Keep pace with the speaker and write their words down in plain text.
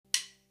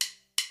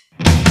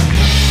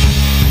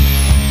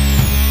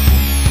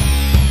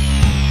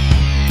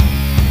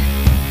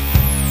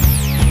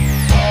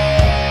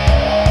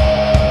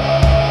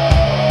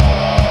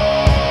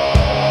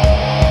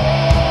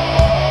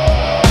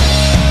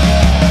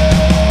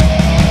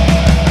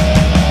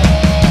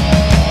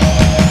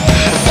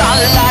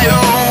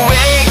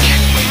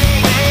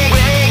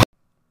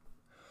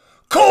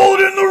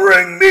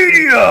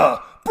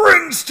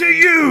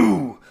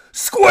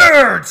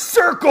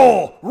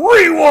Circle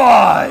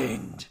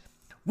Rewind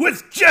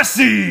with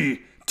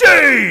Jesse,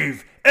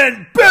 Dave,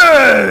 and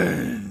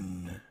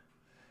Ben.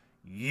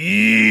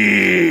 Yeah.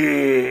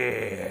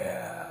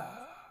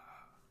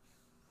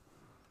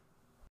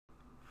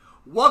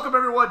 Welcome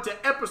everyone to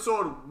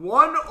episode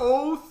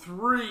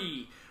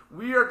 103.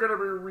 We are going to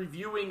be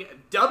reviewing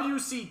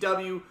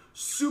WCW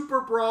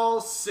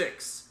SuperBrawl VI.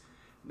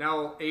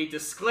 Now, a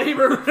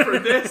disclaimer for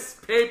this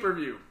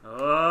pay-per-view.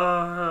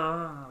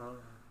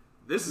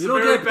 This is a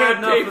very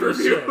bad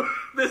pay-per-view.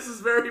 This is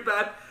very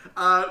bad.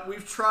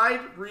 We've tried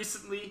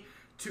recently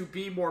to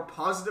be more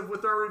positive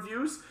with our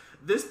reviews.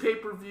 This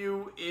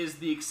pay-per-view is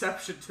the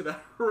exception to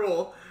that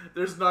rule.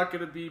 There's not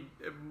going to be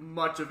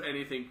much of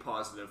anything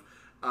positive.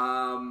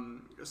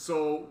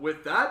 So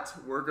with that,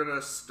 we're going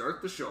to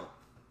start the show.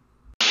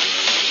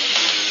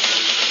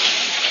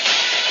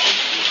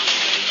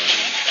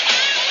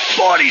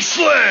 Body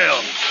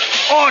Slam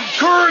on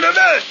current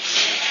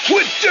events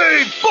with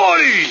Dave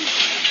Body.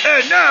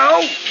 And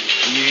now,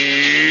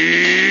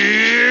 here's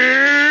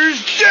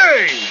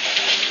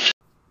Dave.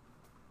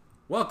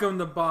 Welcome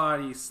to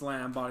Body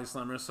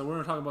Slammers. So we're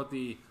going to talk about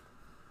the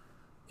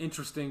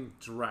interesting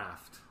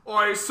draft. Oh,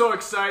 it's so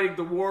exciting.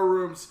 The War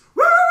Rooms.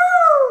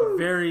 Woo!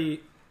 Very,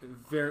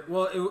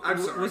 well, it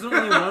wasn't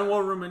only one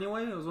War Room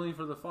anyway. It was only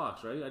for the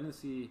Fox, right? I didn't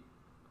see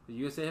the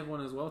USA have one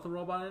as well with a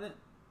robot in it.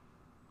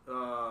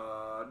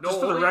 No,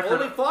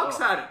 only Fox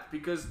had it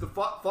because the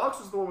Fox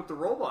was the one with the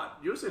robot.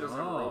 USA doesn't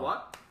have a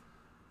robot.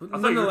 I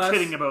thought you were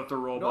kidding about the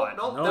robot.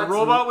 No, the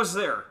robot was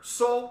there.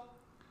 So,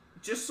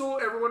 just so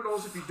everyone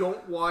knows, if you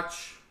don't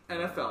watch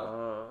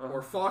NFL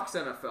or Fox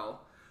NFL,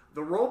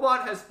 the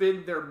robot has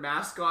been their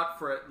mascot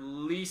for at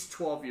least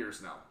 12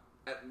 years now.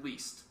 At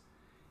least.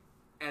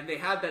 And they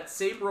had that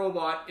same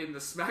robot in the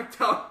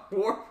SmackDown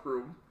War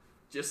Room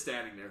just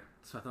standing there.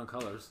 SmackDown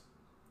colors.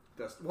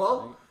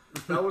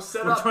 That was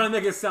set We're up. trying to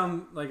make it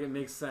sound like it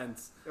makes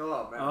sense.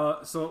 Oh,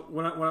 man. So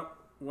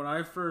when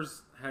I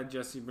first had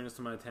Jesse bring this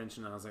to my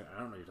attention, I was like, I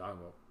don't know what you're talking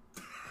about.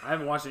 I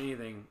haven't watched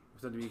anything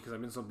because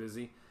I've been so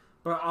busy.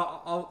 But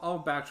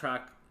I'll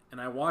backtrack,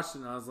 and I watched it,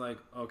 and I was like,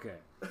 okay.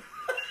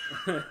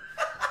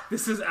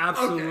 This is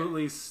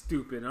absolutely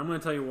stupid. And I'm going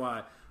to tell you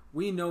why.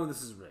 We know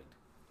this is rigged.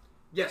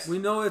 Yes. We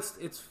know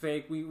it's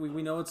fake. We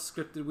know it's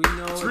scripted. We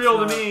know it's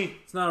real to me.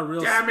 It's not a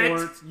real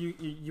sport.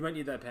 You might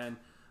need that pen.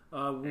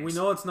 We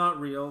know it's not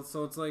real,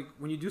 so it's like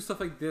when you do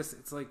stuff like this,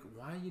 it's like,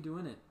 why are you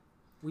doing it?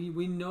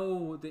 We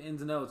know the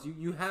ins and outs.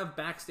 You have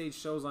backstage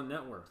shows on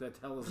networks that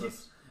tell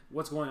us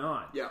what's going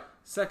on. Yeah.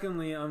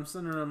 Secondly, I'm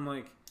sitting there, I'm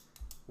like,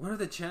 what are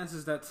the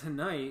chances that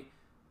tonight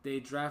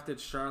they drafted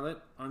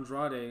Charlotte,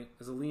 Andrade,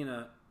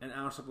 Zelina, and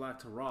Aleister Black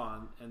to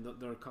Raw, and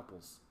they're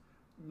couples?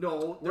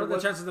 No. What are the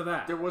chances of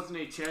that? There wasn't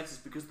any chances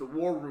because the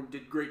War Room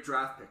did great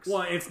draft picks.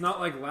 Well, it's not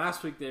like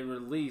last week they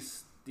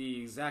released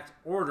the exact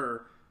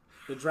order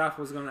the draft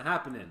was going to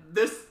happen in.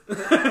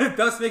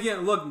 Thus making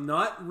it look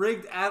not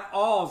rigged at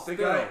all. The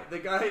guy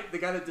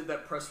that did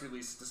that press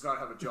release does not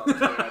have a job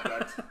today at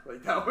that.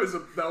 Like that was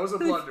a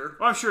blunder.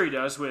 Well, I'm sure he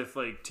does with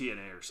like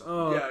TNA or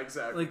something. Yeah,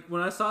 exactly. Like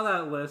when I saw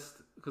that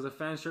list, because a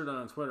fan shared it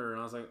on Twitter,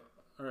 and I was like,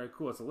 all right,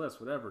 cool, it's a list,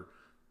 whatever.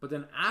 But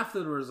then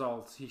after the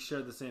results, he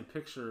shared the same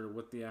picture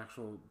with the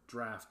actual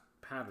draft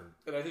pattern.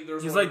 And I think there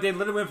was He's like, they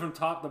literally went from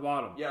top to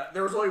bottom. Yeah,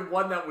 there was only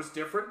one that was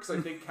different because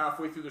I think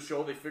halfway through the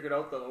show they figured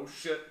out that, oh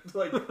shit,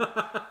 like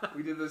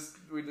we did this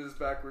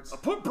backwards. I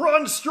put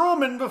Braun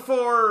Strowman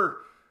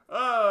before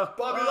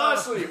Bobby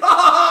Lashley. Ha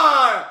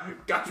ha ha!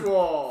 Got you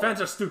all. Fans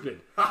are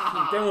stupid.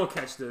 They won't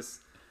catch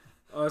this.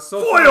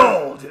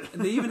 Foiled!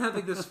 And they even have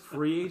like this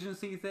free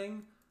agency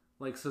thing.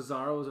 Like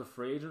Cesaro is a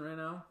free agent right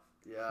now.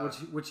 Yeah.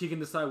 Which he can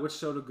decide which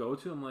show to go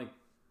to. I'm like,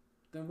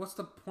 then what's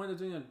the point of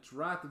doing a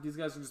draft if these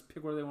guys can just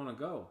pick where they want to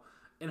go?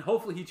 And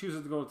hopefully he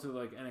chooses to go to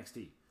like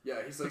NXT.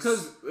 Yeah, he's like,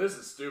 because this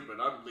is stupid.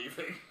 I'm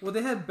leaving. Well,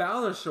 they had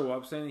Balor show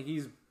up saying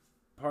he's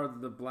part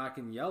of the black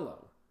and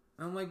yellow.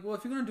 And I'm like, well,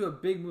 if you're going to do a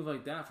big move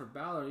like that for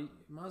Balor, you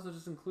might as well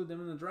just include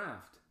them in the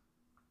draft.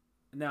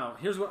 Now,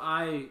 here's what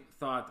I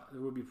thought it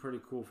would be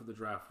pretty cool for the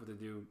draft what they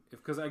do.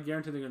 Because I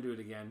guarantee they're going to do it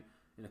again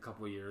in a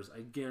couple of years. I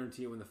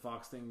guarantee it when the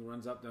Fox thing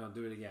runs up, they'll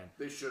do it again.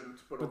 They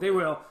shouldn't. But they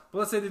will. But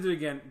let's say they do it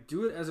again.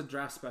 Do it as a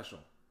draft special.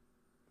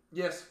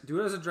 Yes.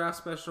 Do it as a draft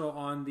special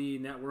on the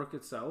network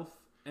itself.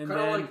 And kind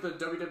of like the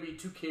WWE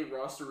 2K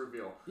roster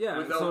reveal. Yeah.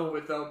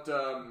 Without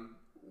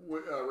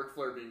Ric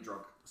Flair being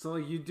drunk. So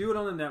like you do it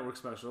on the network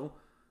special,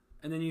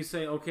 and then you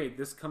say, okay,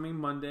 this coming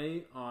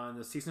Monday on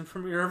the season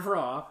premiere of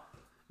Raw,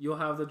 you'll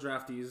have the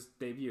draftees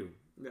debut.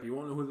 Yeah. You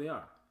won't know who they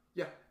are.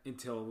 Yeah.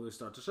 Until we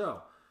start the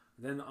show.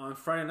 Then on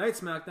Friday Night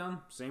SmackDown,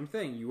 same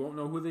thing. You won't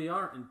know who they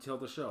are until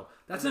the show.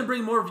 That's going to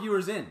bring more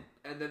viewers in.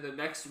 And then the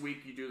next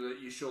week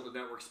you show the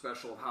network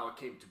special of how it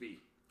came to be.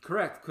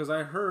 Correct, because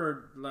I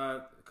heard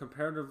that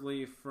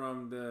comparatively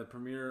from the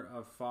premiere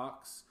of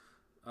Fox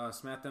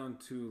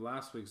SmackDown to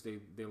last week's, they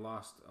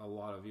lost a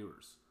lot of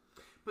viewers.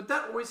 But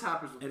that always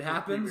happens with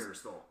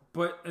premieres, though.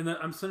 But and then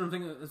I'm sitting there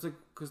thinking, it's like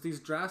because these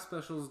draft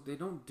specials they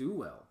don't do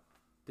well.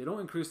 They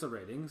don't increase the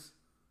ratings.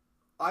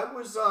 I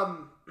was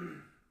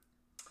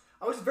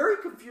I was very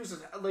confused.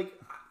 Like,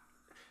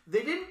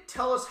 they didn't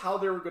tell us how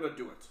they were going to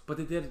do it. But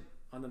they did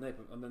on the night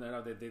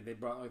of. They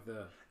brought like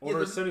the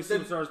over 70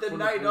 superstars. The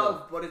night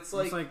of, but it's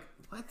like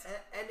what?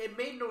 And it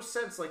made no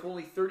sense. Like,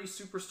 only 30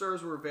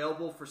 superstars were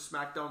available for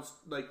SmackDown's,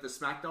 like, the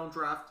SmackDown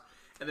draft,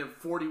 and then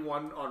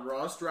 41 on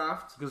Raw's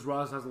draft. Because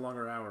Raw's has a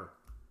longer hour.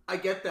 I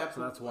get that.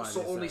 So that's why.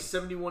 So only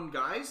 71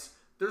 guys?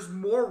 There's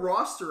more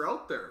roster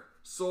out there.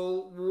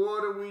 So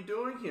what are we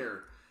doing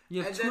here?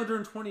 Yeah, and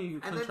 220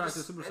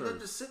 contracted superstars. And then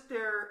to sit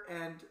there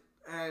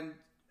and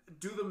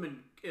do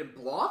them in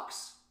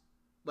blocks?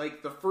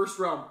 Like, the first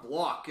round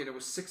block, and it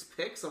was 6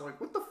 picks? I'm like,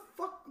 what the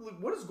fuck?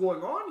 What is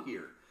going on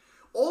here?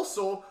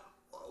 Also,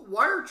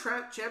 why are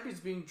champions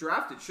being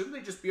drafted? Shouldn't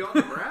they just be on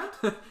the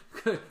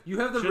brand? You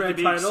have the red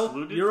title,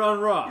 excluded? You're on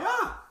Raw.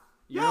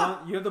 Yeah.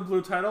 You have the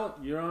blue title,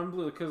 you're on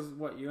blue. Because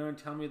what, you're going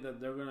to tell me that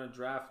they're going to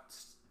draft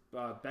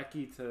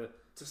Becky to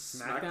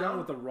SmackDown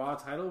with the Raw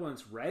title when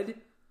it's red?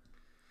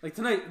 Like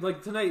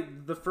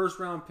tonight, the first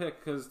round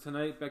pick, because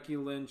tonight Becky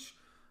Lynch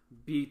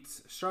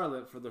beats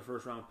Charlotte for the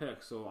first round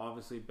pick. So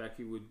obviously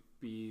Becky would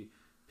be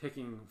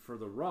picking for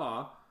the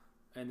Raw,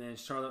 and then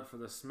Charlotte for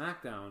the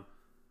SmackDown.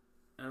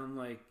 And I'm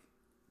like,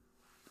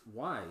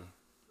 why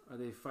are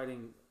they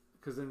fighting?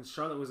 Because then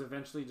Charlotte was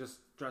eventually just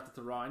drafted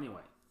to Raw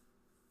anyway.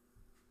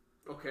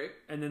 Okay.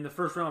 And then the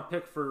first round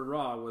pick for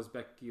Raw was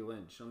Becky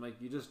Lynch. I'm like,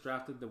 you just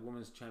drafted the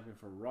women's champion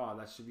for Raw.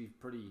 That should be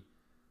pretty,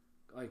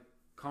 like,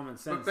 common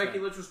sense. But Becky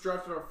Lynch was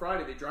drafted on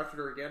Friday. They drafted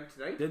her again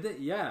tonight? Did they?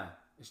 Yeah.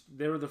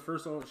 They were the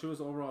first. She was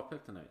the overall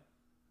pick tonight.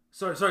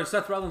 Sorry.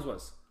 Seth Rollins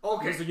was.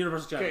 Okay. He's the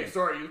Universal Champion. Okay,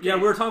 sorry. Yeah,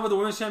 we were talking about the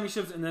women's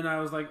championships, and then I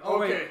was like, oh,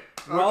 wait.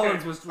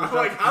 Rollins was I'm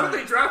like, how did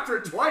they draft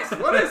her twice?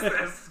 What is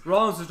this?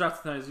 Rollins was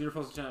drafted tonight as the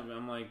Universal Champion.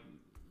 I'm like,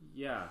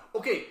 yeah.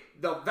 Okay,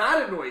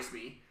 that annoys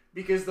me.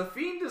 Because The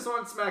Fiend is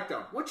on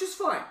SmackDown, which is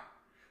fine.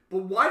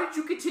 But why did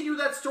you continue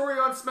that story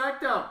on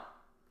SmackDown?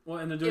 Well,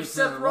 and they're doing if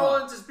Seth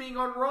Rollins is being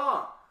on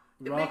Raw.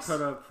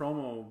 Cut a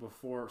promo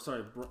before...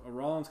 Sorry,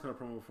 Rollins cut a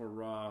promo before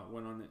Raw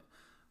went on it,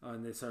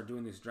 and they started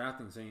doing this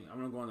drafting, saying, I'm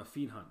going to go on a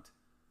Fiend hunt.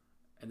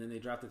 And then they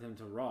drafted him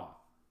to Raw.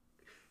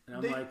 And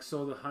I'm like,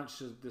 so the hunt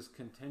should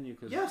discontinue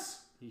because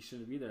he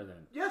shouldn't be there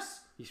then.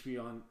 Yes. He should be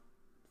on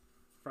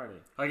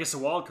Friday. I guess the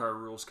wild card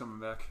rule's coming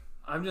back.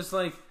 I'm just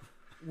like...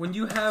 When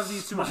you have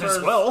these superstars, might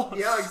as well.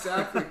 Yeah,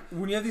 exactly.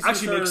 When you have these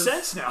actually makes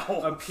sense now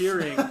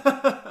appearing,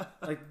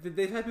 like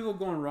they've had people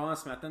going Raw and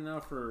SmackDown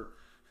now for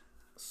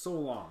so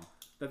long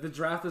that the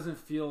draft doesn't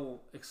feel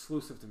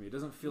exclusive to me. It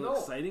doesn't feel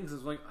exciting because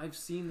it's like I've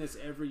seen this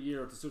every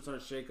year with the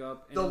superstars shake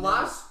up. And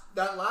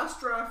that last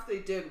draft they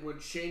did when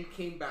Shane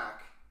came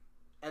back,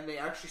 and they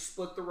actually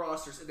split the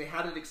rosters and they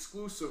had it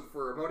exclusive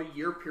for about a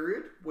year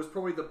period was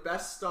probably the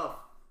best stuff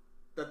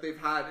that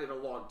they've had in a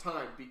long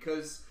time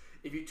because.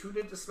 If you tuned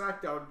into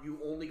SmackDown, you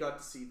only got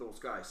to see those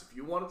guys. If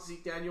you wanted to see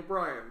Daniel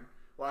Bryan,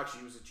 well,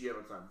 actually, he was a GM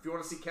at the time. If you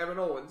want to see Kevin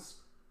Owens,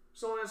 he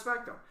was only on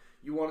SmackDown.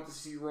 You wanted to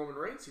see Roman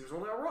Reigns, he was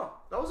only on Raw.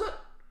 That was it.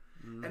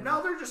 Mm. And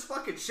now they're just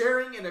fucking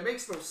sharing, and it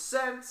makes no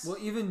sense. Well,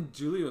 even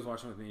Julie was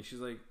watching with me. She's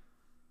like,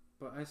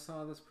 but I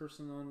saw this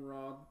person on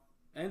Raw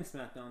and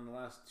SmackDown in the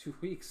last 2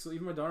 weeks. So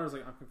even my daughter was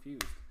like, I'm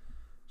confused.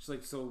 She's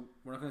like, so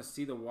we're not going to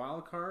see the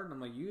wild card? And I'm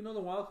like, you know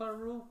the wild card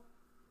rule?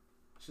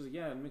 She's like,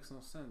 yeah, it makes no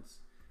sense.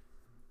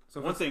 So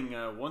one thing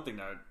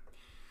that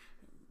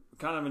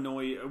kind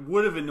of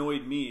would have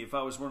annoyed me if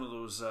I was one of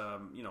those,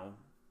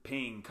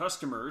 paying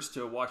customers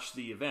to watch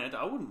the event.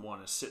 I wouldn't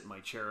want to sit in my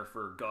chair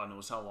for God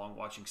knows how long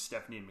watching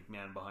Stephanie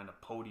McMahon behind a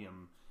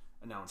podium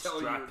announce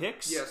draft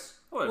picks. Yes.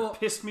 It would have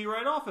pissed me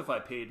right off if I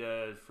paid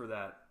for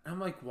that. I'm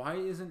like, why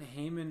isn't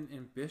Heyman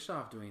and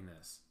Bischoff doing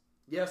this?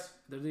 Yes.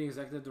 They're the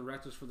executive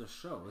directors for the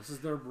show. This is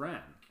their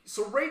brand.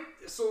 So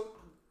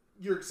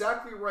you're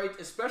exactly right,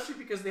 especially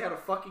because they had a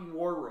fucking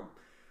war room.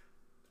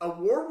 A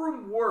war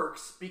room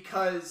works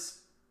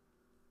because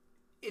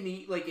in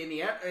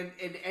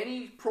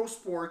any pro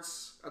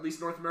sports, at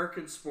least North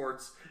American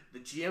sports, the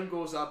GM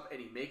goes up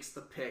and he makes the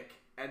pick,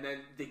 and then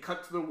they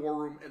cut to the war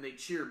room and they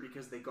cheer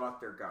because they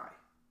got their guy.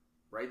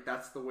 Right?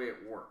 That's the way it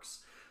works.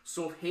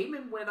 So if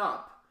Heyman went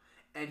up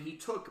and he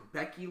took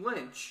Becky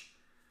Lynch,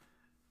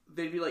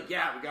 they'd be like,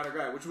 yeah, we got our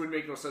guy, which would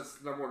make no sense. It's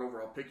the number one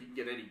overall pick. You can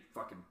get any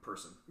fucking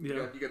person.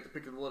 Yeah. You get the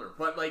pick of the litter.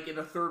 But like in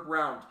the third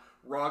round,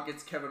 Raw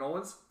gets Kevin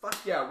Owens. Fuck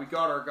yeah, we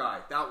got our guy.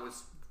 That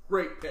was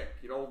great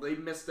pick. They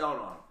missed out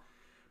on him.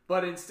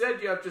 But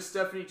instead, you have just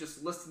Stephanie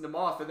just listing them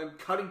off and then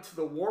cutting to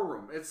the war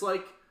room. It's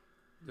like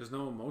there's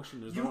no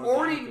emotion. There's you no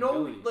already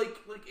know. Like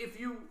if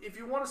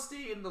you want to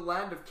stay in the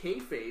land of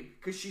kayfabe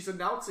because she's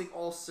announcing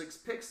all 6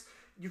 picks,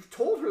 you've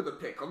told her the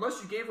pick.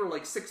 Unless you gave her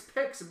like 6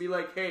 picks and be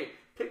like, hey,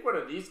 pick one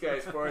of these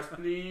guys for us,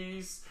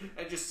 please,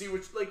 and just see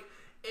which. Like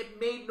it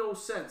made no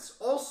sense.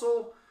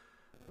 Also.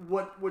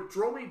 What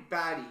drove me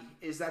batty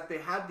is that they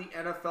had the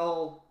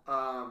NFL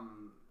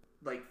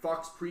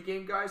Fox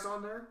pregame guys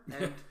on there,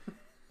 and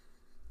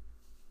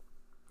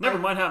never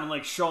mind having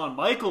like Shawn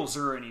Michaels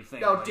or anything.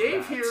 Now like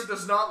Dave that. here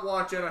does not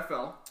watch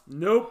NFL.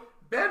 Nope.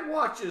 Ben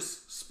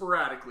watches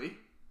sporadically.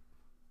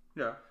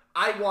 Yeah,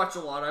 I watch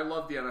a lot. I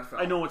love the NFL.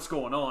 I know what's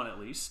going on at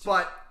least,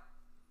 but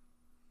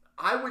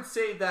I would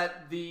say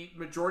that the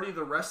majority of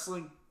the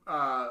wrestling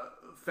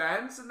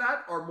fans in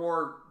that are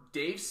more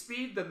Dave's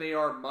speed than they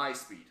are my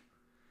speed.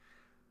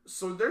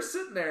 So they're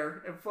sitting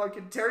there, and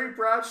fucking Terry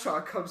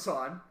Bradshaw comes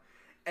on,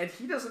 and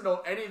he doesn't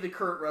know any of the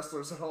current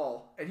wrestlers at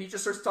all, and he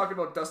just starts talking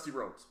about Dusty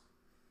Rhodes,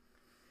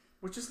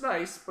 which is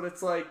nice, but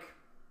it's like,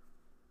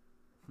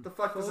 what the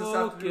fuck does this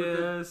have to do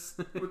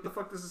with what the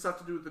fuck does this have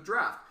to do with the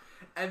draft?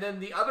 And then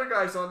the other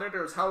guys on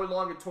there was Howie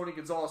Long and Tony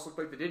Gonzalez, looked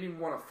like they didn't even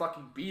want to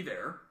fucking be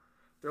there.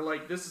 They're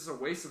like, this is a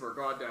waste of our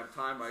goddamn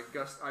time. I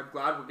guess I'm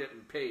glad we're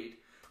getting paid.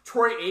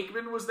 Troy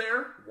Aikman was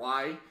there.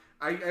 Why?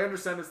 I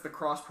understand it's the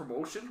cross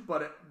promotion,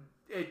 but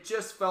it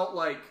just felt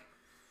like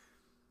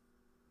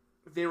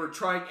they were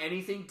trying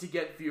anything to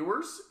get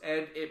viewers,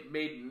 and it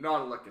made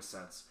not a lick of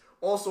sense.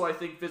 Also, I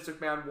think Vince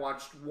McMahon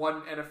watched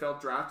one NFL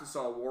draft and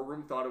saw a War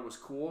Room, thought it was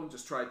cool, and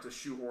just tried to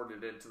shoehorn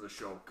it into the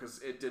show,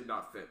 because it did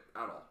not fit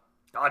at all.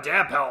 God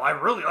damn, pal, I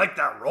really like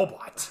that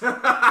robot.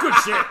 Good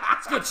shit.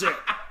 It's good shit.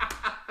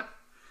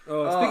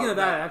 Speaking of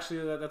that,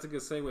 actually, that's a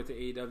good segue to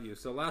AEW.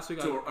 So last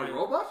week, a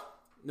robot?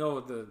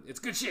 No, it's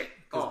good shit.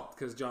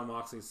 Because John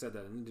Moxley said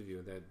that in an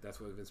interview that's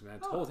what Vince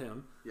McMahon told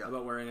him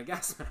about wearing a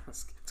gas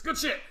mask. It's good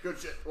shit. Good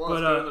shit. Well,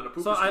 it's better than a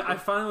poop so I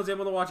finally was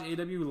able to watch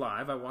AEW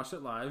live. I watched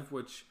it live,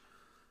 which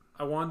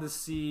I wanted to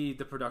see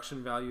the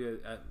production value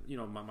at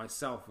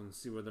myself and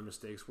see where their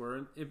mistakes were,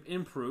 and it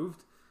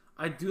improved.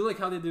 I do like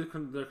how they do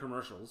their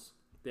commercials.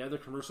 They have their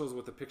commercials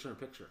with the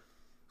picture-in-picture.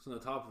 So in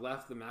the top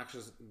left,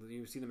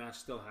 you see the match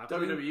still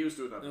happening. WWE's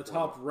doing that. In the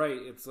top right,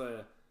 it's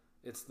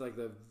like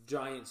the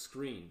giant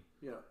screen.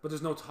 Yeah. But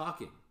there's no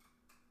talking.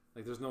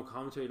 Like, there's no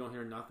commentary. You don't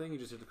hear nothing. You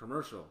just hear the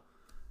commercial.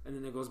 And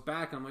then it goes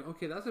back, and I'm like,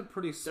 okay, that's a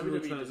pretty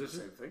smooth transition. Did the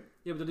same thing.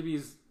 Yeah, but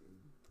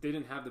they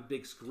didn't have the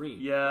big screen.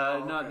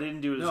 Yeah, they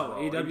didn't do it as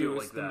well. No, AEW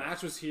was, the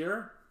match was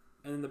here,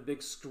 and then the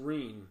big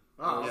screen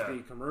was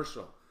the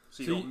commercial.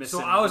 So you don't miss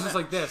I was just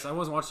like this. I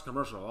wasn't watching the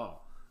commercial at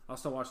all. I was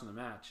still watching the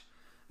match.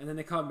 And then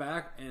they come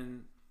back,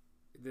 and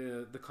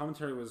the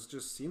commentary was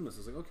just seamless. I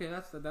was like, okay,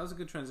 that was a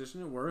good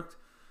transition. It worked.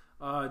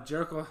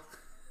 Jericho,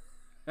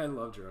 I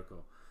love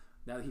Jericho.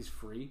 Now that he's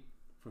free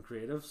from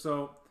creative.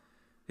 So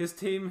his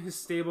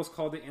stable's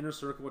called the Inner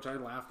Circle, which I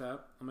laughed at.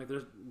 I'm like,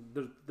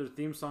 their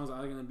theme song's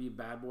either going to be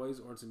Bad Boys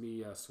or it's going to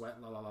be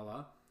Sweat, La La La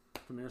La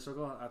from Inner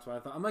Circle. That's what I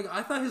thought. I'm like,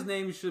 I thought his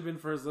name should have been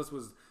for his list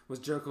was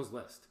Jericho's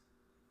List.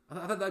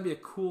 I thought that'd be a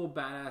cool,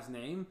 badass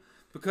name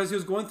because he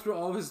was going through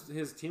all of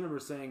his team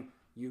members saying,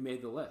 you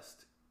made the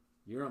list.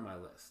 You're on my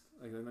list.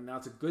 Like, and now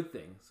it's a good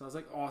thing. So I was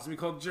like, oh, it's going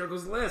to be called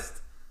Jericho's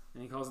List.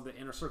 And he calls it the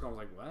Inner Circle. I was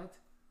like, what?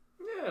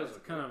 Yeah, it was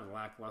kind of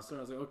lackluster.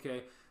 I was like,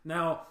 okay.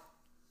 Now,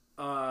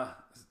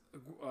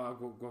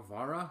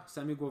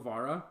 Sammy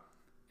Guevara,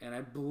 and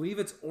I believe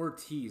it's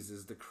Ortiz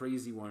is the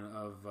crazy one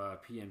of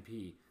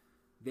PNP.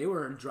 They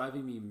were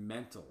driving me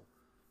mental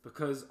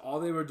because all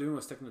they were doing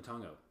was sticking their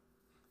tongue out.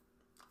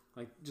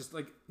 Just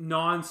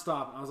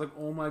non-stop. I was like,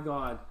 oh my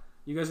God,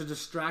 you guys are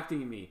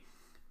distracting me.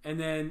 And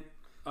then...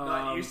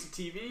 not used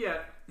to TV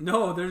yet.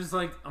 No, they're just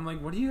like, I'm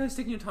like, what are you guys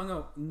sticking your tongue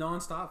out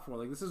non-stop for?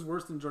 Like, this is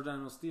worse than George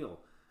Animal Steel.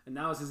 And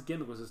now it's his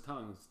gimmick was his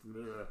tongue. And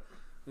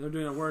they're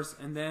doing it worse.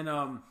 And then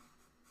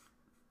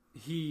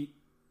he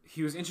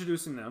was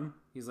introducing them.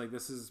 He's like,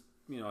 this is,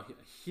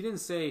 he didn't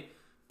say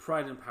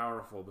Pride and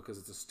Powerful because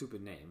it's a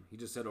stupid name. He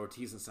just said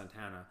Ortiz and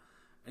Santana.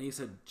 And he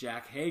said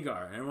Jack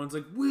Hagar. And everyone's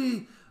like,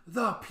 we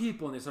the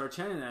people. And they started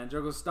chanting that. And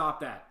Joe goes, stop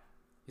that.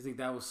 He's like,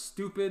 that was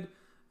stupid.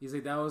 He's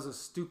like, that was a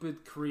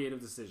stupid creative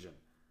decision.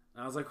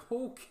 And I was like,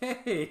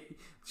 okay.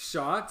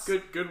 Shots.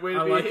 Good way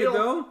to I be like a heel. it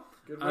though.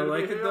 Good way I to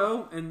like be a it heel.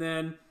 though. And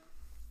then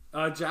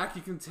Jack,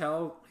 you can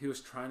tell he was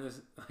trying to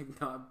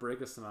not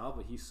break a smile,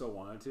 but he so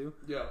wanted to.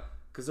 Yeah.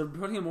 Because they're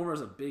putting him over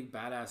as a big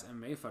badass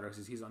MMA fighter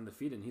because he's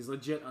undefeated. And he's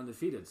legit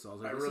undefeated. So I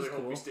was like, this really is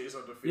hope cool. he stays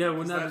undefeated. Yeah,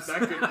 when that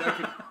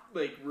could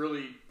like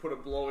really put a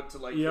blow into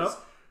like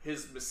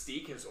his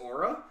mystique, his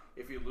aura.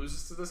 If he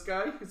loses to this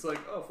guy, it's like,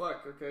 oh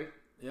fuck, okay.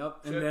 Yep,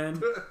 Shit. and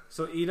then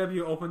so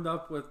EW opened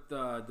up with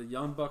the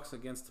Young Bucks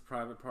against the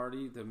Private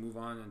Party to move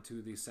on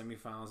into the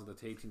semifinals of the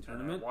tag team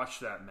tournament. I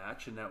watched that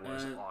match, and that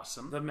was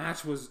awesome. The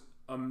match was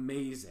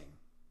amazing,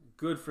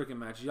 good freaking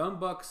match. Young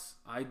Bucks,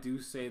 I do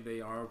say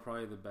they are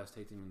probably the best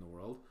tag team in the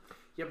world.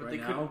 Yeah, but they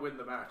couldn't win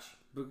the match.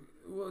 But,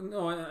 well,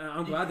 no,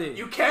 I'm glad they.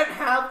 You can't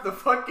have the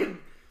fucking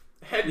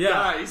head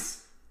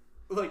guys.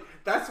 Like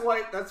that's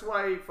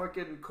why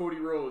fucking Cody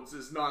Rhodes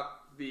is not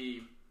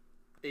the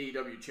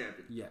AEW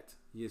champion yet.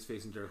 He is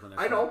facing Jericho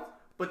next I know, time.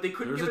 but they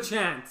couldn't There's give a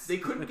chance. They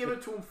couldn't give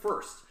it to him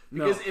first.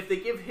 Because if they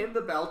give him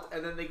the belt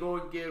and then they go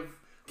and give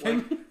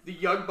the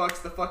Young Bucks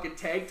the fucking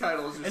tag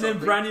titles or and something. then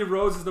Brandy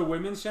Rose is the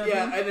women's champion?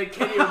 Yeah, and then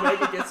Kenny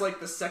Omega gets like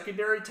the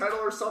secondary title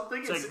or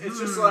something. It's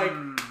just like...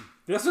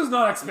 This was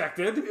not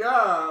expected.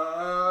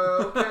 Yeah,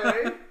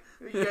 okay.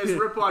 You guys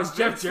rip on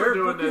Jeff Jarrett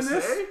for doing this,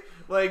 eh?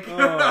 Like,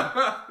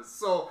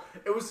 so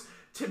it was,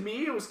 to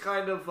me, it was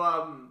kind of...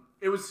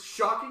 it was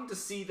shocking to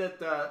see that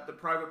the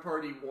Private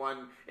Party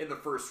won in the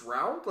first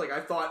round. Like I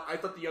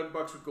thought the Young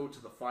Bucks would go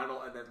to the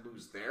final and then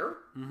lose there.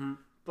 Mm-hmm.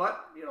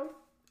 But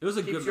it was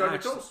a good keeps you on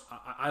match. your toes.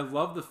 I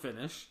love the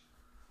finish.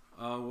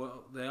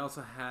 Well, they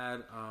also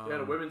had... they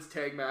had a women's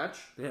tag match.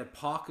 They had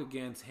Pac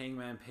against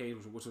Hangman Page,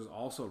 which was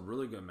also a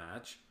really good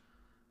match.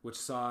 Which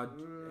saw...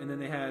 And then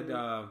they had...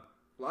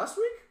 last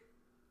week?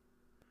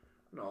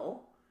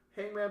 No.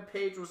 Hangman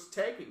Page was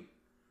tagging.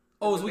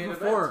 Oh, it was a week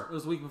before. Event. It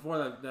was a week before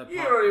that you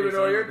don't even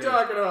know what you're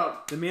talking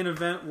about. The main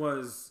event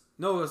was...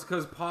 No, it was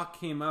because Pac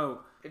came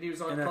out and he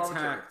was on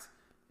commentary.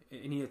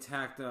 And he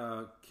attacked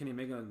Kenny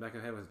Omega in the back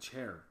of the head with a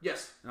chair.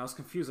 Yes. And I was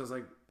confused. I was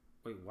like,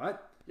 wait,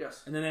 what?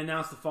 Yes. And then they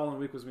announced the following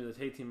week was going to be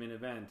the tag team main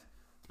event.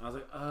 I was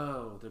like,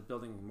 oh, they're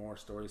building more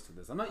stories to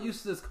this. I'm not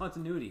used to this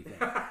continuity thing.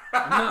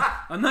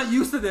 I'm not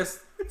used to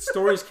this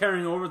stories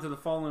carrying over to the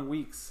following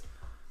weeks.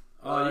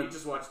 You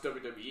just watch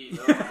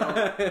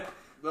WWE.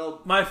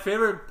 My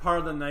favorite part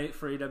of the night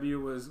for AW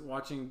was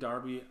watching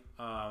Darby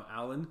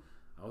Allin.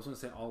 I was going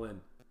to say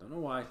All-In. Don't know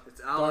why.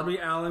 It's Allin. Darby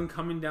Allin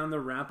coming down the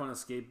ramp on a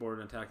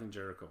skateboard and attacking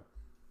Jericho.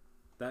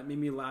 That made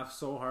me laugh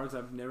so hard because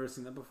I've never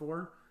seen that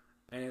before.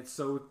 And it's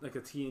so like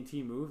a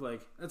TNT move.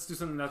 Like, let's do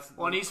something that's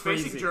well, and he's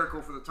crazy. facing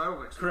Jericho for the title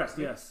next week. Correct,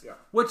 yes. Yeah.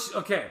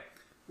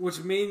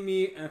 Which made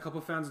me and a couple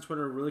of fans on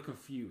Twitter really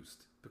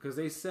confused. Because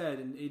they said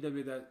in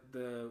AW that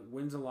the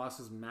wins and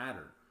losses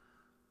matter.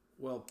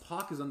 Well,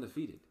 Pac is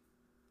undefeated.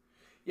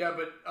 Yeah,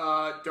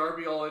 but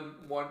Darby Allin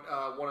won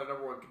a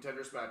number one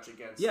contenders match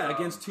against... Yeah,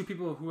 against two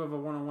people who have a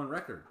 1-on-1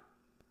 record.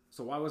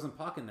 So why wasn't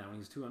Pac in that when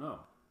he's 2-0?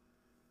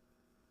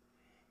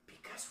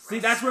 See,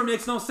 that's where it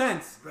makes no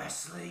sense.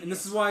 Wrestling, and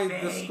this is why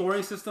the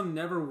scoring system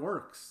never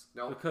works.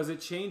 No, because it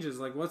changes.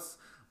 Like,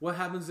 what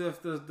happens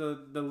if the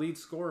lead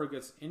scorer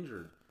gets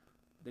injured?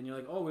 Then you're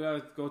like, oh, we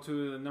gotta go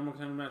to the number one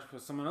contender match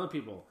with some other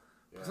people.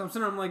 Because I'm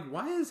sitting there, I'm like,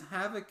 why is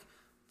Havoc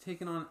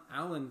taking on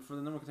Allen for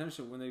the number one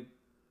contendership when they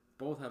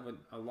both have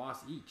a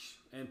loss each,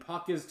 and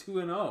Pac is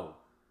 2-0?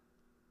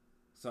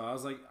 So I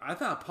was like, I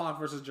thought Pac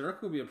versus Jericho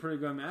would be a pretty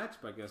good match,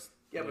 but I guess.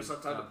 Yeah, but it's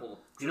not time to pull.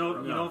 You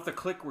know, if the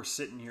Click were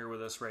sitting here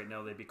with us right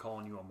now, they'd be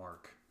calling you a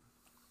mark.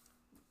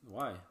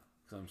 Why?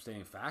 Because I'm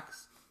stating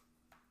facts.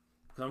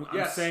 Because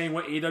I'm saying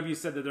what AW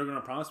said that they're going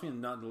to promise me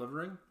and not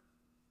delivering.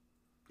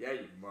 Yeah,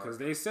 you mark. Because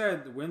they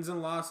said wins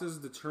and losses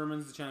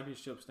determines the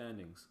championship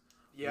standings.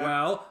 Yeah.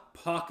 Well,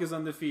 Pac is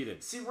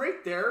undefeated. See,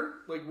 right there,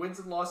 like wins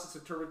and losses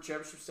determine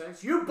championship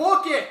standings. You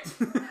book it.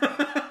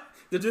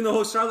 They're doing the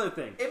whole Charlotte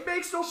thing. It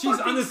makes no She's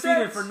fucking sense. She's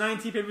undefeated for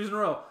 19 pay-per-views in a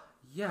row.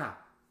 Yeah.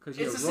 It's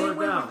the same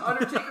way with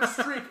Undertaker's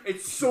streak.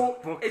 It's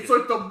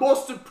like the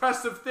most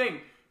impressive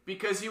thing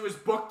because he was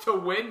booked to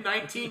win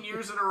 19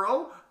 years in a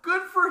row.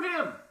 Good for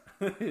him.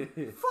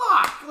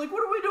 Fuck! Like,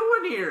 what are we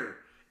doing here?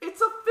 It's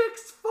a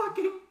fixed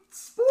fucking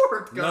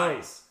sport,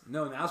 guys.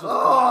 No, now it's with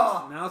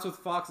Fox. Now it's with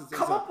Fox.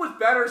 Come up with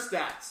better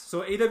stats.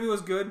 So AW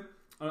was good.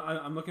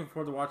 I'm looking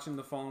forward to watching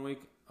the following week.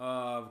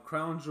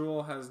 Crown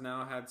Jewel has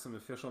now had some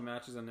official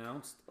matches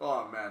announced.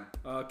 Oh, man.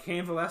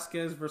 Cain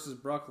Velasquez versus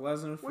Brock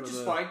Lesnar. Which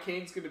is fine.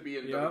 Kane's going to be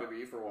in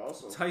WWE for a while.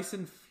 So.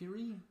 Tyson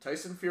Fury?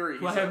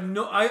 Well, I have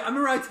no... I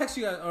remember I texted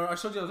you, or I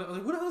showed you, I was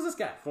like, who the hell is this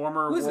guy?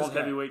 Former world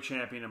heavyweight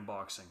champion in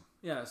boxing.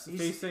 Yes,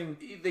 facing...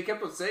 They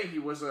kept on saying he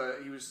was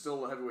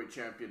still a heavyweight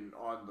champion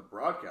on the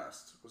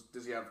broadcast.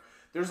 Does he have...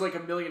 There's like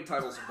 1 million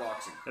titles in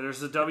boxing. There's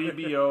the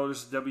WBO,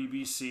 there's the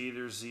WBC,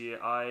 there's the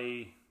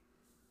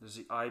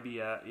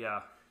IBF, yeah.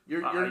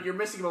 You're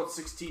missing about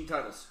 16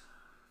 titles.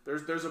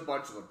 There's a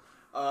bunch of them.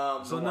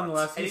 So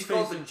nonetheless, he's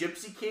called the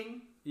Gypsy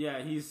King.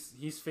 Yeah,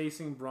 he's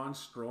facing Braun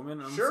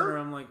Strowman.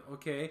 I'm like,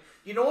 okay.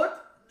 You know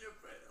what?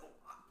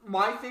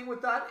 My thing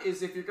with that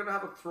is if you're gonna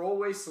have a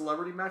throwaway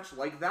celebrity match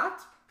like that,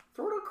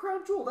 throw it on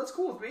Crown Jewel. That's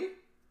cool with me.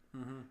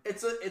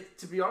 Mm-hmm.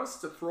 To be honest,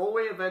 it's a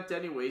throwaway event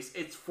anyways.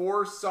 It's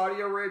for Saudi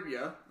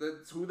Arabia.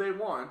 That's who they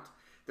want.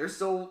 They're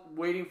still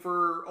waiting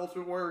for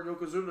Ultimate Warrior and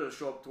Yokozuna to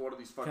show up to one of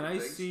these fucking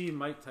things. Can I see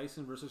Mike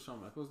Tyson versus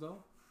Shawn Michaels,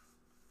 though?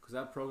 Because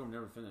that program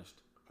never finished.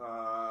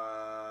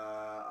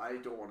 I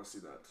don't want to see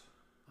that.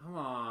 Come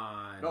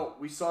on. No,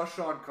 we saw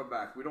Shawn come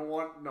back. We don't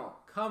want... No.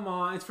 Come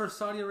on. It's for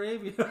Saudi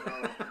Arabia. No.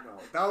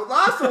 That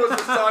last one was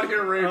for Saudi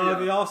Arabia.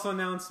 They also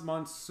announced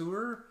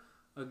Mansoor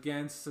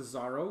against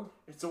Cesaro.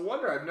 It's a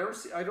wonder.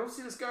 I don't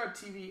see this guy on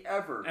TV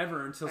ever.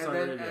 Ever until Saudi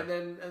Arabia.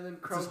 And then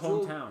Crown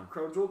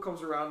Jewel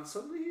comes around and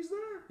suddenly he's there.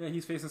 Yeah,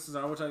 he's facing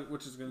Cesaro,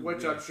 which is going to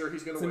be... I'm sure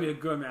he's going to win. It's going to be a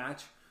good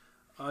match.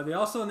 They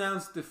also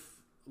announced the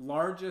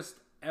largest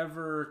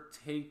ever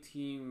tag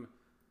team...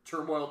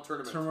 Turmoil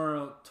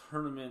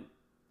tournament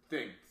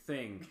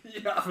thing.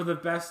 Yeah. For the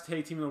best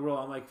tag team in the world.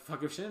 I'm like,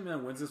 fuck, if Shane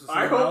Man wins this with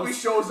I hope he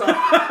shows up.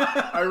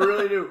 I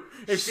really do.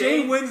 If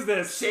Shane wins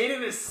this... Shane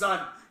and his son.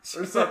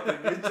 Or something.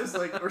 It's just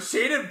like... Or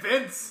Shane and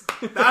Vince.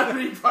 That'd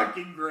be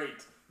fucking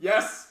great.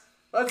 Yes.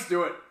 Let's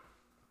do it.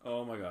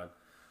 Oh my god.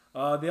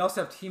 They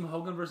also have Team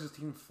Hogan versus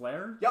Team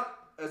Flair. Yep.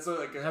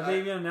 Have they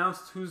even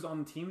announced who's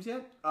on the teams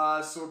yet?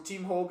 So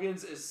Team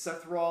Hogan's is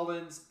Seth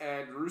Rollins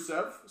and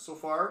Rusev so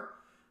far.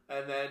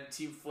 And then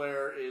Team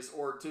Flair is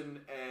Orton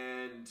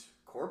and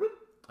Corbin?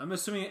 I'm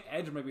assuming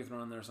Edge might be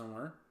thrown in there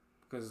somewhere.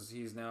 Because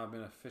he's now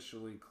been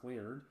officially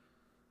cleared.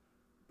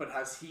 But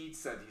has he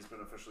said he's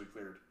been officially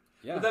cleared?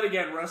 Yeah. But then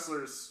again,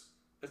 wrestlers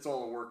it's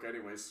all a work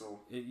anyway.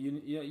 So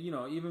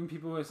even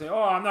people who say,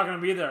 "Oh, I'm not going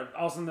to be there,"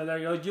 all of a sudden they're there.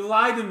 You're like, "You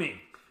lied to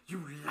me.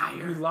 You liar!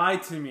 You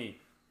lied to me."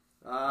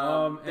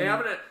 They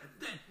haven't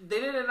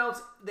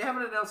announced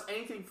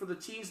anything for the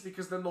teams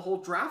because then the whole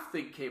draft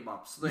thing came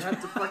up, so they had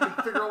to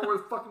fucking figure out where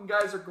the fucking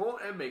guys are going.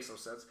 It makes no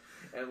sense.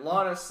 And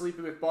Lana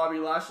sleeping with Bobby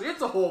Lashley.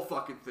 It's a whole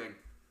fucking thing.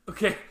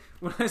 Okay,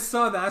 when I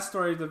saw that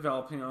story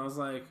developing, I was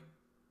like,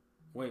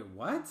 "Wait,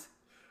 what?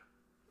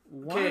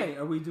 Why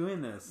are we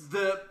doing this?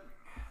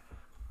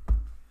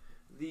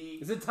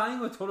 Is it tying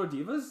with Total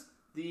Divas?"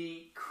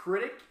 The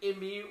critic in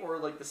me, or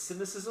like the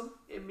cynicism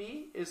in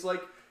me, is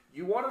like,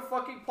 you wanted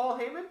fucking Paul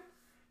Heyman?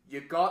 You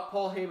got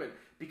Paul Heyman.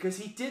 Because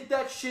he did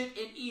that shit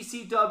in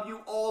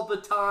ECW all the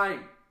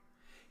time.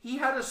 He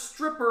had a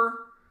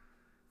stripper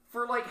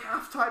for like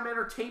halftime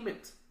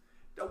entertainment.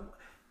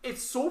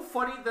 It's so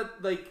funny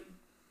that like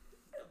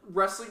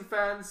wrestling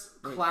fans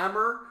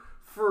clamor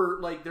for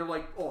like, they're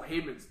like, oh,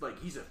 Heyman's like,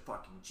 he's a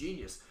fucking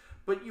genius.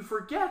 But you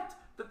forget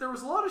that there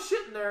was a lot of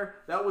shit in there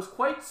that was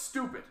quite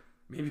stupid.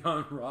 Maybe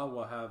on Raw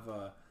we'll have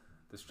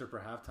the stripper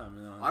halftime.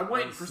 And I'm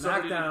waiting for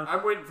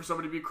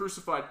somebody to be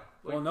crucified.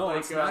 Like, well, no,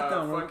 like,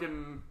 SmackDown.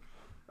 Fucking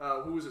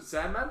who was it?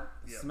 Sandman.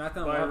 Yeah.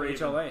 SmackDown will have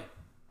HLA.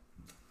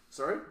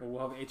 Sorry. Well,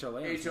 we'll have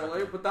HLA.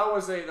 HLA, but that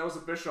was a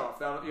Bischoff.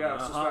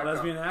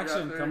 Lesbian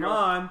action. Yeah, come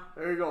on.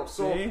 There you go.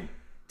 So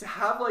to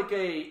have like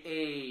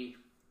a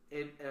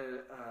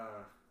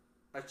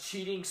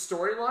cheating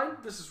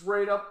storyline, this is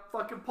right up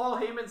fucking Paul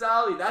Heyman's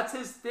alley. That's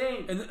his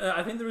thing. And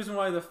I think the reason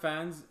why the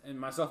fans, and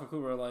myself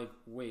included, were like,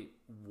 wait,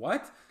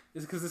 what?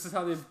 Is because this is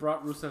how they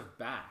brought Rusev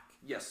back.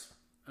 Yes.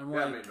 That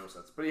made no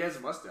sense. But he has a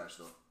mustache,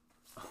 though.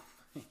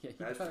 Yeah,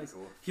 that's pretty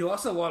cool. He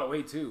lost a lot of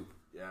weight, too.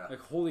 Yeah. Like,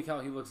 holy cow,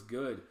 he looks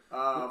good.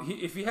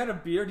 If he had a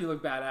beard, he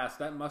looked badass.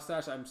 That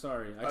mustache, I'm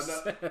sorry.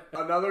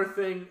 Another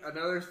thing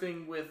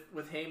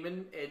with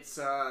Heyman, it's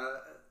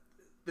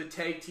the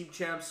tag team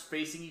champs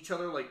facing each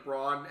other like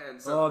Braun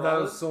and Seth Rollins. That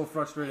was so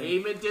frustrating.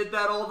 Heyman did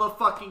that all the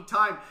fucking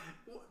time.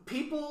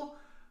 People,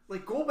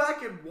 like, go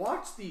back and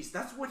watch these.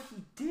 That's what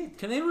he did.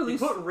 Can they release...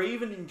 They put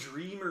Raven and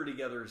Dreamer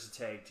together as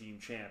tag team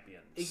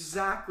champions.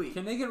 Exactly.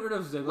 Can they get rid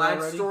of Ziggler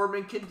Lance already? Storm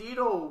and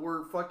Candido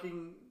were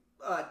fucking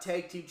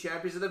tag team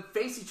champions and then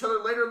face each other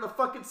later in the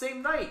fucking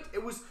same night.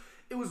 It was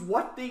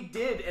what they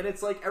did, and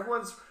it's like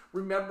everyone's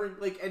remembering,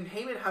 like, and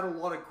Heyman had a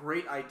lot of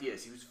great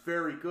ideas. He was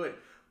very good.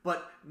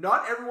 But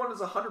not everyone is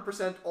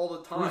 100% all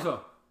the time.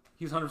 Russo,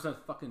 he's 100%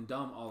 fucking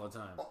dumb all the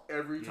time.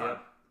 Every time.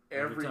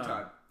 Every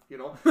time. You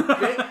know?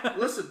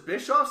 Listen,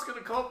 Bischoff's going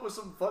to come up with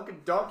some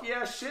fucking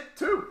donkey-ass shit,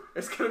 too.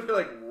 It's going to be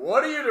like,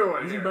 what are you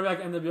doing He's here? going to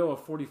bring back NWO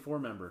with 44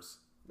 members.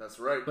 That's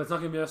right. But it's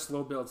not going to be a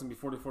slow build. It's going to be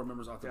 44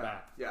 members off the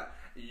bat. Yeah.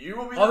 You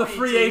will be all the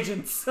free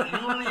agents. You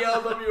will be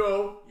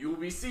LWO. You will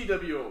be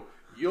CWO.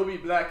 You'll be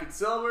black and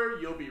silver.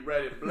 You'll be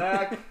red and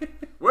black.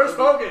 Where's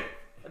Hogan?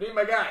 I need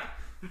my guy.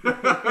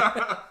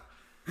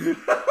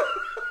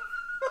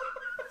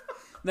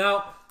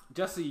 Now,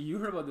 Jesse, you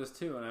heard about this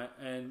too,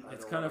 and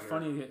it's kind of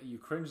funny that you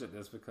cringed at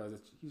this because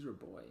he's your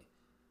boy.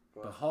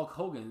 But Hulk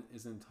Hogan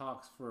is in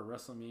talks for a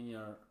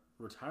WrestleMania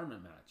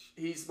retirement match.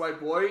 He's my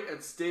boy,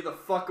 and stay the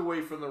fuck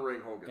away from the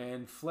ring, Hogan.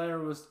 And Flair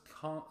was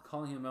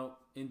calling him out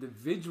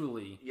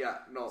individually. Yeah,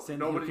 no,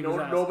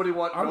 nobody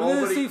wants. Are we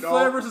going to see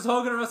Flair versus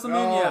Hogan at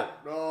WrestleMania?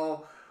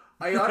 No.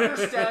 I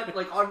understand,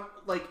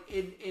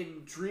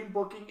 in dream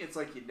booking, it's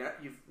like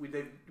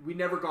we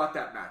never got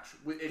that match.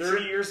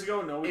 30 years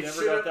ago, no, we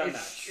never got that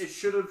match. It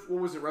should have. What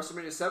was it?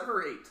 WrestleMania 7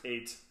 or 8?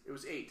 8. It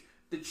was 8.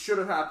 It should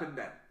have happened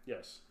then.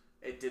 Yes.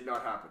 It did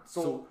not happen.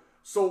 So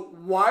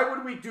why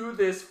would we do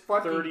this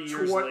fucking 30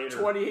 years later.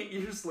 28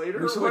 years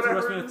later? We should wait till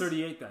WrestleMania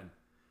 38 then.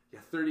 Yeah,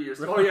 30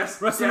 years. Oh yes,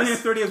 WrestleMania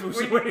 30 is what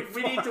we should wait for.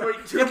 We need to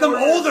wait. Get them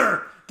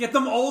older. Get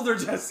them older,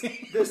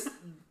 Jesse.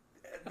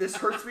 This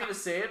hurts me to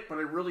say it, but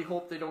I really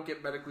hope they don't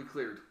get medically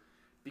cleared.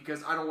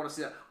 Because I don't want to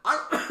see that.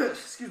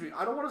 Excuse me.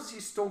 I don't want to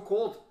see Stone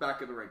Cold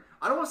back in the ring.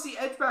 I don't want to see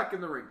Edge back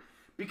in the ring.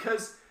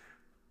 Because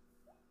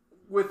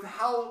with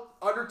how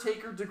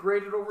Undertaker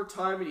degraded over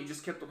time and he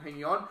just kept on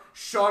hanging on,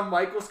 Shawn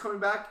Michaels coming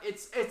back,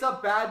 it's a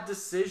bad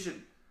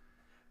decision.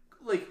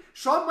 Like,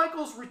 Shawn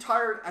Michaels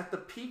retired at the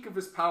peak of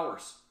his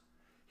powers.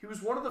 He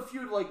was one of the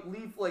few to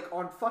leave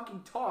on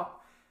fucking top.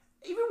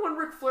 Even when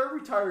Ric Flair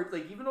retired,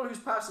 even though he was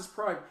past his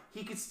prime,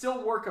 he could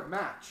still work a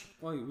match.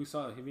 Well, we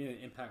saw he made an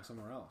impact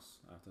somewhere else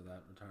after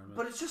that retirement.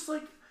 But it's just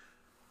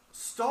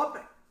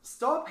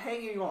stop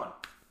hanging on.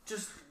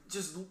 Just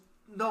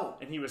no.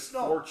 And he was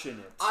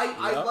fortunate.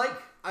 I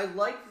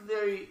like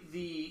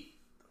the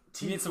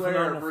Team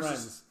Flair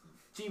versus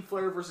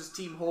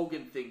Team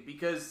Hogan thing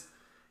because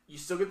you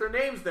still get their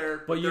names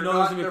there. But you know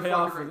there's going to be a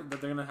payoff that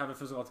they're going to have a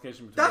physical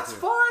altercation between That's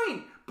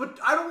fine. But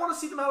I don't want to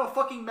see them have a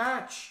fucking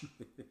match.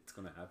 It's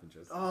going to happen,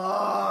 Justin.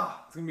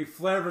 It's going to be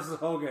Flair versus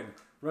Hogan.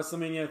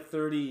 WrestleMania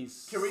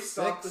 36. Can we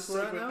stop this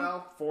segment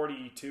now?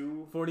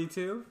 42.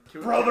 42?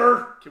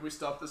 Brother! Can we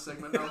stop this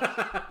segment now?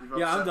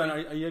 Yeah, I'm done.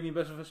 Are you having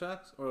special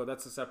facts? Or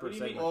that's a separate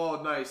segment?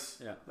 Oh,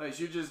 nice. Yeah. Nice.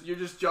 You're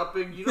just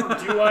jumping. You don't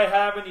Do I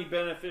have any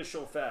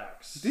beneficial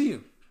facts? Do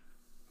you?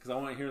 Because I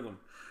want to hear them.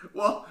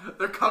 Well,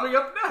 they're coming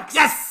up next.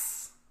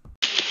 Yes!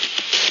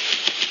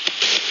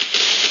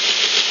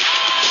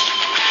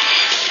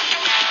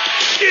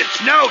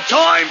 It's now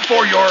time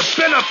for your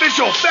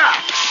beneficial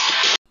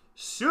facts.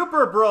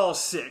 SuperBrawl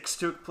VI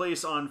took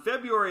place on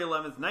February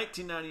 11th,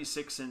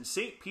 1996 in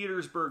St.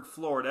 Petersburg,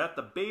 Florida at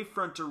the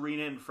Bayfront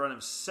Arena in front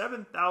of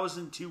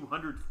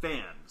 7,200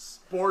 fans.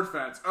 Bored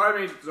fans.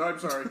 I'm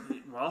sorry.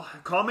 Well,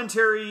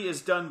 commentary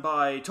is done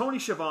by Tony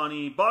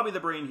Schiavone, Bobby the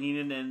Brain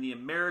Heenan, and the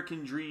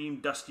American Dream,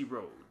 Dusty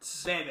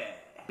Rhodes.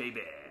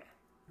 Baby.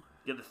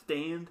 You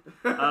understand?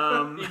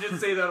 You did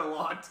say that a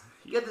lot.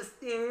 You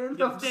understand?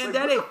 You understand,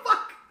 Daddy? What the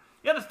fuck?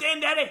 You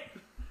understand, Daddy?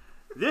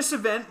 This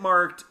event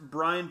marked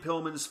Brian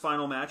Pillman's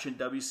final match in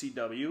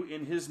WCW,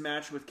 in his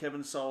match with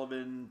Kevin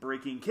Sullivan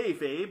breaking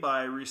kayfabe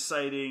by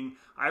reciting,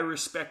 "I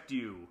respect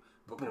you,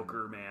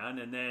 Booker Man,"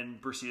 and then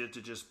proceeded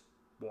to just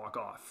walk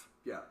off.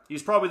 Yeah.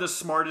 He's probably the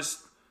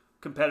smartest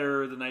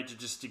competitor of the night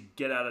to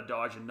get out of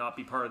Dodge and not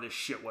be part of this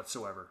shit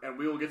whatsoever. And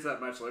we will get to that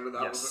match later.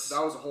 That Yes.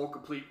 was a whole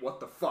complete what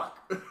the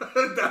fuck.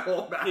 That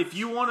whole match. If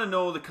you want to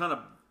know the kind of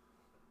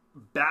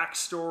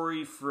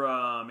backstory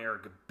from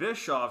Eric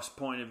Bischoff's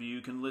point of view,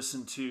 you can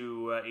listen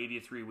to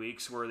 83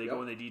 Weeks where they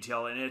go into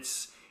detail, and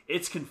it's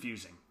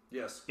confusing.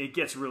 Yes, it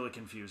gets really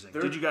confusing.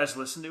 Did you guys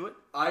listen to it?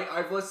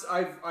 I've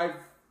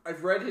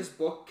read his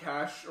book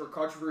Cash or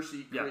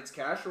Controversy Creates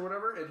Cash or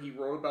whatever, and he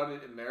wrote about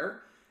it in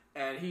there.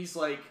 And he's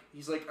like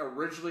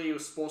originally it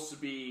was supposed to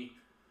be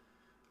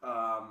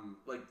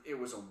like it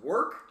was a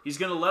work. He's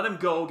gonna let him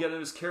go, get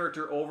his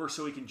character over,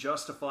 so he can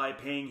justify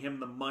paying him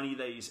the money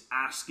that he's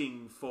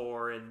asking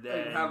for, and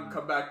then have him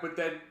come back. But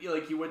then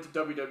like he went to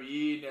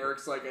WWE, and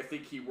Eric's like, I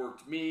think he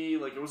worked me.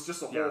 Like it was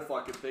just a whole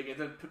fucking thing. And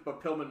then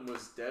but Pillman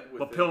was dead.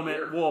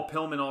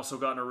 Pillman also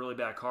got in a really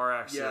bad car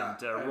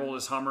accident, and rolled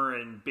his Hummer,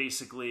 and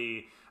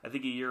basically I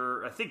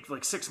think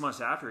like 6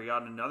 months after, he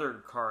got in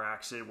another car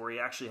accident where he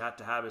actually had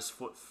to have his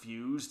foot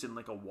fused in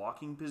like a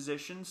walking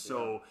position.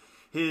 So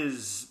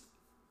his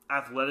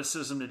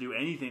athleticism to do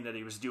anything that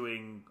he was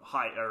doing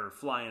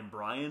flying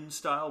Brian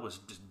style was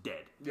just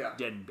dead. Yeah.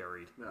 Dead and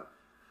buried. Yeah.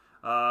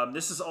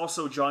 This is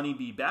also Johnny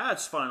B.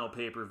 Bad's final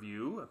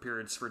pay-per-view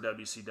appearance for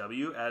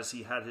WCW, as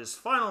he had his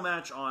final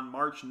match on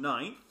March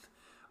 9th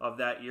of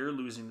that year,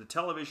 losing the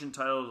television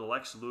title to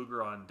Lex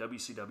Luger on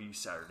WCW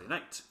Saturday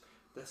Night.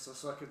 Let's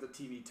look at the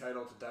TV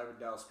title to Diamond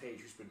Dallas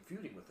Page, who's been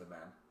feuding with the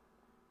man.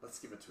 Let's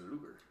give it to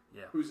Luger.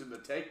 Yeah. Who's in the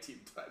tag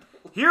team title.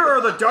 Here are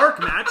the dark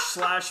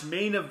match /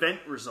 main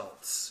event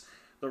results.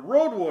 The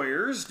Road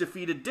Warriors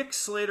defeated Dick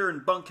Slater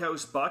and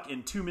Bunkhouse Buck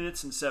in 2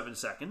 minutes and 7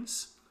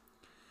 seconds.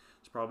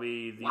 It's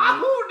probably the...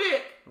 Wahoo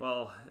Dick!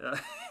 Well,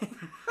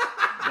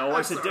 no,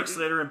 I said Dick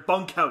Slater and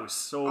Bunkhouse.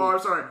 So I'm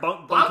sorry.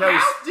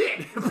 Bunkhouse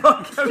Dick!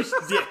 Bunkhouse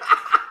Dick.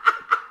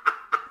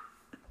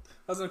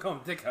 I was going to call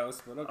him Dick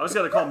House, but okay. I was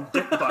going to call him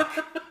Dick Buck.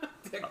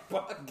 Dick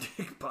Buck.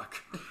 Dick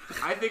Buck.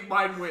 I think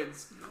mine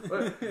wins.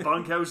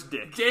 Bunkhouse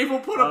Dick. Dave will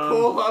put a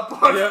poll up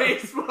on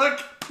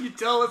Facebook. You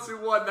tell us who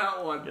won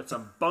that one. Get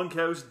some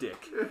Bunkhouse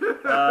Dick.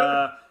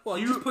 Well,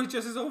 you just put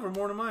Jesse's over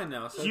more than mine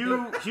now. So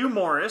Hugh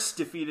Morris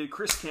defeated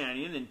Chris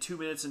Kanyon in 2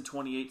 minutes and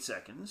 28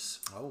 seconds.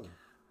 Oh.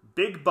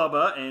 Big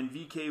Bubba and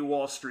VK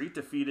Wall Street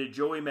defeated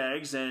Joey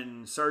Maggs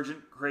and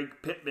Sergeant Craig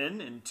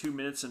Pittman in 2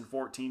 minutes and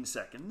 14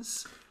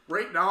 seconds.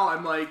 Right now,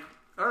 I'm like,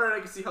 alright, I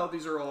can see how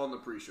these are all on the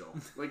pre-show.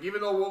 Like,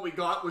 even though what we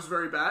got was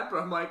very bad, but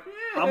I'm like,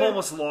 I'm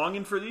almost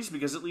longing for these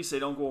because at least they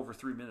don't go over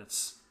 3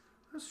 minutes.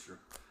 That's true.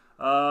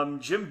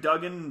 Jim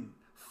Duggan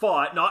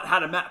fought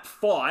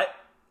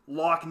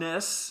Loch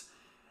Ness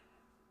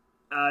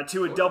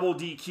to a double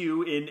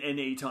DQ in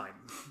NA time.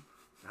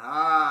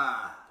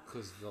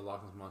 Because the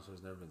Loch Ness Monster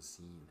has never been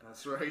seen.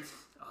 That's right.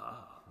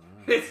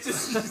 It's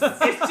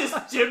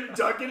just Jim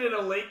Duggan in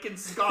a lake in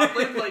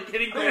Scotland, like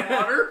hitting the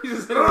water.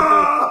 Well,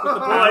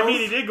 I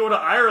mean, he did go to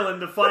Ireland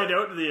to find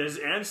out his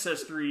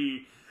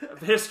history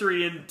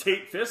in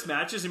Tate Fist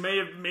matches. He may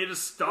have made a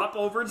stop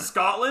over in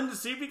Scotland to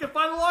see if he could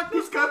find a Loch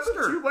Ness Monster.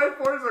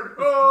 2x4s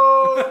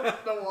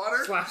like, the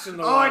water. Slashing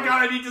the water. water. My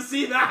god, I need to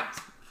see that.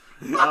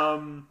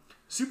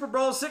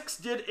 SuperBrawl VI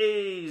did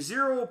a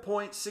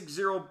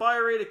 0.60 buy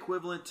rate,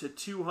 equivalent to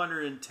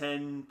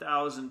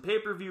 210,000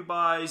 pay-per-view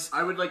buys.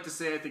 I would like to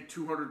say I think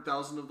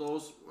 200,000 of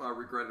those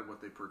regretted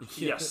what they purchased.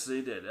 Yes,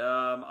 they did.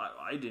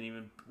 I didn't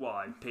even... Well,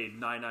 I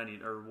paid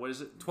 $9.90, or what is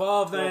it?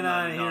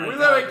 $12.99 here. We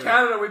live in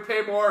Canada. We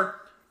pay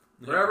more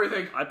for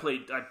everything. I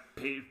paid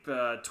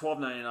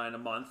 $12.99 a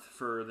month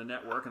for the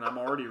network, and I'm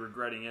already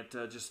regretting it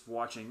just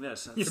watching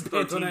this. You It's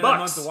pay $13 $12.99 a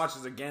month to watch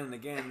this again and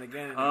again and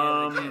again and again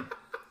and again.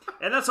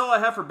 And that's all I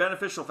have for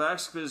beneficial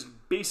facts, because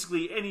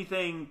basically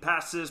anything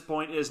past this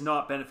point is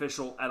not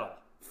beneficial at all.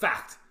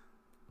 Fact.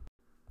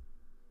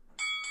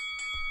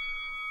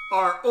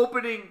 Our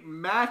opening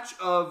match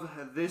of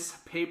this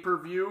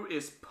pay-per-view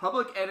is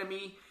Public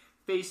Enemy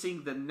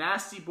facing the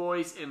Nasty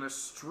Boys in a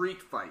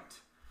street fight.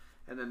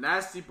 And the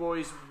Nasty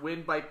Boys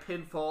win by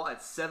pinfall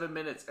at 7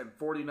 minutes and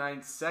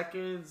 49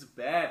 seconds.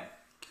 Ben.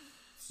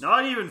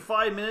 Not even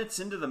 5 minutes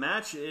into the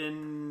match,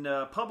 and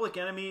Public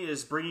Enemy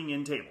is bringing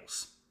in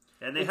tables.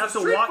 And they have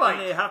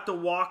to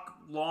walk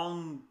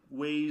long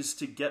ways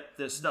to get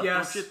this stuff.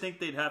 Yes. Don't you think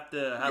they'd have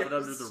to have it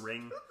under the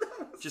ring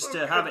just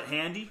to have it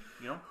handy?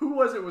 You know? Who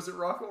was it? Was it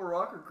Rocco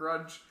Rock or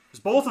Grunge? It's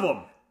both of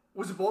them.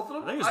 Was it both of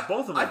them? I think it was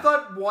both of them. I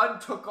thought one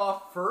took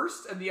off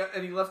first, and he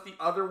left the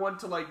other one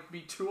to like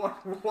be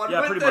 2-on-1 Yeah,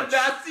 with pretty the much.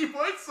 Nasty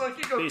Boys, so he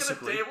could go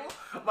Basically. get a table.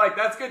 I'm like,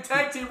 that's good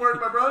tag team work,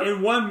 my brother.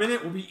 In 1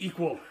 minute, we'll be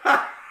equal.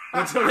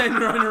 Until then,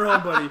 you're on your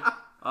own, buddy.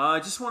 I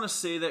just want to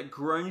say that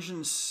Grunge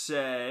and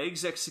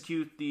Sags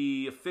execute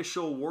the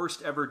official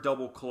worst ever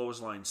double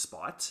clothesline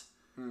spot.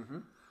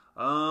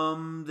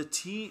 Mm-hmm.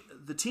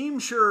 The team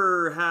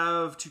sure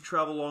have to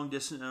travel long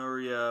distance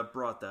area.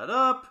 Brought that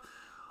up.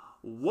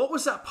 What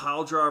was that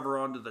pile driver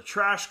onto the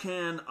trash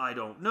can? I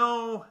don't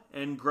know.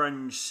 And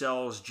Grunge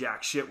sells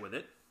jack shit with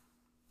it.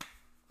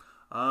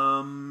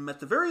 At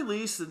the very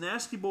least, the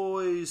Nasty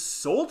Boys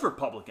sold for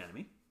Public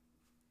Enemy.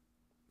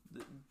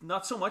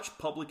 Not so much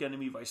Public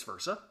Enemy, vice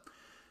versa.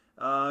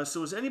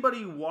 So is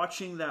anybody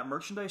watching that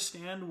merchandise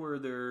stand where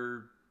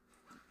they're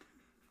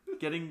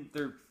getting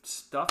their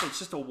stuff? It's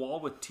just a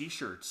wall with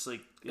t-shirts.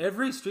 Like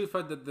Every street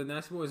fight that the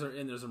Nasty Boys are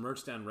in, there's a merch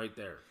stand right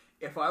there.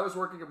 If I was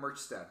working a merch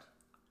stand,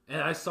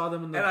 And I saw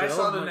them in the and I bill,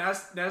 saw I'm the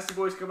like, Nasty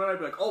Boys come out, I'd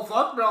be like, oh,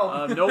 fuck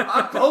no. Nope.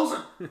 I'm closing.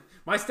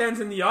 my stand's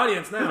in the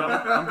audience now.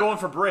 I'm going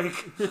for break.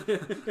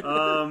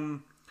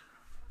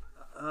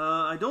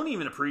 I don't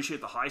even appreciate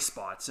the high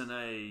spots, and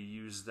I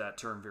use that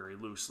term very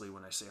loosely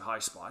when I say high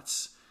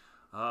spots.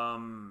 I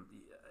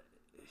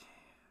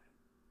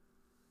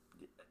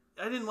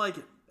didn't like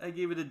it. I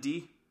gave it a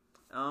D.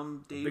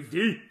 Dave. Big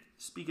D.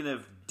 Speaking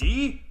of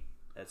D,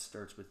 that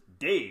starts with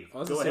Dave. I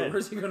was Go gonna say, ahead.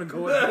 where's he gonna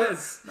go with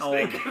this? Oh,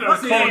 Speaking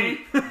of D.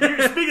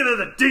 Speaking of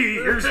the D,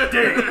 here's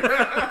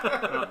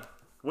Dave.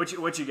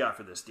 What you got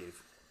for this,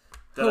 Dave?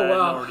 That I hadn't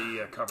already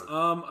covered.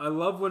 I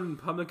love when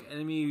Public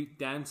Enemy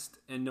danced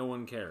and no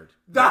one cared.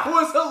 That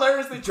was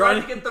hilarious. They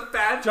tried to get the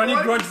fans. Johnny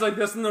going. Grunge is like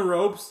this in the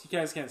ropes. You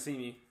guys can't see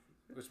me,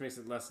 which makes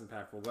it less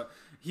impactful. But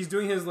he's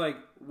doing his like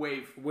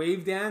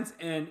wave dance,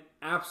 and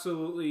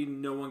absolutely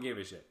no one gave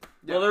a shit.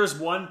 Well, there's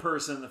one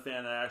person in the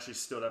fan that actually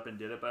stood up and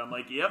did it, but I'm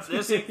like, yep,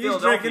 this ain't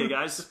Philadelphia,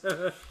 guys.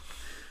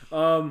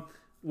 Why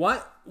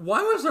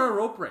was there a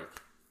rope break?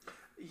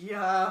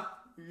 Yeah.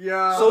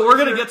 So we're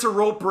gonna get to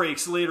rope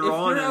breaks later If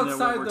on you're in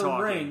outside we're the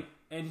talking. ring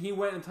and he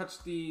went and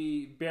touched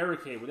the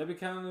barricade, would that be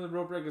counted as a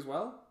rope break as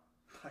well?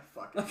 I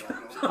fucking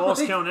don't know.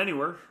 False count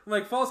anywhere.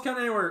 Like false count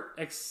anywhere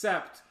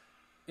except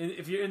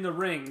if you're in the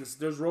rings,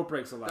 there's rope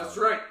breaks allowed. That's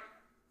right.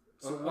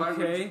 So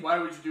Okay. why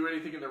would you do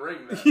anything in the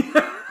ring then?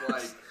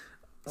 Like,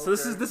 So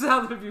this is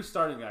how the review's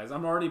starting, guys.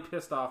 I'm already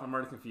pissed off. I'm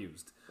already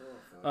confused.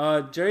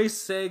 Jerry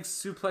Sags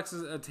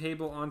suplexes a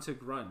table onto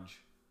Grunge.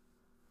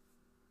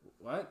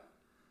 What?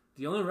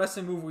 The only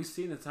wrestling move we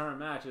see in the entire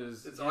match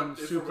is him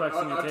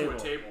suplexing a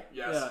table.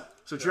 Yes. Yeah.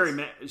 So Jerry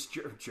Mags.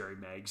 Jerry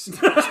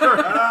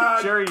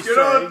Good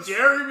old Sags.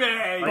 Jerry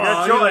Mag.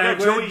 I got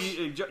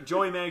language.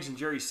 Joey Mags and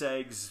Jerry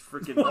Sags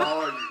freaking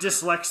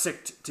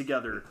dyslexic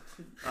together.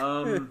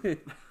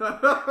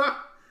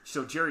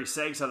 So Jerry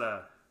Sags had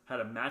a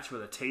match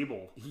with a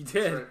table. He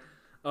did.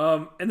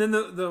 Right. And then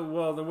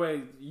the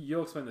way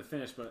you'll explain the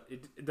finish, but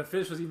the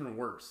finish was even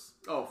worse.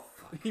 Oh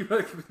fuck! He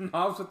like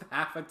knobs with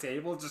half a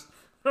table, just.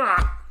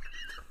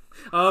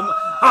 I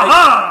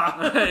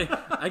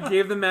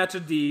gave the match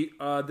a D.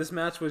 This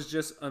match was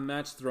just a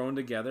match thrown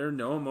together,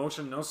 no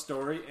emotion, no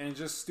story, and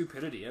just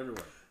stupidity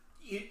everywhere.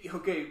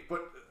 Okay.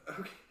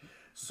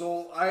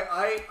 So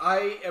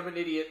I am an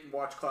idiot and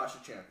watch Clash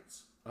of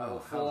Champions.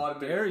 How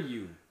dare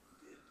you?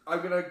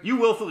 You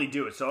willfully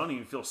do it, so I don't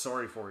even feel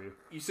sorry for you.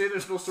 You say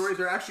there's no story.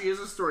 There actually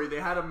is a story. They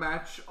had a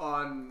match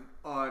on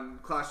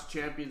Clash of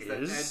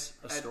Champions.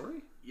 A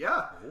story?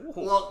 Yeah.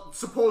 Oh. Well,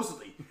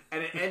 supposedly.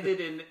 And it ended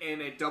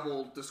in a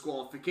double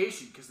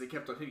disqualification because they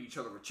kept on hitting each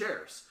other with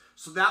chairs.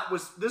 So this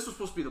was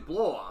supposed to be the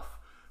blow-off,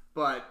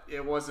 but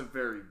it wasn't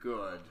very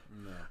good.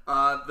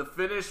 No. The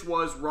finish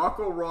was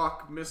Rocco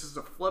Rock misses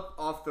a flip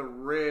off the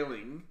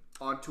railing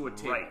onto a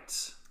table.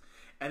 Right.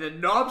 And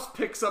then Knobs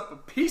picks up a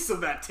piece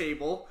of that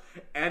table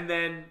and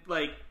then,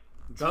 belly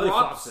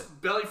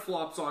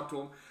flops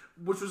onto him,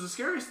 which was the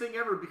scariest thing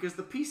ever because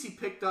the piece he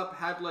picked up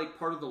had,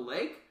 part of the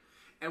leg.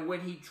 And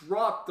when he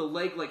dropped, the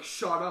leg,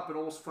 shot up and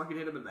almost fucking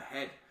hit him in the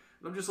head.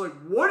 And I'm just like,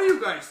 what are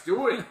you guys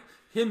doing?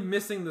 Him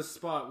missing the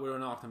spot would have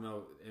knocked him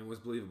out and was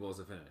believable as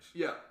a finish.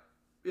 Yeah.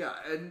 Yeah,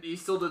 and he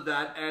still did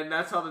that. And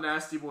that's how the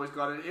Nasty Boys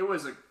got it. It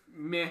was a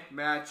meh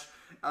match.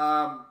 It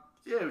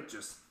was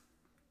just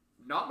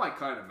not my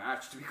kind of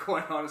match, to be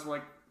quite honest. I'm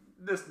like,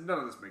 none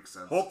of this makes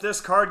sense. Hope this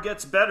card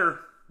gets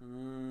better.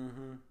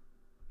 Mm-hmm.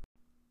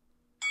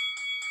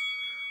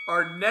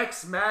 Our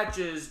next match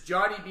is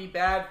Johnny B.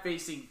 Bad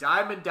facing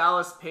Diamond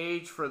Dallas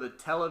Page for the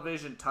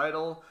television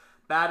title.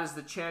 Bad is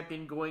the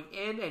champion going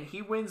in, and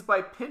he wins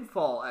by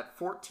pinfall at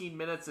 14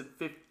 minutes and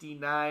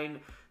 59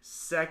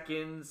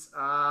 seconds.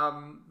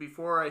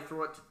 Before I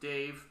throw it to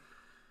Dave,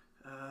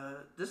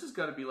 this has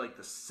got to be the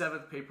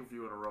 7th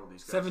pay-per-view in a row,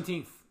 these guys.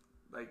 17th.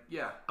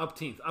 Yeah.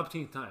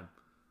 Upteenth time.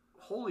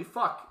 Holy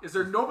fuck. Is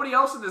there nobody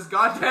else in this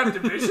goddamn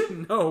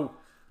division? No.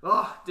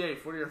 Oh,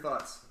 Dave, what are your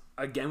thoughts?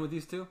 Again with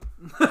these two?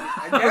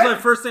 Again? That was my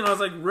first thing. I was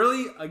like,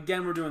 really?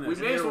 Again, we're doing this.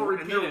 We may as well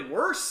repeat it.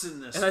 Worse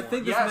in this and I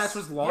think this Yes. match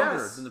was longer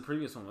Yes. than the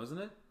previous one, wasn't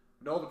it?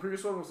 No, the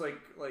previous one was like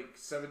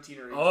 17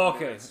 or 18 Oh,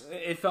 okay. minutes.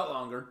 It felt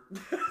longer.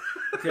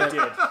 Okay. It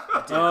did.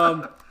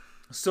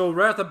 So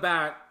right off the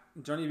bat,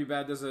 Johnny B.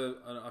 Bad does an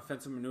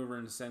offensive maneuver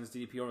and sends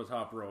DDP over the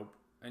top rope.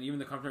 And even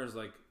the commentator is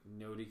like,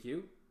 no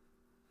DQ?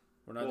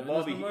 We're not doing this no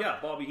more?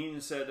 Bobby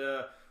Heenan said,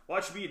 well,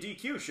 it should be a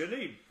DQ,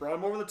 shouldn't he? Brought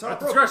him over the top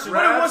At rope. discretion,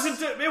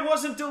 But it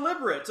wasn't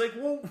deliberate. It's like,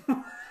 well...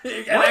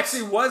 It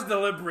actually was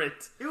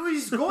deliberate. It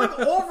was going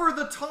over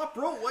the top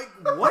rope. Like,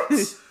 what?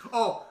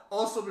 Oh,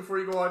 also before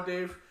you go on,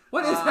 Dave...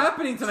 What is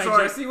happening tonight,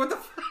 Jesse? What the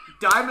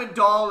Diamond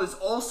Doll is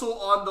also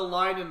on the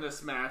line in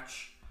this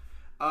match,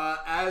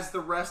 as the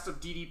rest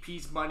of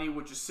DDP's money,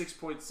 which is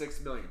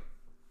 $6.6 million.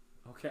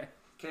 Okay.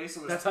 Okay,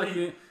 so That's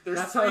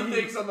there's how three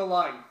things on the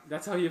line.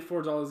 That's how you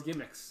afford all his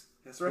gimmicks.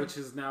 That's right. Which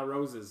is now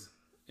Rose's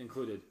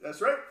included.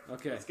 That's right.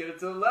 Okay. Let's get it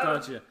to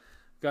 11.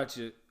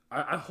 Gotcha.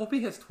 I hope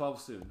he hits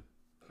 12 soon.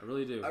 I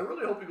really do. I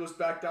really hope he goes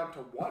back down to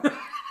 1.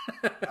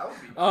 That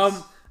would be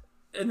nice.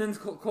 And then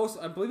close.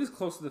 I believe he's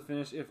close to the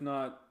finish, if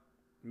not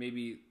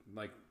maybe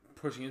like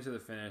pushing into the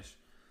finish.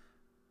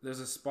 There's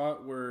a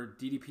spot where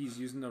DDP's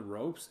using the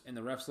ropes and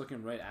the ref's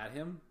looking right at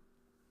him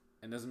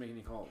and doesn't make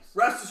any calls.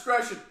 Ref's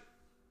discretion.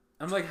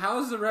 I'm like, how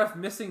is the ref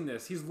missing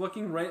this? He's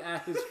looking right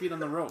at his feet on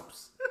the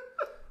ropes.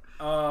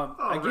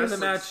 I gave the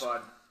match.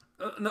 Fun.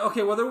 No,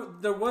 okay, well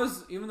there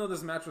was, even though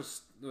this match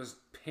was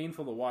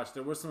painful to watch,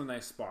 there were some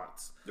nice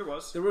spots. There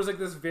was like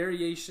this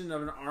variation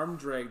of an arm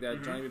drag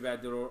that Johnny B.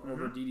 Bad did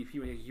over DDP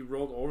when he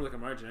rolled over like a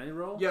Marginelli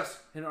roll.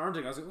 Yes. And an arm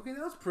drag. I was like, okay,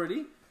 that was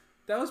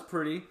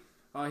pretty.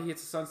 He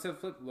hits a sunset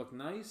flip, looked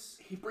nice.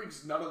 He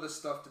brings none of this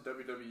stuff to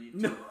WWE.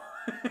 No.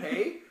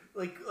 Hey,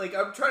 like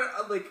I'm trying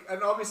to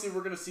and obviously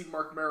we're gonna see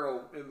Mark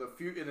Merrow in the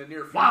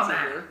near future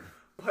here,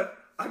 but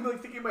I'm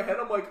like thinking in my head,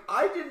 I'm like,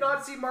 I did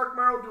not see Mark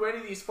Merrow do any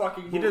of these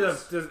fucking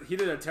moves. He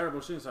did a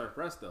terrible shooting star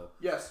press though.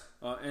 Yes.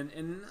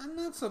 And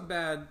not so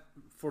bad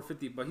for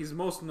 50, but he's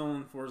most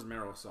known for his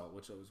Merrow assault,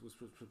 which was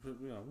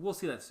we'll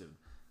see that soon.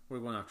 We're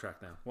going off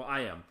track now. Well,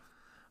 I am.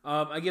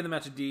 I give the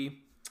match a D.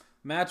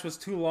 Match was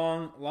too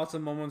long. Lots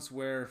of moments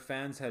where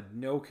fans had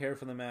no care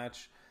for the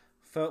match.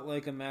 Felt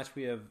like a match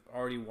we have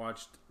already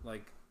watched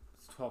like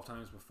 12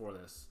 times before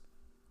this.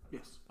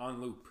 Yes.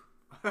 On loop.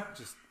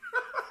 Just.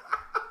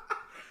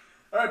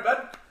 All right, Ben.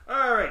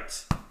 All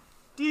right.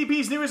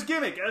 DDP's newest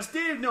gimmick, as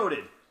Dave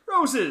noted,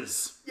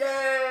 roses.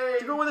 Yay!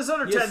 To go with his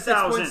under He has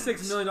 $10,000.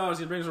 $6.6 million.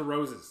 He brings her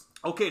roses.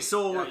 Okay,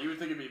 so Yeah, you would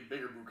think it'd be a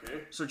bigger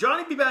bouquet. So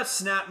Johnny B. Bad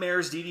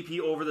snapmares DDP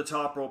over the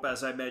top rope,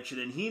 as I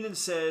mentioned, and Heenan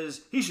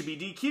says he should be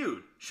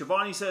DQ'd.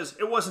 Shivani says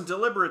it wasn't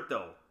deliberate,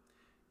 though.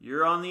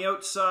 You're on the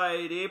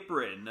outside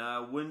apron.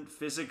 Wouldn't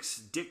physics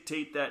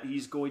dictate that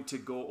he's going to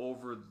go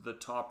over the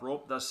top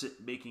rope, thus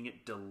making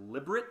it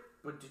deliberate?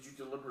 But did you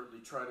deliberately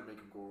try to make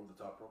him go over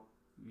the top rope?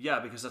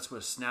 Yeah, because that's what a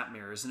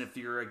snapmare is. And if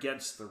you're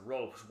against the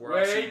ropes, where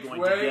else are you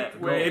going to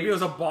get? Maybe it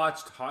was a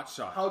botched hot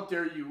shot. How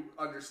dare you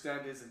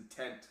understand his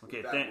intent?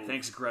 Okay,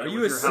 thanks, Greta. Are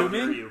you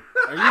assuming?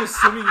 Are you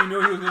assuming you knew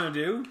what he was going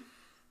to do?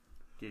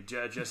 Okay,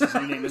 Jesse's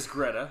new name is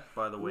Greta,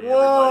 by the way.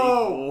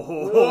 Whoa!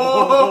 Everybody.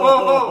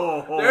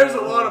 Whoa! There's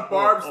a lot of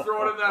barbs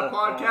thrown in that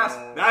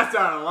podcast. That's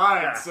out of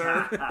line,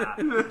 sir.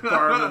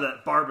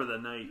 Barb of the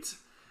night.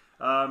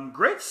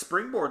 Great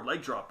springboard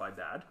leg drop by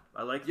Bad.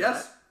 I like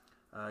that.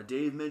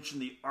 Dave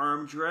mentioned the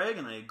arm drag,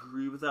 and I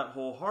agree with that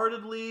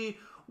wholeheartedly.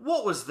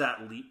 What was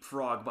that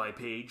leapfrog by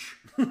Paige?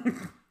 I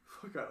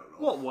don't know.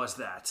 What was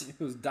that? It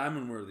was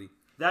diamond worthy.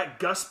 That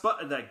gust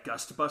buster. That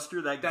gust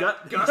buster. That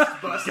gust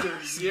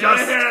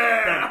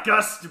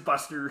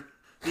buster.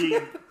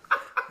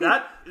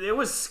 It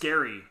was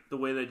scary the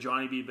way that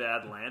Johnny B.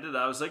 Bad landed.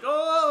 I was like,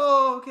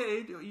 oh,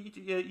 okay,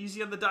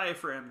 easy on the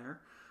diaphragm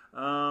there.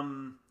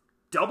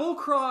 Double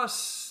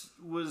cross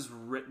was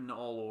written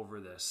all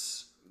over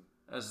this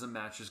as the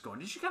match was going.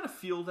 Did you kind of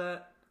feel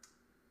that?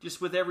 Just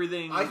with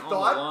everything I on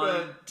thought, the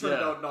line? but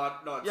turned out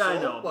not yeah, so.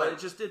 I know, but it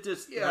just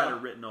had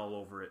it written all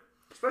over it.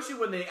 Especially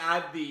when they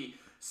add the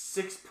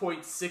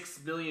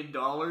 $6.6 million,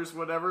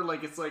 whatever.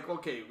 Like, it's like,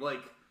 okay,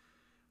 like,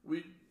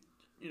 we,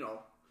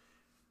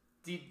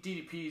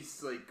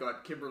 DDP's, like,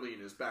 got Kimberly in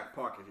his back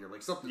pocket here.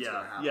 Like, something's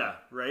gonna happen. Yeah,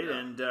 right?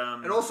 Yeah.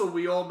 And also,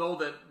 we all know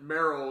that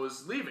Merrow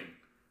is leaving.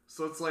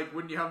 So it's like,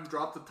 wouldn't you have him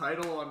drop the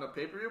title on the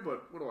pay-per-view?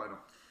 But what do I know?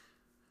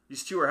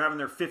 These two are having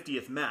their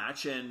 50th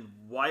match, and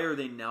why are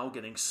they now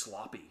getting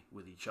sloppy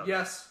with each other?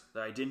 Yes.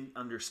 I didn't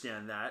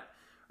understand that.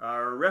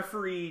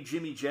 Referee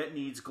Jimmy Jet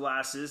needs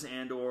glasses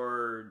and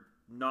or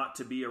not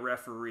to be a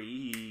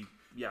referee.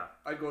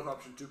 I'd go with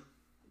option 2.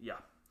 Yeah.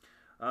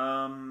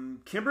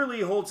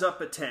 Kimberly holds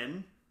up a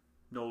 10.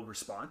 No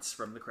response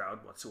from the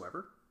crowd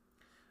whatsoever.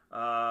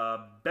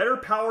 Better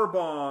power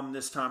bomb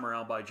this time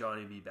around by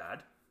Johnny B.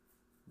 Bad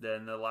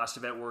than the last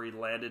event where he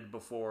landed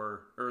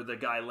before, or the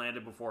guy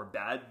landed before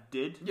Bad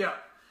did. Yeah.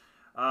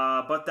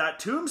 But that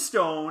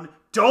tombstone,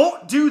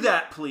 don't do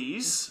that,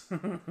 please.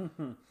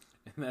 And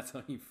that's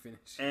how you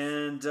finish.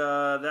 And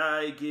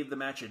I gave the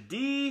match a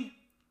D.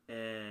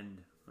 And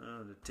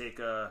to take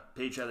a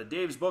page out of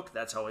Dave's book,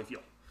 that's how I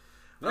feel.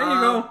 There you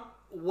go.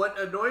 What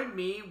annoyed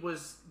me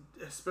was,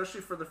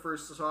 especially for the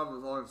first, so how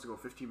long does it go?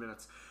 15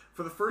 minutes.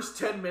 For the first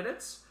 10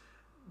 minutes,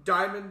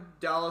 Diamond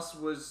Dallas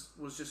was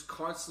just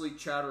constantly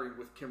chattering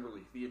with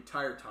Kimberly the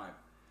entire time.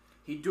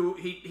 He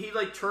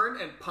like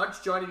turned and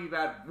punched Johnny B.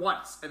 Bad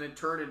once, and then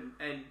turned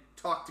and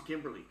talked to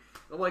Kimberly.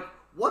 I'm like,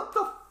 what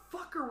the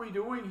fuck are we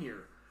doing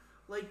here?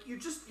 Like,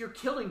 you're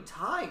killing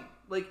time.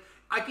 Like,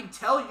 I can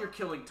tell you're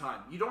killing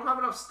time. You don't have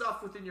enough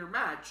stuff within your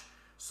match,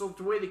 so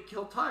the way to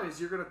kill time is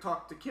you're going to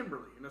talk to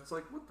Kimberly. And it's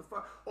like, what the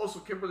fuck? Also,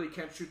 Kimberly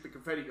can't shoot the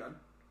confetti gun.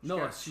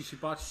 She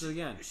botched it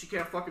again. She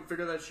can't fucking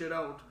figure that shit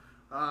out.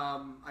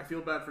 I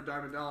feel bad for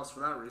Diamond Dallas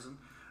for that reason.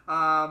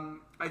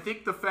 I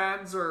think the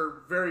fans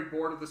are very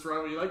bored of this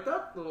rivalry. You like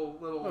that?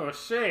 Little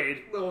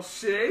shade. Little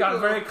shade. Got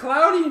very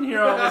cloudy in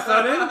here all of a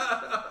sudden.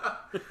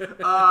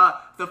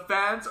 The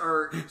fans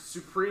are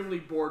supremely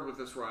bored with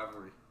this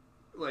rivalry.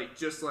 Like,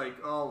 just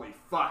like, holy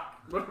fuck.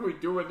 What are we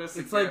doing this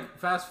It's again? like,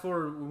 fast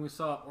forward when we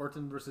saw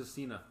Orton versus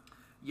Cena.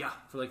 Yeah.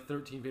 For like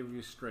 13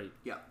 pay-per-views straight.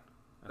 Yeah.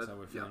 That's how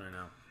we're feeling right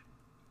now.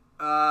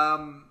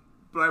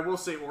 But I will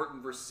say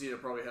Orton versus Cena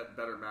probably had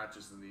better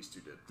matches than these two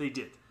did. They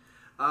did.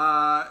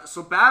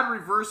 So Bad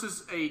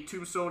reverses a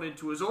tombstone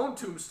into his own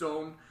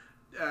tombstone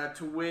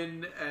to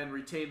win and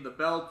retain the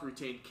belt,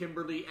 retain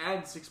Kimberly,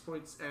 and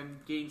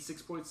gain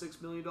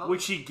 $6.6 million.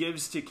 Which he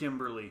gives to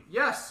Kimberly.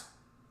 Yes.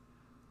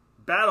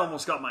 Bad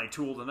almost got my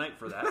tool tonight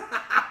for that.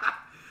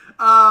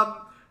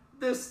 I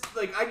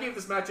gave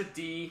this match a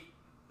D.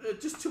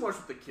 Just too much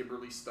with the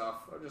Kimberly stuff.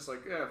 I'm just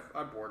like,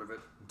 I'm bored of it.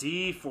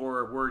 D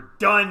for we're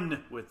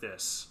done with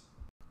this.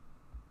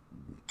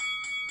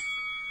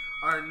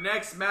 Our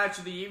next match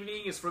of the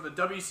evening is for the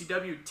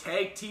WCW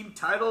Tag Team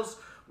titles.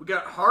 We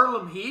got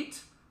Harlem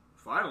Heat.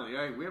 Finally,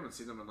 we haven't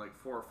seen them in like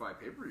 4 or 5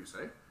 pay-per-views,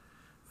 eh?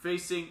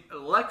 Facing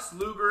Lex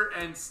Luger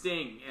and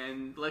Sting.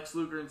 And Lex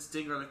Luger and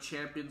Sting are the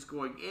champions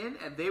going in,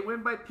 and they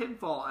win by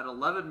pinfall at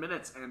 11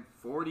 minutes and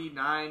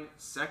 49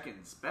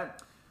 seconds. Ben?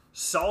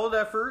 Solid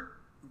effort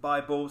by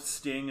both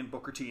Sting and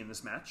Booker T in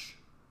this match,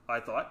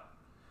 I thought.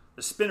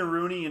 The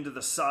spin-a-rooney into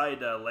the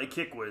side leg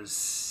kick was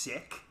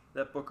sick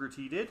that Booker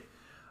T did.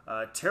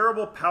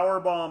 Terrible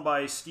powerbomb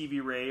by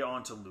Stevie Ray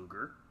onto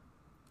Luger.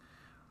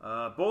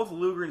 Both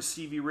Luger and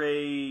Stevie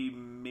Ray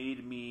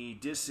made me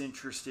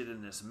disinterested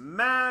in this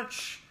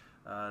match.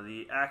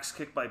 The axe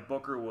kick by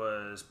Booker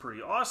was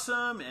pretty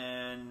awesome,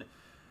 and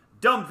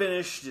dumb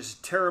finish,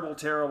 just terrible,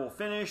 terrible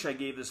finish. I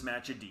gave this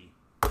match a D.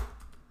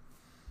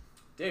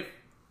 Dave?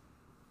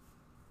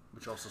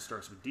 Which also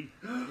starts with D.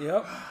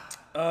 Yep.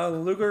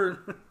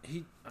 Luger,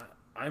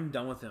 I'm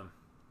done with him.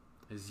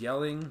 His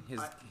yelling, his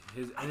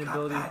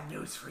inability. I got bad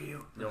news for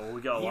you. No, we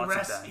got lots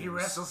of bad news. He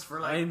wrestles for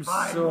like I'm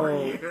 5 so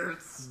more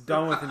years.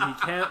 done with him. He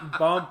can't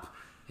bump.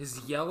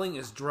 His yelling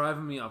is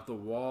driving me up the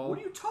wall. What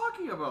are you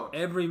talking about?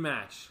 Every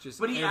match,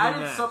 But he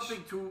added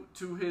something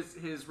to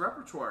his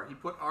repertoire. He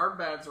put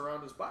armbands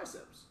around his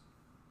biceps.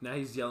 Now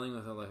he's yelling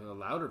with a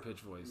louder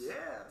pitch voice. Yeah.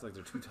 It's like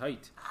they're too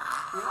tight.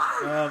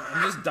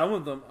 I'm just done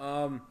with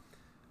them.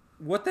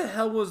 What the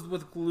hell was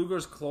with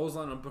Luger's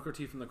clothesline on Booker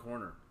T from the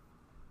corner?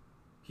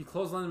 He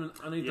clotheslined him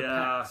underneath the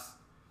pecs.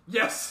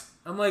 Yes.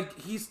 I'm like,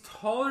 he's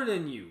taller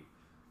than you.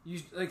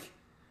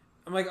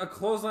 I'm like, a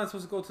clothesline's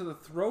supposed to go to the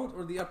throat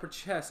or the upper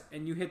chest,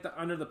 and you hit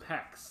under the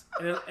pecs.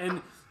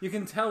 And you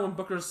can tell when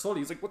Booker's sold it.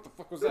 He's like, what the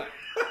fuck was that?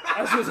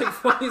 I was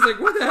like, he's like,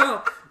 what the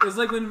hell? It was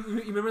like when,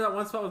 you remember that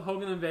one spot with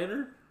Hogan and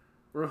Vader?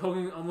 Where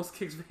Hogan almost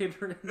kicks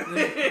Vader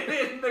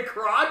in the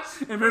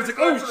crotch? And Vader's like,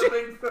 oh shit!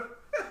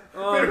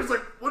 Vader's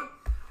like, what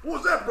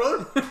was that,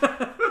 brother?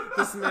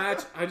 This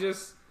match,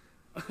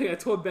 I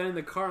told Ben in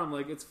the car, I'm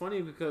like, it's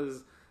funny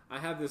because I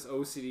have this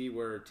OCD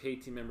where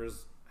tag team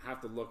members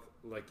have to look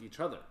like each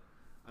other.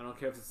 I don't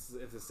care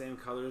if the same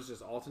colors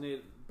just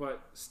alternate,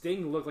 but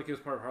Sting looked like he was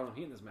part of Harlem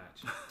Heat in this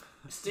match.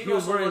 Sting he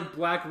was wearing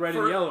black, red,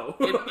 and yellow.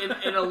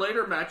 in a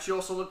later match, he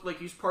also looked like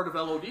he's part of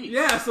LOD.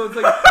 Yeah, so it's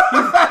like,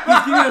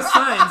 he's giving us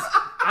signs,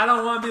 I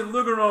don't want to be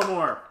Luger no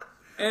more.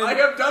 And I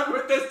am done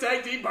with this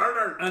tag team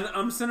partner. And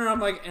I'm sitting there, I'm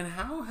like, and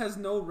how has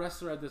no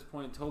wrestler at this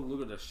point told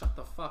Luger to shut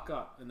the fuck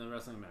up in the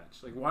wrestling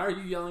match? Like, why are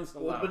you yelling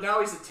so loud? But now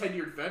he's a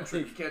tenured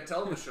veteran. You can't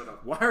tell him to shut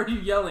up. Why are you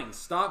yelling?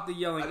 Stop the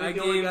yelling. I think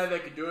the only guy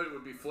that could do it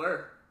would be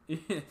Flair.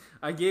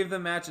 I gave the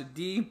match a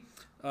D.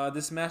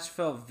 This match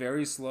felt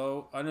very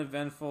slow,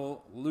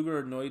 uneventful. Luger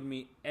annoyed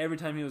me every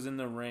time he was in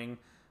the ring,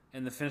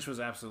 and the finish was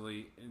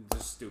absolutely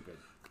just stupid.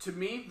 To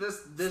me,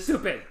 this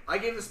stupid. I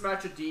gave this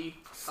match a D.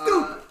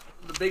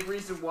 The big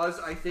reason was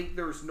I think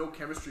there was no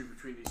chemistry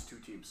between these two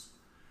teams.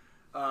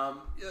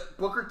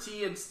 Booker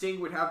T and Sting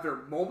would have their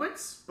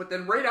moments, but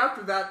then right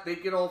after that,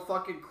 they'd get all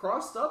fucking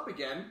crossed up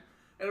again,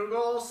 and it would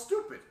go all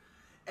stupid.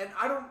 And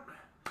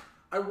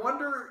I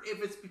wonder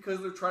if it's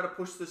because they're trying to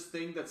push this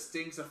thing that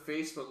Sting's a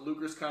face, but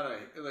Luger's kind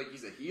of like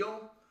he's a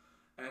heel,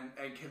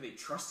 and can they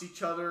trust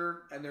each other?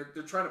 And they're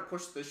trying to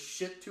push this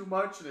shit too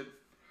much, and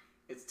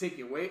it's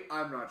taking away.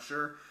 I'm not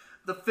sure.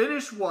 The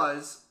finish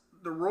was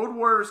the Road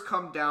Warriors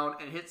come down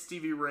and hit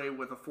Stevie Ray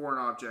with a foreign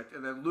object,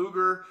 and then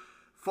Luger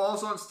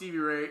falls on Stevie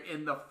Ray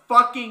in the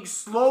fucking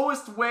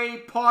slowest way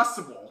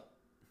possible.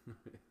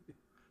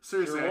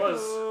 Seriously, Sure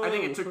was. I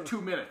think it took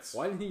 2 minutes.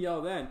 Why didn't he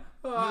yell then?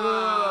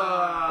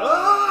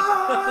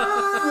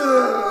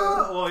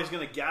 Well, he's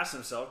going to gas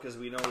himself because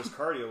we know his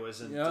cardio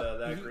isn't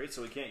that great,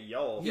 so he can't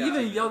yell. He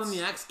even yelled in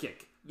the axe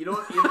kick. You know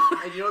what?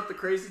 And you know what the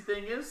crazy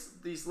thing is?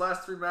 These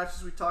last 3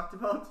 matches we talked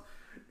about,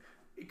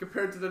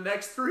 compared to the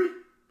next 3,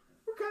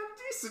 we're kind of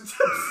decent.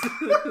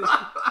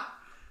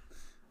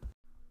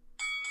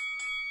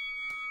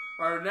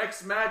 Our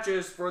next match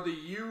is for the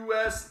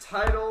U.S.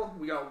 title.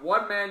 We got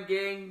One Man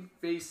Gang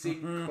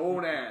facing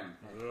Conan.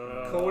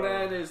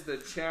 Conan is the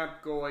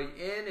champ going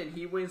in, and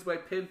he wins by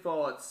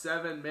pinfall at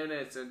 7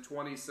 minutes and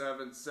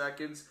 27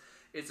 seconds.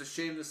 It's a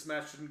shame this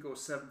match didn't go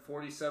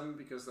 7:47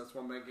 because that's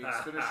One Man Gang's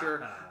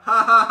finisher.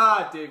 Ha ha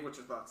ha! Dave, what's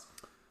your thoughts?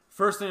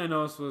 First thing I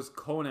noticed was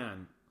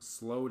Conan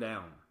slow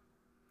down.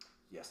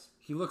 Yes.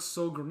 He looks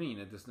so green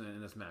in this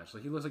match.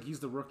 Like he looks like he's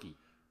the rookie.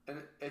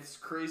 And it's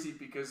crazy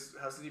because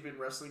hasn't he been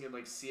wrestling in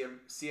like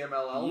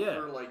CMLL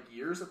for like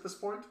years at this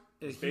point?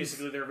 It's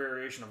basically their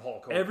variation of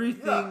Hulk Hogan.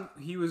 Everything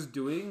he was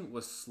doing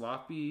was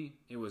sloppy.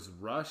 It was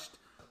rushed.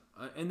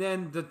 And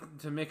then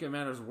to make it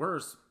matters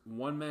worse,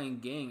 One Man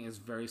Gang is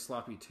very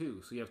sloppy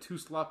too. So you have 2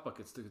 slop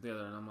buckets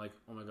together, and I'm like,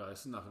 oh my god,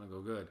 this is not going to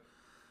go good.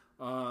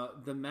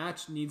 The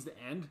match needs to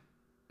end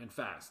and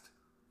fast.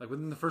 Like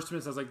within the first 2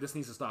 minutes, I was like, this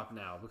needs to stop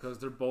now because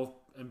they're both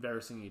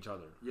embarrassing each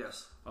other.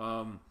 Yes.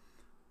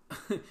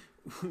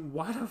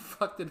 Why the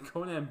fuck did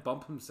Conan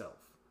bump himself?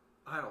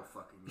 I don't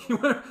fucking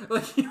know.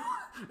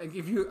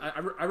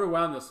 I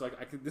rewound this. So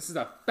this is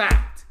a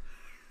fact.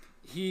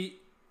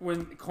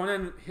 When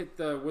Conan hit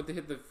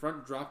the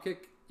front drop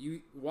kick,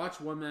 you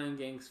watch One Man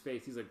Gang's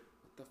face. He's like,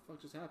 "What the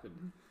fuck just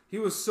happened?" He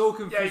was so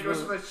confused. Yeah, he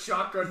goes for the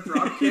shotgun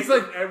drop kick. He's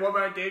like, and One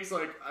Man Gang's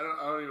like, I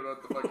don't even know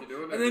what the fuck you're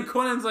doing. And then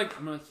Conan's like,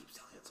 "I'm gonna keep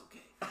selling. It's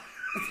okay.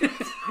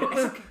 It's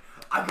okay.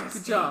 I'm gonna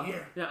stay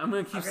here. Yeah, I'm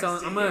gonna keep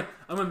selling. I'm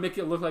gonna make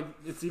it look like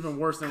it's even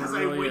worse than it really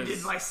is." Because I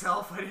winded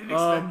myself. I didn't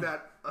expect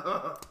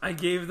that. I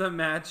gave the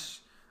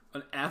match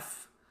an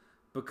F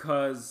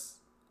because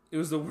it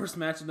was the worst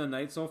match of the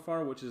night so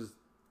far, which is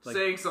like,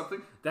 saying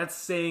something. That's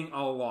saying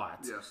a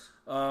lot. Yes.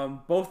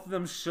 Both of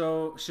them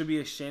should be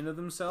ashamed of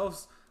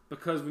themselves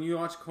because when you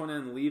watch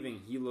Conan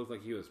leaving, he looked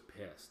like he was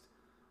pissed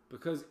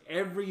because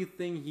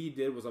everything he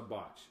did was a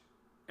botch.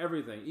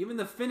 Everything, even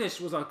the finish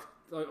was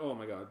oh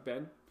my god,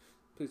 Ben.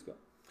 Please go.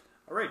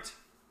 All right.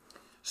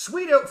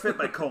 Sweet outfit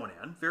by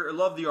Conan. I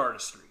love the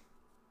artistry.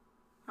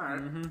 All right.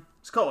 Mm-hmm.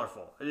 It's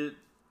colorful. I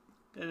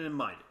didn't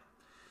mind it.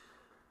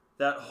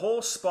 That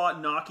whole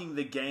spot knocking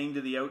the gang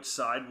to the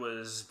outside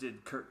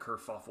did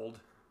kerfuffled.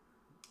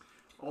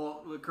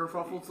 Well, the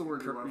kerfuffled's the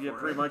word you want for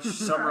pretty much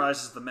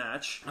summarizes the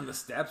match. On the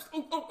steps.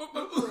 We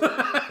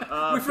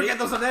forget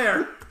those are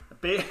there.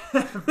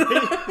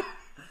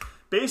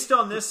 Based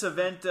on this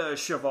event,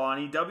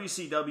 Shivani,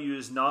 WCW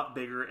is not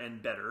bigger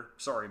and better.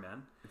 Sorry,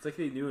 man. It's like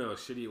they knew how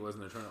shitty it was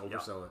and they're trying to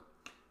oversell it.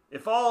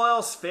 If all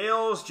else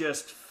fails,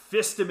 just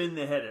fist him in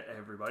the head,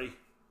 everybody.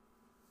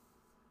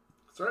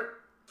 That's right.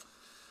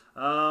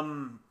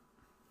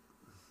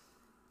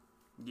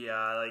 Yeah,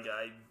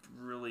 I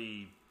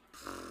really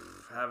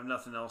have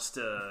nothing else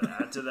to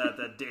add to that.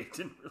 That Dave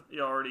didn't really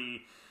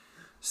already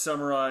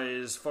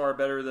summarize far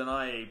better than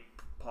I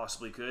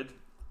possibly could.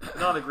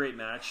 Not a great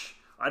match.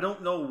 I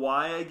don't know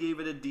why I gave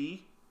it a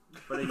D,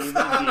 but I gave it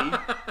a D.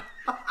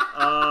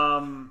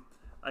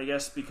 I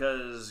guess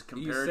because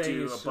compared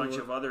to a bunch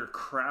of other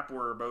crap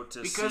we're about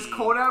to see. Because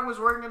Conan was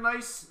wearing a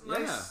nice that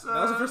was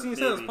the first thing you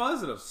said. It was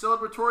positive.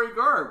 Celebratory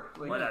garb.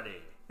 What a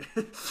day.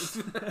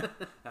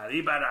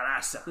 Arriba la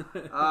raza.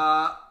 And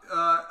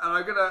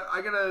I'm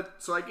gonna.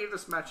 So I gave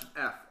this match an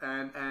F,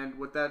 and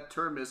what that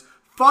term is,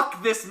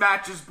 fuck this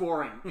match is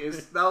boring.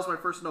 That was my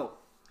first note.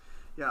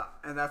 Yeah,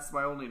 and that's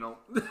my only note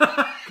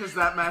because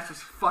that match was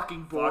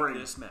fucking boring.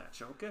 Fuck this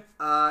match, okay?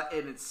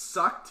 And it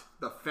sucked.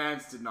 The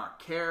fans did not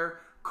care.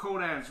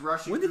 Conan's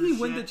rushing. When did he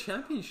win the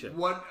championship?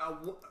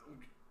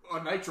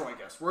 On Nitro, I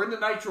guess. We're in the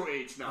Nitro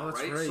age now,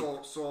 right? Right.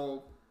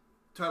 So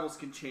titles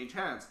can change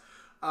hands.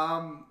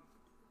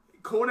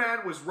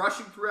 Conan was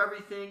rushing through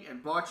everything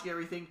and botching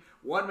everything.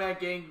 One Man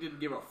Gang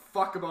didn't give a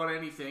fuck about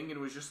anything and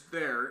was just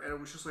there. And it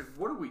was just like,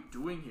 what are we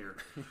doing here?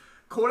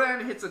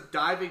 Conan hits a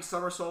diving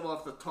somersault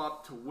off the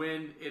top to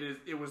win.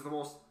 It was the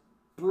most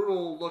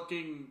brutal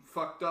looking,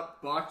 fucked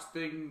up, botched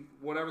thing,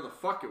 whatever the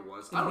fuck it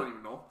was. I don't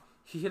even know.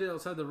 He hit it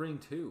outside the ring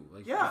too.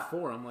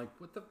 Before, I'm like,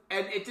 what the?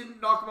 And it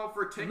didn't knock him out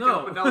for a takedown.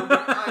 No. But now I'm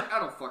like, I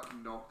don't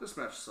fucking know. This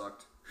match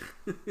sucked.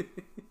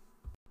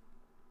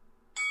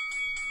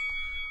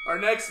 Our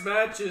next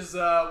match is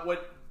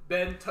what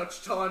Ben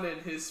touched on in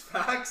his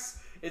facts.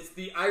 It's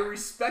the I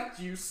Respect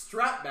You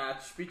strap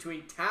match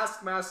between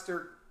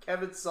Taskmaster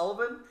Kevin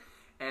Sullivan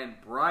and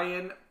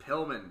Brian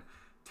Pillman.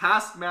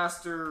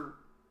 Taskmaster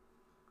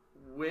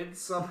wins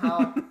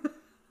somehow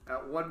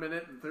at 1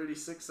 minute and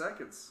 36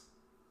 seconds.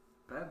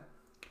 Ben,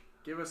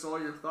 give us all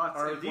your thoughts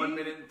in 1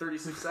 minute and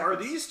 36 seconds. Are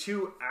these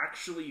two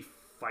actually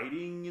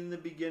fighting in the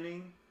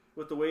beginning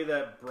with the way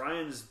that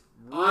Brian's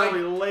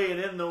really laying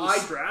in those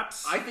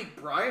straps? I think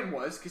Brian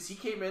was, because he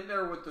came in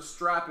there with the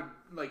strap and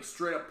like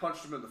straight up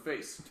punched him in the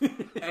face.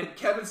 And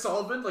Kevin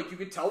Sullivan, like you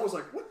could tell, was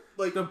like, what?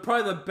 Like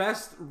probably the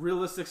best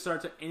realistic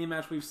start to any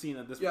match we've seen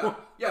at this point.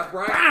 Yeah,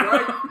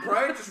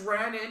 Brian just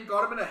ran in,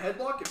 got him in a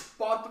headlock, and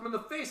bopped him in the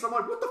face. I'm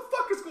like, what the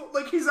fuck is going?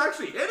 Like he's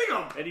actually hitting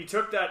him. And he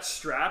took that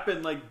strap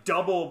and like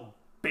double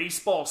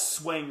baseball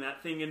swing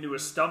that thing into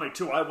his stomach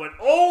too. I went,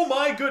 oh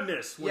my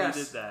goodness, when he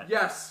did that.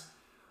 Yes.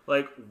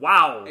 Like,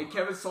 wow. And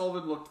Kevin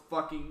Sullivan looked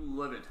fucking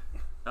livid.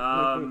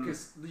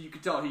 Because you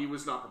could tell he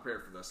was not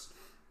prepared for this.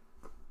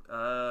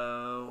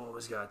 What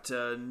was got?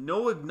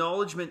 No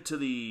acknowledgement to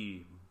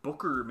the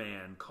Booker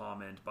Man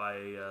comment by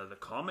the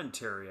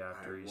commentary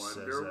after he says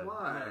that.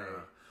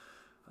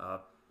 Why.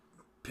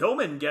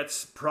 Pillman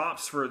gets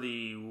props for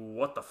the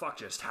what the fuck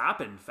just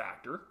happened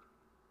factor.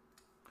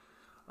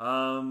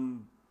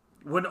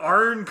 When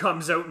Arn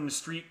comes out in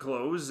street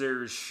clothes,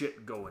 there's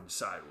shit going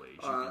sideways.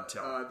 You can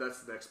tell.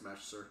 That's the next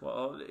match, sir.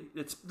 Well,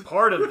 it's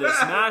part of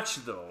this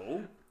match,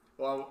 though.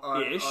 Well,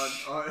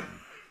 ish.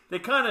 They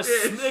kind of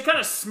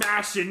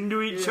smash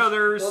into each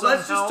other. Well, somehow.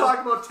 Let's just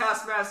talk about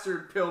Taskmaster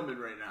and Pillman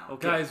right now.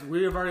 Okay. Guys,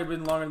 we have already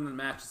been longer than the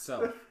match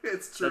itself.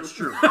 It's true. That's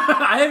true.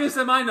 I haven't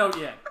said my note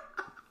yet.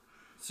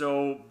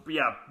 So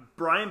yeah,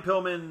 Brian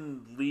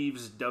Pillman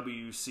leaves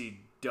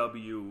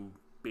WCW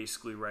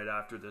basically right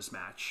after this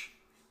match.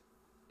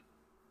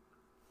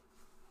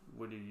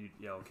 What did you?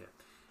 Yeah, okay.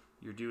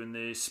 You're doing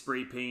the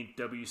spray paint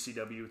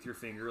WCW with your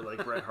finger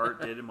like Bret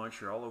Hart did in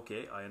Montreal.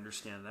 Okay, I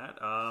understand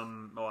that.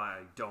 Well,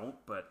 I don't,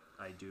 but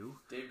I do.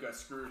 Dave got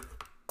screwed.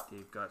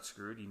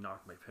 He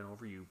knocked my pen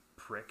over, you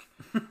prick.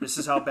 This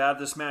is how bad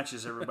this match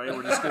is, everybody.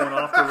 We're just going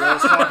off the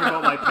rails talking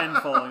about my pen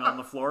falling on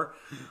the floor.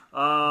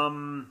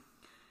 I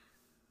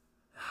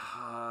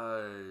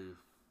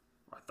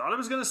thought I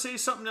was going to say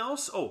something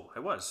else. Oh,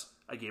 I was.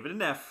 I gave it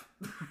an F.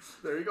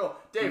 There you go.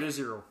 Dave. Give it a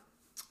 0.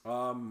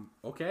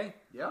 Okay.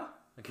 Yeah?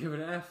 I gave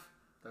it an F.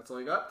 That's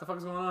all you got? What the fuck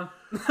is going on?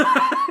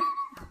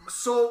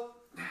 So,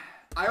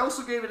 I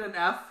also gave it an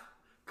F,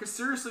 because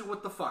seriously,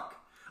 what the fuck?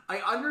 I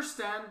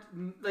understand,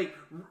 like...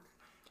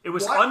 It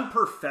was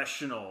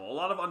unprofessional. A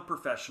lot of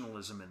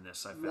unprofessionalism in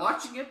this, I felt.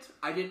 Watching it,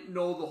 I didn't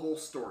know the whole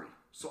story.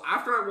 So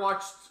after I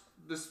watched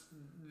this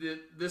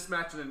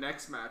match and the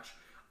next match,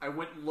 I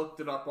went and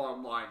looked it up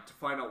online to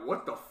find out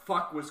what the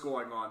fuck was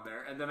going on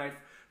there. And then I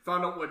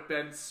found out what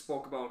Ben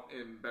spoke about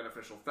in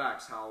Beneficial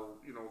Facts, how,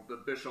 you know,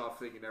 the Bischoff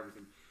thing and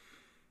everything.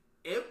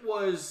 It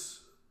was...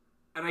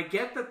 And I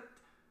get that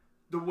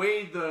the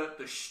way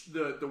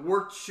the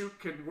work shoot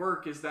can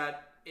work is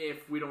that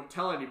if we don't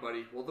tell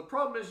anybody, well, the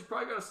problem is you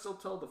probably gotta still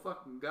tell the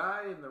fucking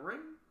guy in the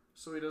ring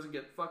so he doesn't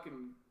get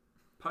fucking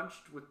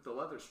punched with the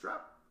leather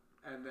strap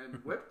and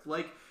then whipped.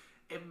 Like,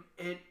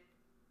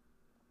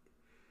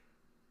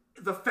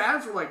 the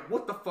fans were like,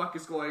 what the fuck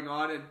is going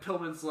on? And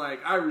Pillman's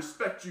like, I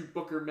respect you,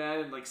 Booker Man,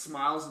 and like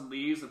smiles and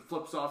leaves and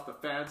flips off the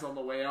fans on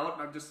the way out.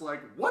 And I'm just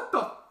like, what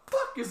the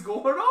fuck is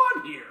going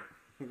on here?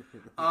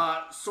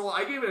 So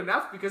I gave it an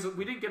F because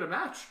we didn't get a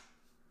match.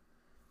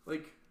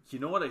 Like, you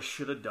know what I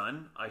should have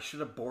done? I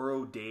should have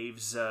borrowed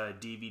Dave's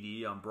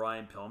DVD on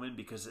Brian Pillman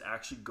because it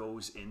actually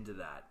goes into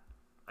that.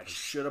 I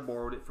should have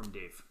borrowed it from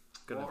Dave.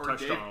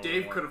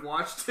 Dave could have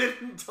watched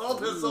it and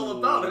told us all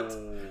about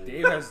it.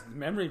 Dave has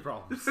memory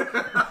problems.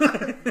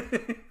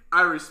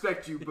 I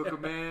respect you, Booker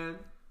Man.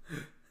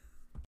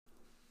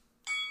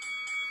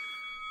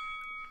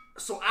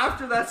 So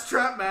after that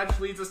strap match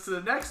leads us to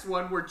the next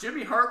one where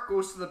Jimmy Hart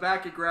goes to the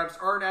back and grabs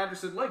Arn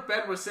Anderson, like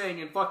Ben was saying,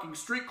 in fucking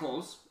street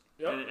clothes.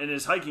 Yep. And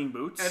his hiking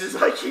boots. And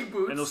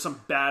those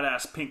some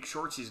badass pink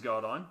shorts he's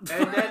got on.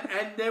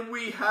 And then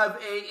we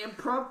have a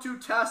impromptu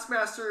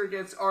Taskmaster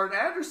against Arn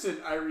Anderson,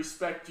 I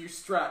respect you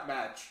strap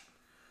match.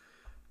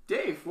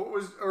 Dave,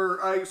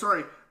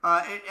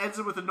 it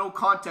ends with a no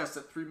contest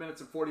at 3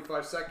 minutes and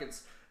 45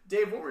 seconds.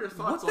 Dave, what were your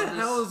thoughts on this? What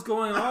the hell is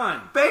going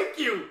on? Thank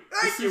you!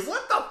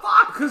 What the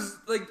fuck? Because,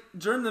 like,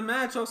 during the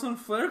match, all of a sudden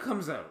Flair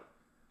comes out.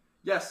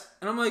 Yes.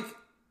 And I'm like...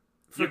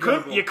 You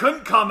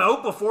couldn't come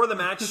out before the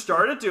match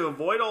started to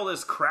avoid all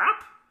this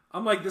crap?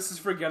 I'm like, this is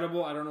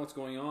forgettable. I don't know what's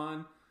going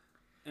on.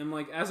 And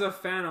like, as a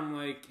fan, I'm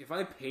like, if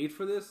I paid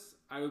for this,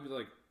 I would be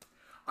like...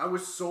 I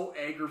was so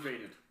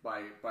aggravated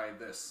by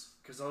this.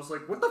 Because I was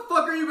like, what the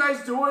fuck are you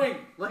guys doing?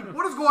 Like,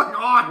 what is going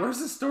on? Where's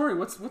the story?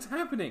 What's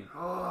happening?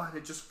 Oh,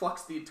 it just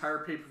fucks the entire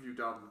pay-per-view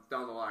down the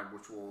line,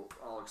 which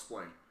I'll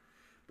explain.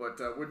 But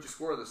what'd you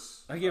score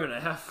this? I gave it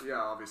an F.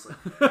 Yeah, obviously.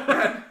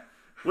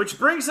 Which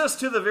brings us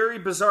to the very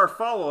bizarre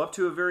follow-up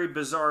to a very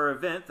bizarre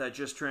event that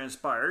just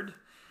transpired.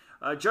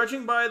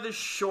 Judging by the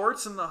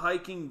shorts and the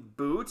hiking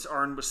boots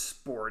Arn was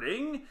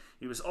sporting,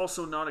 he was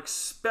also not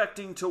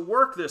expecting to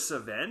work this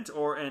event,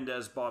 and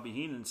as Bobby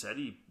Heenan said,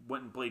 he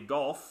went and played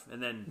golf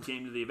and then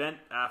came to the event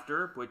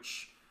after,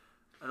 which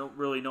I don't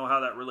really know how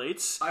that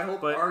relates. I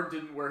hope Arn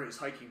didn't wear his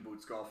hiking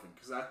boots golfing,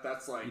 because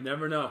that's like... You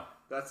never know.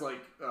 That's like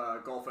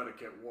golf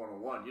etiquette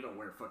 101. You don't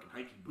wear fucking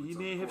hiking boots. He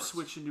may have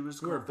switched into his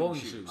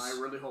golfing shoes. I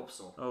really hope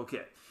so.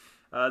 Okay.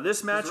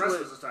 This match the rest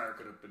of his attire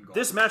could have been gone.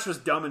 This match was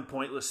dumb and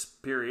pointless,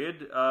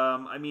 period.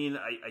 I mean,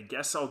 I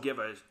guess I'll give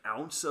an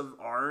ounce of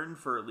Arn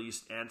for at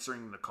least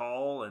answering the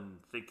call and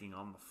thinking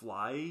on the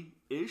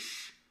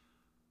fly-ish,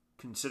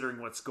 considering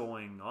what's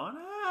going on.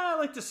 I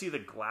like to see the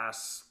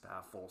glass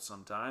half full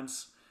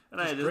sometimes. And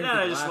I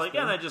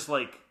just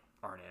like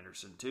Arn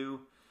Anderson,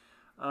 too.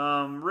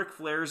 Ric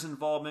Flair's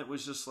involvement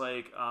was just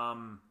like...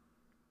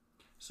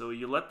 So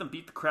you let them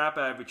beat the crap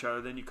out of each other,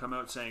 then you come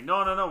out saying, no,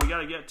 we got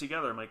to get it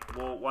together. I'm like,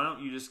 well, why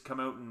don't you just come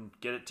out and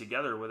get it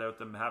together without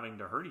them having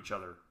to hurt each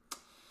other?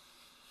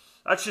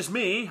 That's just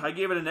me. I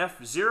gave it an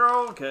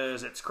F0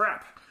 because it's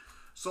crap.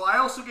 So I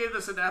also gave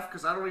this an F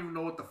because I don't even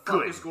know what the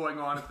fuck is going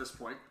on at this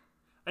point.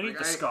 I need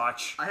the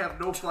scotch. I have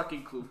no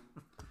fucking clue.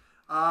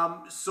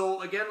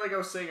 So again, like I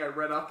was saying, I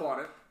read up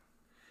on it.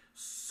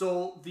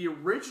 So the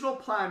original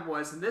plan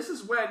was, and this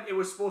is when it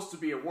was supposed to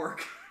be at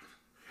work,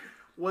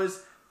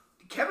 was...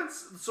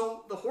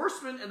 So the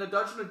Horsemen and the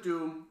Dungeon of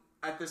Doom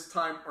at this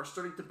time are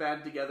starting to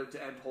band together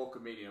to end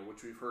Hulkamania,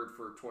 which we've heard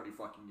for 20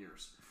 fucking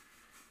years.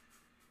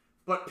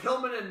 But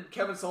Pillman and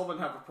Kevin Sullivan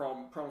have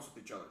problems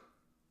with each other.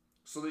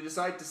 So they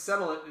decide to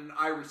settle it in an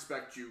I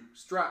respect you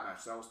strap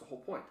match. That was the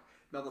whole point.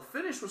 Now the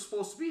finish was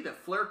supposed to be that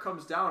Flair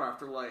comes down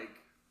after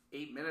like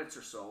 8 minutes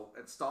or so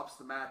and stops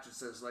the match and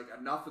says like,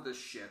 enough of this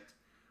shit.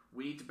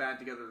 We need to band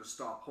together to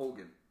stop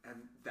Hogan. And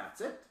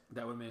that's it.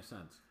 That would make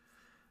sense.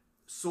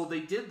 So they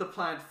did the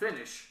planned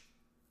finish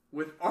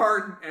with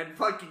Arn and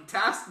fucking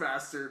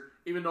Taskmaster,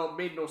 even though it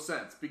made no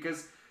sense.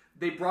 Because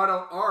they brought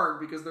out Arn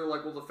because they're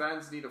like, well, the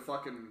fans need a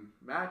fucking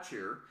match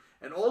here.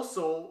 And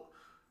also,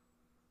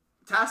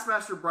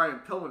 Taskmaster, Brian,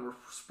 and Pillman were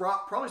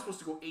probably supposed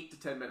to go 8 to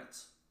 10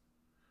 minutes.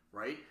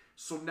 Right?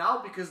 So now,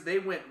 because they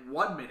went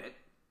 1 minute,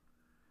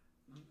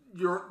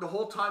 the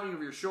whole timing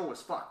of your show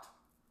was fucked.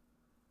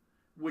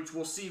 Which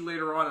we'll see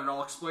later on, and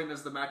I'll explain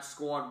as the matches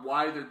go on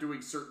why they're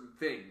doing certain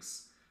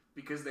things.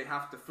 Because they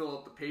have to fill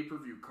out the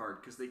pay-per-view card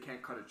because they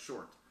can't cut it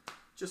short.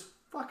 Just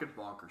fucking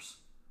bonkers.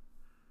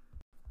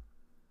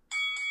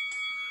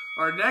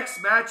 Our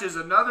next match is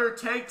another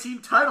tag team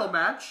title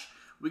match.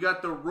 We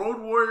got the Road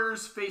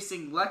Warriors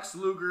facing Lex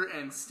Luger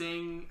and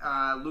Sting.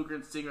 Luger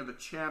and Sting are the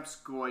champs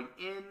going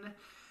in.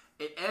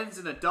 It ends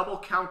in a double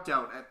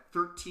countdown at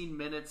 13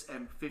 minutes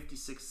and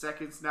 56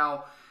 seconds.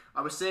 Now,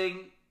 I was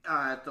saying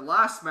at the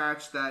last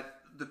match that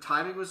the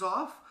timing was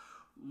off.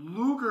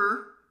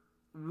 Luger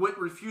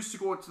refused to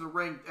go into the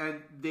ring,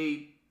 and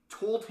they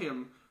told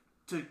him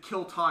to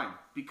kill time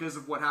because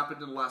of what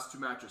happened in the last two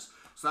matches.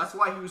 So that's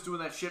why he was doing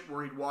that shit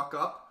where he'd walk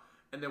up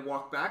and then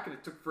walk back, and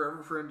it took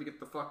forever for him to get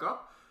the fuck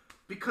up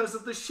because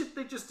of the shit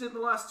they just did in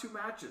the last two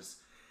matches.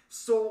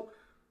 So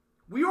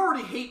we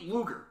already hate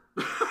Luger.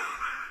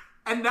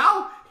 And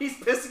now he's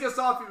pissing us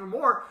off even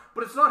more,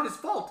 but it's not his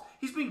fault.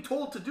 He's being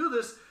told to do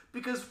this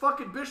because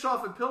fucking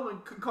Bischoff and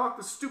Pillman concoct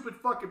the stupid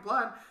fucking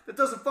plan that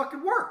doesn't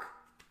fucking work.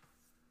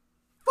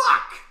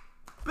 Fuck!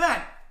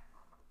 Ben!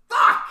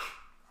 Fuck!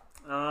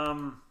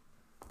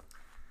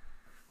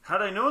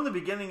 Had I known the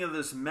beginning of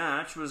this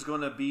match was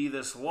going to be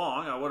this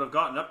long, I would have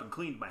gotten up and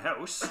cleaned my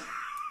house.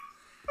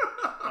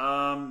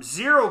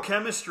 Zero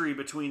chemistry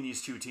between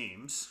these two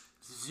teams.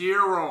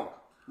 Zero.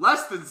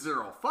 Less than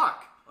zero.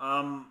 Fuck.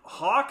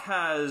 Hawk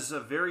has a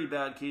very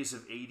bad case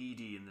of ADD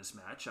in this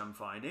match, I'm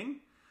finding.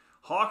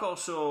 Hawk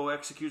also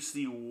executes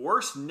the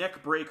worst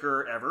neck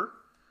breaker ever.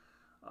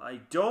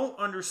 I don't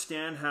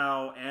understand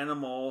how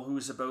Animal,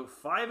 who's about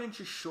 5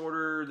 inches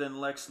shorter than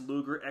Lex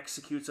Luger,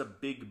 executes a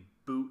big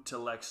boot to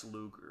Lex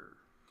Luger.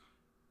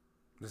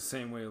 The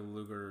same way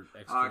Luger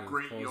executed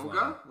great his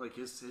yoga, like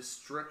his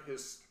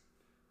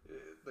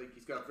like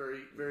he's got very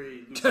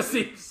very.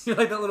 Jesse, you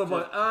like that little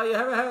boy? You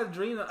haven't had a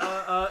dream?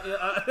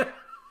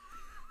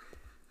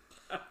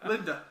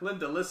 Linda,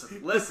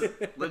 listen,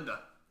 Linda,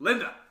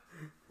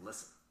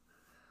 listen.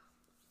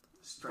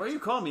 Why do you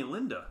call me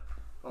Linda?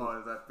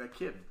 Oh, that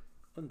kid.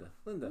 Linda.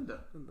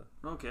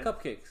 Okay.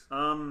 Cupcakes.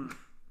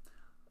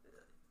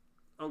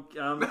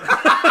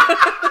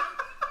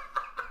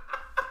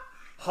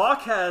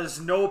 Hawk has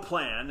no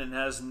plan and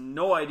has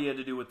no idea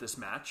to do with this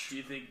match. Do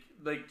you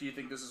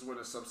think this is when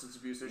his substance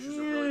abuse issues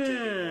are really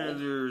taking hold?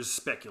 There's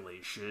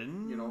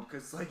speculation. You know,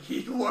 because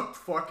he looked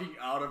fucking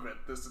out of it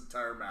this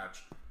entire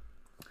match.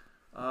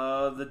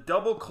 The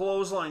double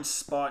clothesline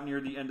spot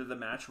near the end of the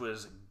match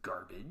was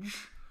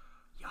garbage.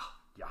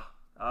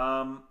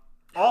 Yeah.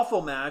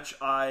 Awful match.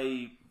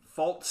 I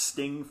fault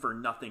Sting for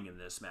nothing in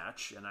this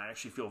match, and I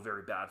actually feel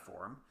very bad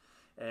for him.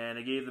 And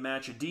I gave the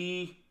match a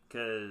D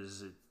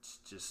because it's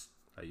just...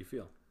 How you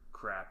feel?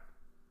 Crap.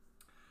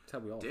 That's how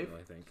we all Dave? feel,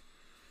 I think.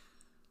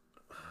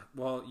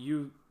 Well,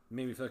 you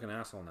made me feel like an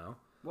asshole now.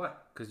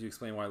 What? Because you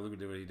explained why Luger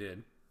did what he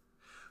did.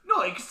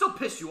 No, it can still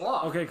piss you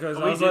off. Okay, because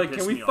I was like,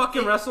 can we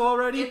fucking wrestle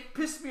already? It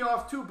pissed me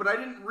off too, but I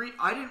didn't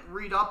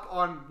read up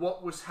on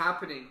what was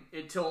happening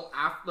until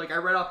after. Like I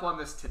read up on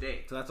this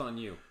today. So that's on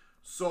you.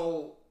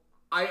 So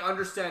I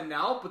understand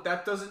now, but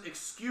that doesn't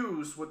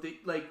excuse what they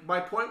like. My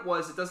point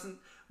was, it doesn't.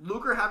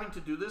 Luger having to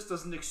do this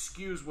doesn't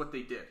excuse what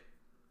they did.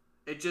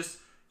 It just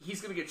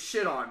he's gonna get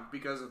shit on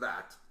because of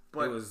that.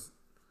 But it was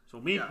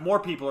So more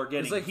people are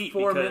getting like heat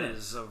 4 because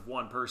minutes. of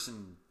one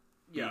person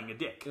being a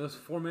dick. It was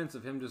 4 minutes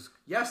of him just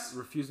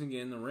refusing to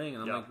get in the ring,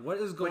 and I'm like, what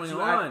is going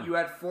on? You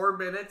had 4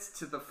 minutes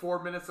to the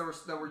 4 minutes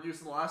that were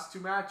used in the last 2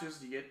 matches.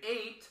 You get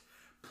 8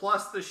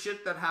 plus the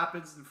shit that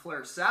happens in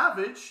Flair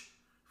Savage.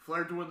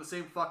 Flair doing the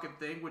same fucking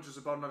thing, which is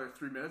about another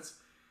 3 minutes.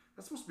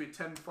 That's supposed to be a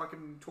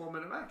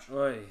 12-minute match.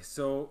 Oy,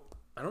 so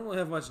I don't really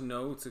have much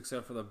notes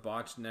except for the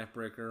botched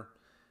neckbreaker.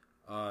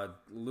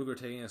 Luger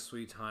taking his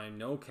sweet time,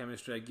 no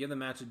chemistry. I give the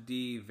match a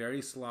D,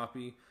 very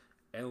sloppy,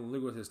 and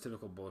Luger with his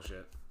typical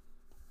bullshit.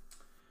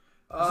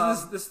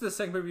 This is the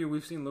second pay-per-view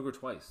we've seen Luger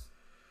twice.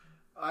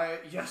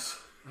 Yes.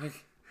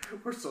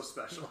 We're so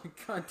special.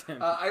 God damn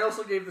it. I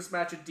also gave this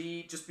match a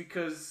D just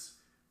because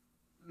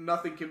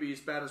nothing can be as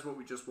bad as what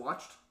we just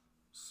watched.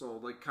 So,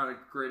 like, kind of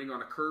grading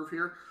on a curve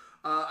here.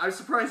 I'm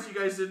surprised you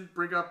guys didn't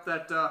bring up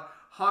that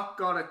Hawk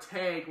got a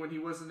tag when he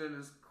wasn't in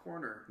his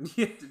corner.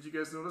 Yeah. Did you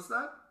guys notice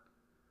that?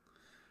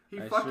 He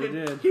sure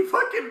did. He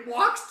fucking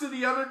walks to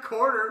the other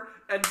corner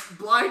and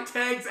blind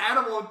tags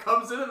Animal and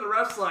comes in, and the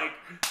ref's like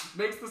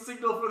makes the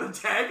signal for the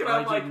tag, and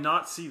I'm like, I did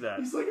not see that.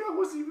 He's like, I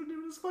wasn't even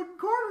in his fucking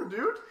corner,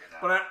 dude.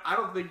 But I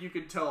don't think you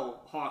can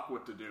tell Hawk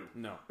what to do.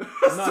 No,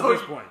 not at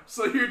this point.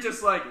 So you're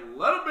just like,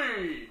 let it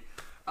be.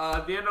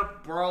 They end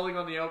up brawling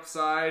on the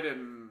outside,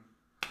 and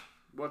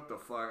what the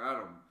fuck? I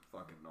don't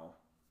fucking know.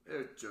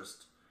 It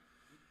just...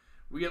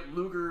 We get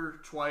Luger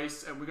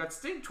twice, and we got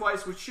Sting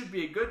twice, which should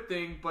be a good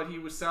thing, but he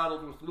was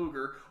saddled with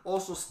Luger.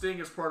 Also, Sting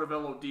is part of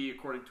LOD,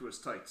 according to his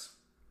tights.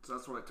 So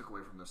that's what I took away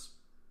from this.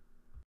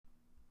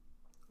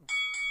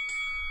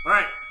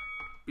 Alright,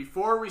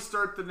 before we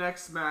start the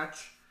next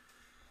match,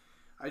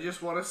 I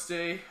just want to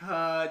say,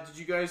 did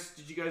you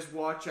guys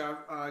watch,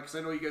 because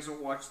I know you guys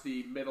don't watch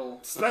the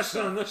middle.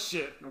 Especially on this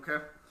shit. Okay.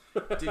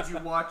 Did you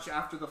watch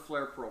after the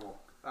Flair promo,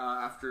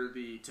 after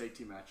the tag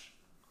team match?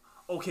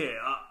 Okay,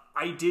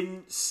 I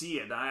didn't see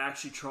it. I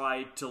actually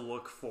tried to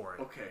look for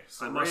it. Okay,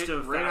 so I must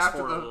have fast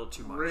forwarded a little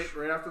too much.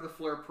 Right after the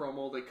Flair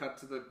promo, they cut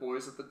to the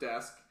boys at the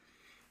desk.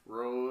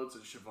 Rhodes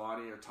and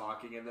Shivani are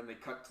talking, and then they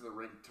cut to the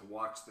ring to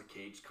watch the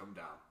cage come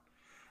down.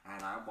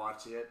 And I'm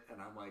watching it,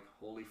 and I'm like,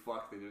 holy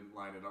fuck, they didn't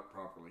line it up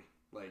properly.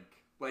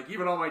 Like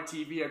even on my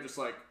TV, I'm just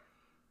like,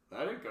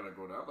 that ain't gonna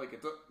go down. I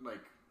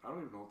don't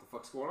even know what the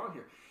fuck's going on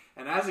here.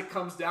 And as it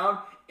comes down,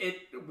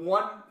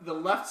 the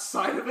left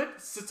side of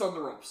it sits on the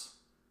ropes.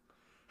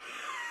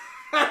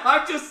 And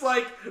I'm just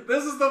like,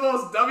 this is the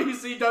most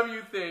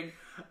WCW thing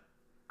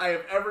I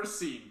have ever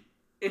seen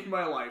in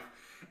my life.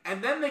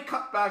 And then they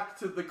cut back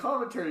to the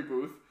commentary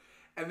booth,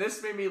 and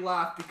this made me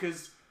laugh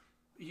because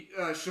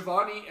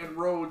Shivani and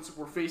Rhodes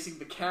were facing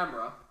the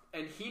camera,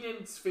 and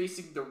Heenan's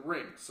facing the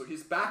ring, so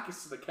his back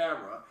is to the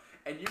camera,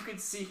 and you can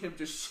see him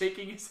just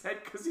shaking his head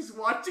because he's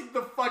watching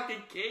the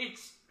fucking cage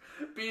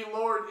be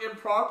lowered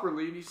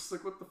improperly, and he's just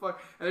like, what the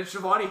fuck? And then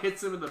Shivani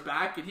hits him in the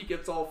back, and he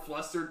gets all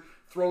flustered,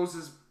 throws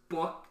his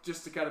book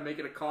just to kind of make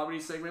it a comedy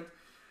segment.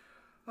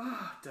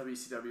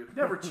 WCW.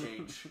 Never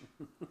change.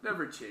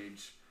 Never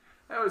change.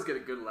 I always get a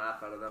good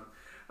laugh out of them.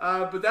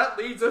 But that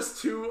leads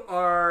us to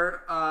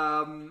our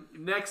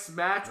next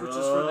match, which is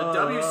for the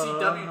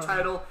WCW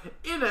title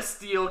in a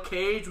steel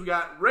cage. We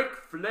got Ric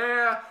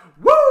Flair,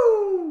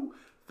 woo,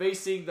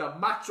 facing the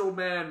Macho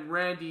Man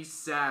Randy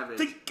Savage.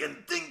 Thinking.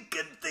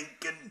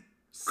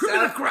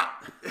 Criminal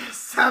crop.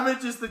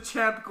 Savage is the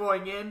champ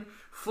going in.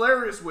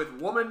 Flair is with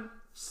Woman.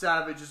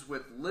 Savage is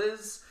with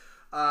Liz.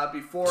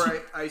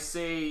 Before I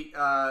say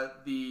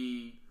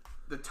the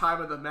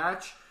time of the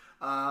match,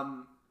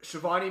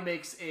 Shivani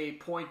makes a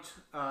point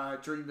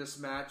during this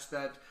match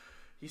that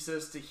he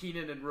says to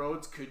Heenan and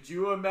Rhodes, could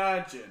you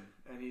imagine?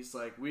 And he's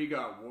like, we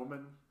got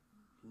Woman,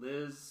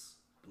 Liz,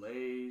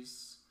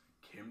 Blaze,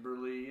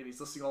 Kimberly, and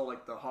he's listing all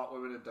like the hot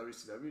women in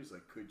WCW. He's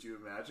like, could you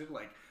imagine?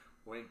 Like,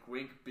 wink,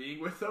 wink,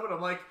 being with them. And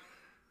I'm like,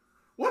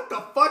 what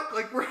the fuck?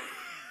 Like, we're...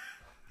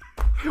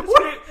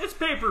 It's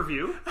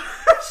pay-per-view.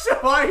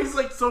 Shivani's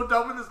like so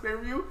done with this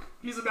pay-per-view,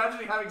 he's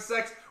imagining having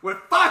sex with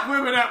 5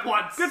 women at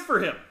once. Good for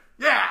him.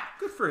 Yeah.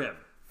 Good for him.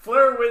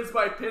 Flair wins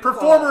by pinfall.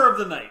 Performer of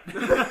the night.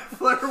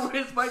 Flair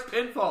wins by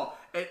pinfall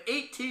at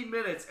 18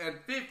 minutes and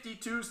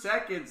 52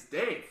 seconds.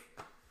 Dave.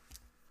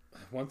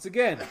 Once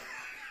again,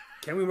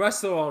 can we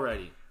wrestle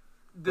already?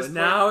 But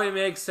now it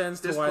makes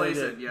sense to why they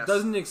did. Yes.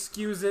 Doesn't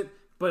excuse it,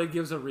 but it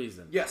gives a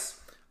reason. Yes.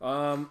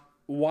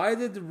 Why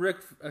did Rick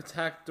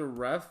attack the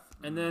ref?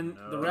 And then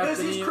the ref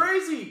because he's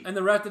crazy. And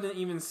the ref didn't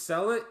even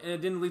sell it, and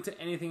it didn't lead to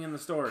anything in the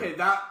story. Okay,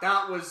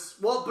 that was...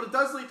 Well, but it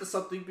does lead to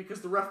something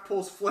because the ref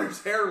pulls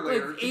Flair's hair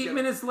later. Like 8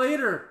 minutes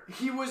later.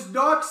 He was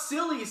not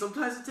silly.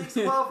 Sometimes it takes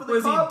a while for the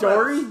Was cobwebs. he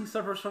Dory? He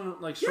suffers from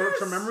like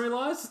short-term memory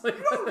loss? Like,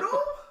 you don't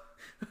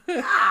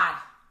know? God.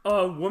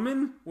 A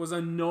woman was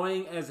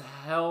annoying as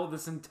hell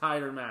this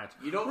entire match.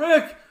 You don't...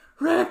 Rick!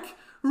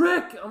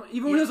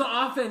 Even when he was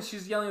on offense,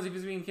 she's yelling as if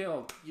he's being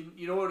killed.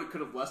 You know what it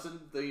could have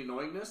lessened the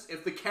annoyingness?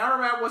 If the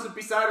cameraman wasn't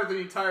beside her the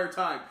entire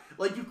time.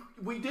 Like,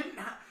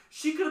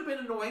 she could have been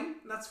annoying,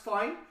 and that's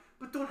fine,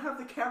 but don't have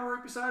the camera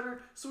right beside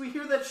her, so we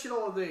hear that shit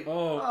all day.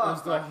 Oh, it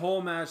was the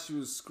whole match, she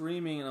was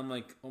screaming, and I'm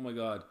like, oh my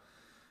god.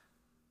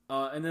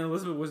 And then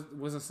Elizabeth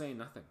wasn't saying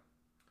nothing.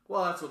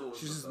 Well, that's what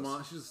Elizabeth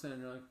does. She's just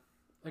standing there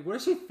like, what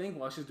does she think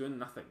while she's doing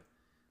nothing?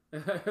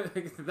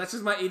 That's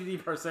just my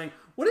ADD part saying,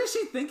 what is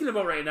she thinking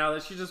about right now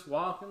that she's just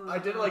walking around? I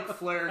did like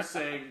Flair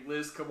saying,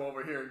 Liz, come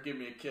over here and give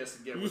me a kiss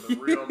and get with a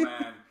real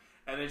man.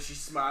 And then she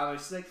smiled and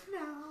she's like,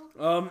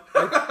 no.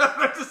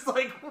 I'm just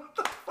like, what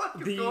the fuck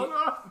is going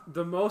on?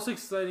 The most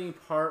exciting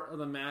part of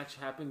the match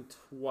happened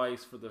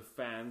twice for the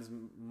fans,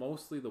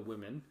 mostly the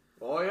women.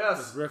 Oh,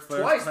 yes.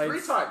 Twice,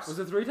 3 times. Was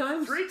it 3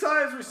 times? 3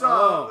 times we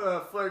saw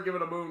Flair give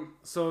it a moon.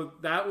 So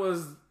that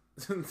was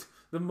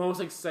the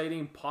most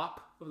exciting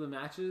pop of the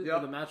matches.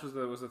 Yep. The match was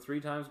the 3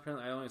 times.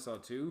 Apparently, I only saw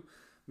 2.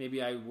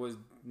 Maybe I was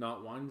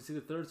not wanting to see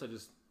the third, so I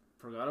just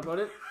forgot about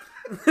it.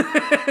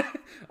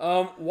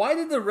 Why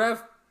did the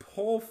ref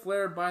pull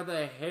Flair by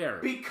the hair?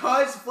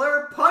 Because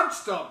Flair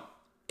punched him.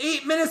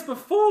 8 minutes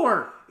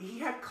before! He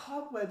had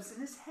cobwebs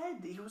in his head.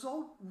 He was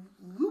all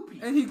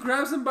loopy. And he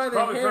grabs him by the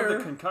Probably hair. from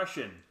the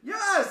concussion.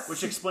 Yes!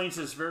 Which explains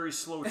his very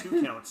slow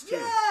 2 counts, too.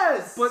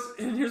 Yes! But,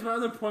 and here's my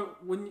other point.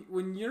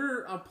 When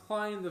you're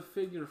applying the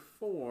figure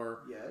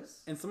 4...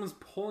 Yes. And someone's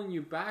pulling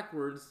you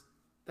backwards,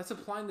 that's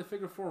applying the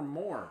figure 4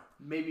 more.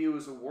 Maybe it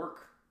was a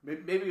work.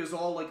 Maybe it was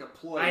all like a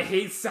ploy. I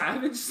hate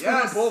Savage.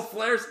 Yes! Pull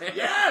Flair's hair.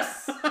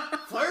 Yes!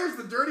 Flair's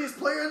the dirtiest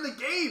player in the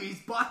game.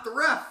 He's bought the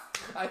ref.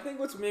 I think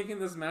what's making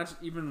this match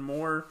even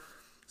more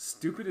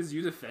stupid is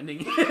you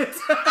defending it.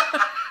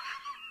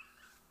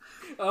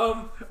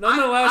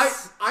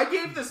 Nonetheless, I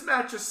gave this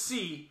match a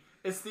C.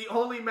 It's the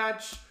only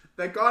match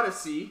that got a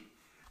C.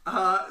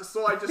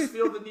 So I just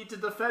feel the need to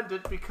defend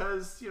it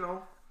because, you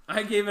know.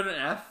 I gave it an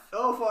F.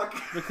 Oh, fuck.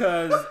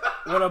 Because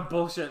what a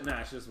bullshit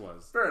match this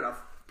was. Fair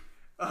enough.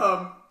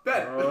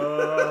 Ben.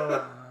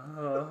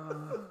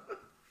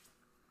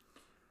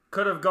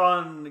 Could have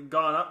gone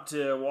up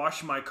to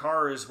wash my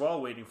car as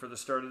well, waiting for the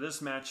start of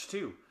this match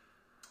too.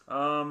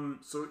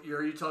 So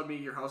are you telling me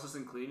your house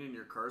isn't clean and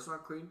your car's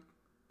not clean?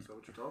 Is that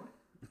what you're telling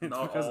me?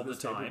 Not all the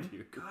time.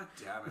 God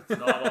damn it!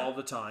 Not all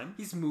the time.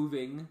 He's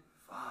moving.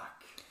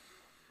 Fuck.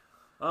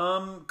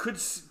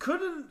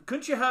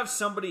 Couldn't you have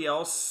somebody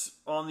else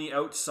on the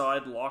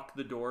outside lock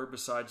the door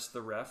besides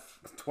the ref?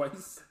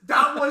 Twice.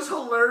 That was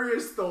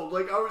hilarious though.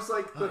 Like I was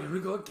like, Here we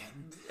go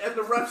again. And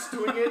the ref's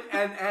doing it,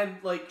 and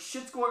like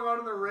shit's going on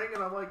in the ring,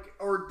 and I'm like,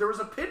 or there was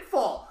a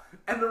pinfall,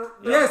 and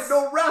there's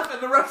no ref,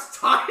 and the ref's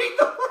tying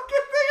the fucking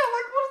thing. I'm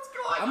like, what's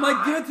going on? I'm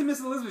like, give it to Miss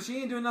Elizabeth. She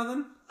ain't doing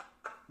nothing.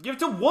 Give it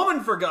to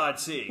woman, for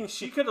God's sake.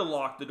 She could have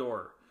locked the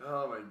door.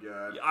 Oh my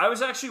god. I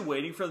was actually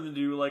waiting for them to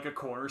do like a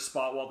corner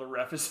spot while the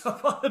ref is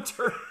up on the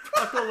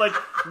turnbuckle, like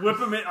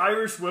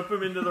Irish whip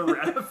him into the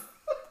ref.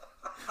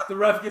 The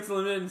ref gets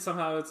eliminated and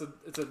somehow it's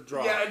a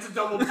draw. Yeah, it's a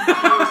double DQ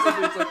or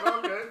something. It's like,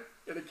 okay,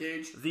 in a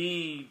cage.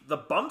 The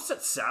bumps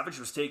that Savage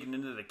was taking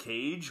into the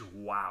cage,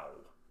 wow.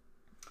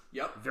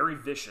 Yep. Very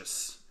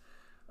vicious.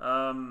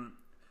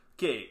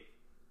 Okay.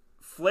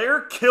 Flair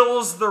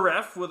kills the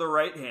ref with a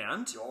right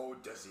hand. Oh,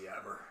 does he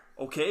ever?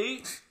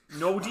 Okay.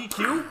 No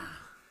DQ.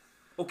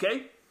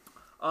 Okay.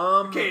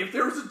 Okay, if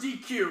there was a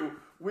DQ,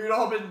 we'd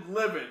all been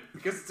living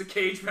because it's a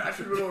cage match.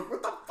 We'd be like,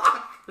 what the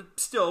fuck? But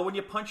still, when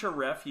you punch a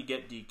ref, you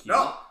get DQ.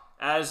 No.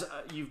 As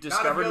you've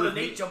discovered with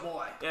me, nature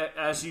boy.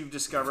 as you've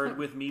discovered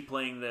with me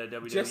playing the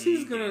WWE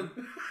Jesse's game. gonna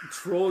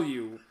troll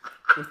you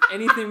with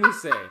anything we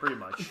say. Pretty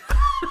much.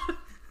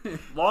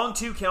 Long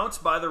 2 counts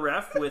by the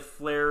ref with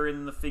Flair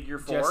in the figure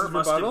 4. Jesse's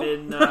Must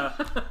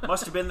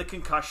have been the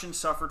concussion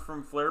suffered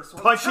from Flair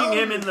punching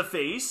him in the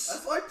face.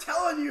 That's what I'm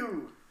telling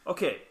you.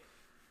 Okay,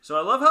 so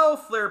I love how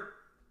Flair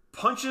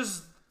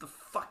punches the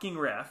fucking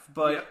ref,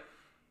 but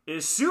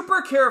is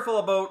super careful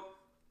about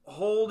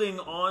holding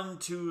on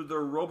to the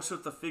ropes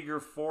with the figure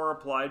 4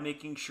 applied,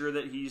 making sure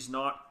that he's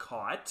not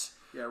caught.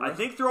 Yeah, I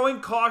think throwing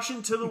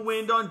caution to the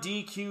wind on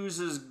DQs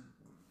is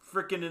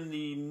freaking in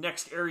the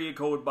next area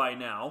code by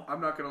now. I'm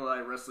not gonna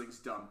lie, wrestling's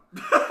dumb.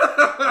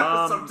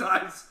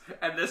 Sometimes.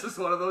 And this is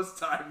one of those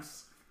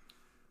times.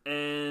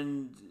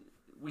 And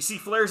we see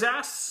Flair's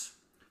ass.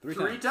 Three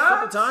A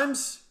couple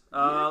times.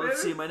 Yeah,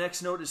 Let's see, baby. my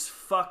next note is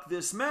fuck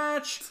this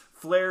match.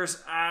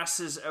 Flair's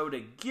ass is out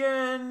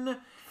again.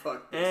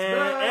 Fuck this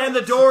And match.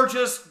 the door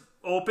just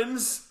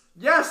opens.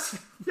 Yes,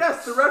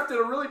 the ref did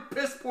a really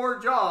piss poor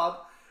job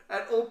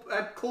at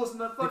closing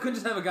that You fucking... couldn't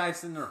just have a guy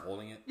sitting there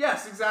holding it.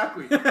 Yes,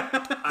 exactly.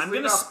 I'm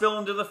going to spill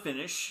into the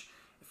finish.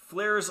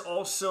 Flair is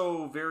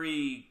also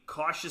very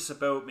cautious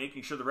about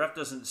making sure the ref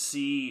doesn't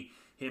see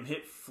him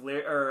hit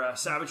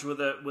Savage with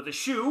a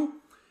shoe,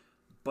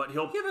 but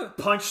he'll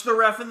punch the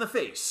ref in the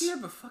face. You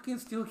have a fucking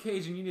steel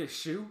cage and you need a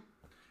shoe?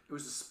 It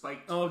was a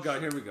spiked... Oh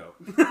god, here we go.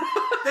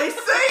 They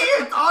say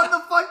it on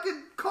the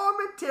fucking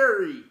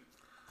commentary.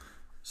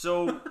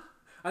 So...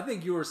 I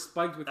think you were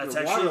spiked with That's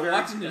your actually water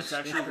watching this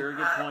That's actually a very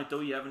good point, though.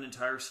 You have an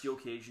entire steel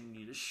cage and you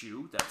need a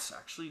shoe. That's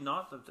actually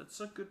not... That's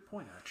a good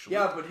point, actually.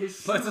 Yeah, but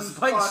his But it's a shoes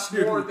spiked cost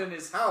shoe. more than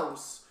his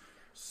house.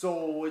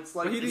 So it's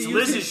like... But he It's didn't use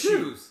Liz's his shoe.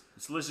 shoes.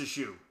 It's Liz's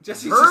shoe.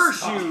 Jesse's Her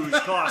just- shoes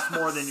cost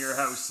more than your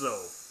house,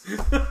 though.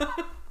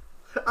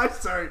 I'm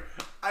sorry.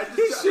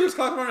 She was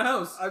talking about her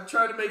house. I'm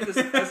trying to make this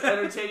as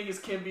entertaining as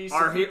can be. So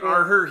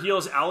Are her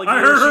heels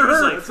alligator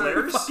shoes like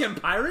flares? Fucking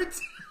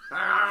pirates?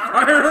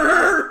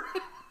 Oh,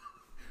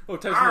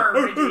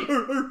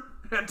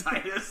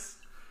 Titus.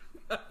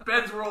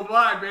 Ben's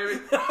worldwide, baby.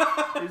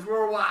 He's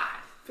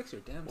worldwide. Fix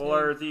your damn. Well,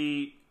 are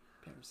the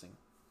embarrassing?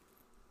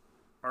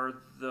 Are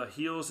the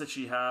heels that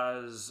she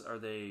has, are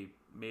they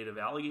made of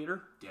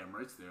alligator? Damn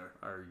right they are.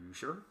 Are you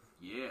sure?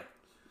 Yeah.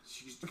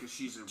 She's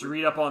Did you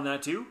read up on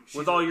that too?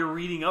 With all your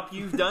reading up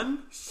you've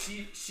done?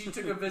 She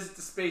took a visit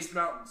to Space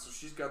Mountain, so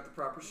she's got the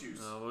proper shoes.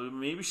 Well,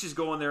 maybe she's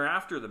going there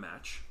after the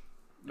match.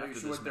 Maybe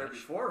she went there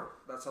before.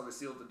 That's how they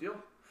sealed the deal.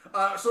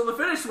 So the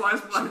finish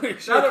was...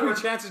 She had 3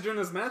 chances during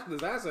this match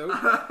with his ass out.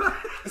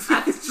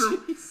 That's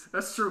true.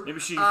 That's true. Maybe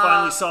she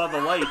finally saw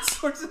the lights.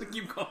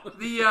 Keep going.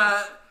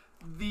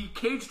 The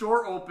cage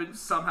door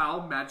opens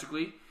somehow,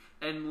 magically,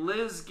 and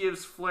Liz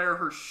gives Flair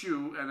her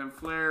shoe, and then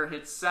Flair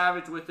hits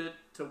Savage with it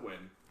to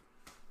win.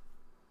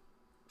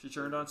 She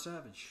turned on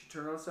Savage.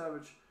 What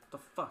the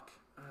fuck?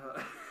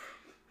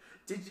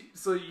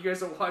 So you guys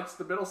don't watch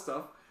the middle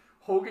stuff.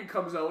 Hogan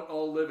comes out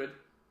all livid,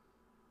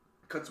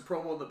 cuts a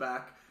promo in the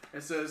back,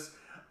 and says,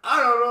 I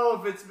don't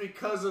know if it's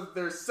because of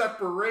their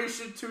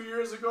separation 2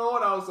 years ago,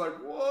 and I was like,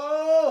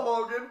 whoa,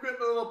 Hogan, getting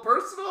a little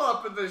personal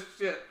up in this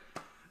shit.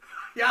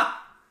 Yeah.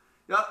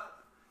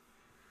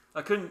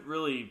 I couldn't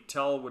really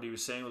tell what he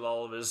was saying with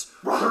all of his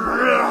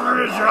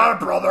brother.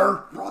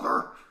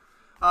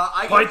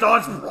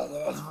 Python's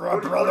brother.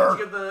 What did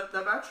you give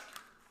that match?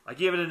 I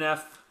gave it an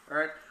F. All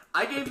right.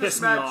 I gave this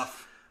match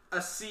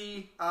a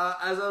C.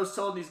 As I was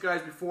telling these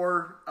guys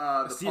before the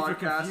podcast. See if you're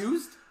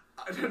confused?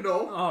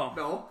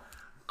 No.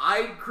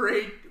 I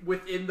grade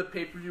within the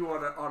pay-per-view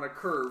on a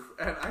curve,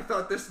 and I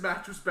thought this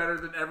match was better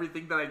than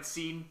everything that I'd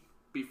seen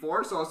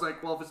before, so I was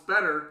like, well, if it's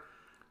better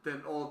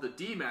than all the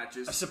D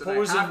matches, I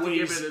suppose then I have to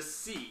give it a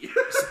C.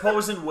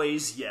 Suppose in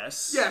ways,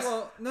 yes. Yes,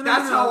 well,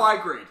 that's how I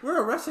grade. We're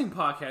a wrestling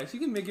podcast. You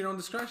can make your own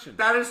discretion.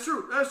 That is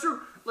true.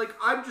 Like,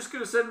 I'm just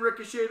going to send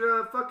Ricochet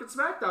to fucking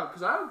SmackDown,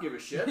 because I don't give a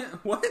shit.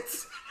 What?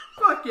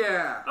 Fuck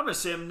yeah. I'm going to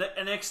say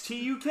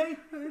NXT UK.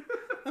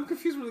 I'm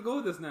confused where to go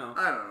with this now.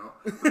 I don't know.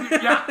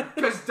 Yeah,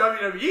 because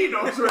WWE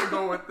knows where to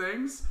go with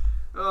things.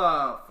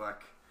 Oh,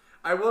 fuck.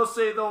 I will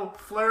say, though,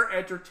 Flair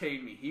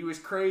entertained me. He was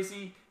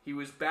crazy. He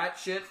was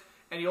batshit.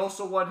 And he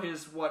also won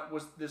his,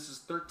 his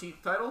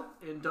 13th title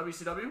in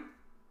WCW?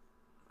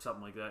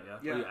 Something like that,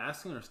 yeah. Are you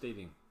asking or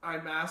stating?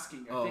 I'm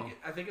asking.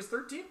 I think it's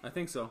 13. I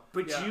think so.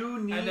 But you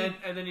need...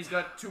 And then he's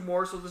got 2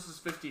 more, so this is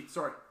 15th.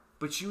 Sorry.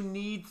 But you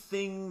need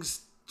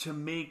things to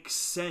make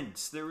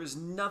sense. There is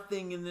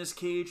nothing in this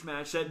cage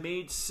match that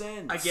made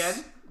sense.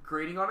 Again,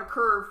 grading on a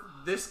curve,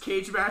 this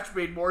cage match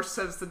made more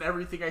sense than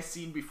everything I've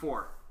seen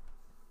before.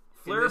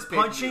 Flair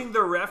punching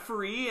the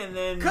referee and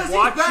then watching...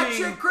 Because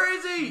he's batshit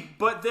crazy!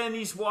 But then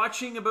he's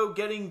watching about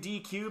getting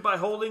DQ'd by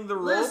holding the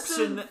ropes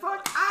and...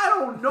 fuck, I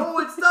don't know.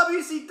 It's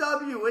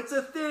WCW. It's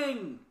a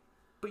thing.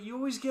 But you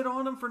always get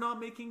on him for not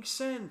making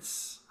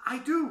sense. I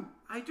do.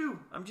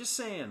 I'm just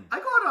saying. I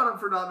got on him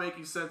for not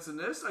making sense in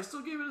this. I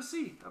still gave it a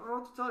C. I don't know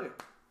what to tell you.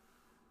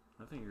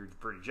 I think you're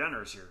pretty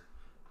generous here.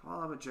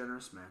 Well, I'm a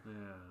generous man.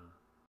 Yeah.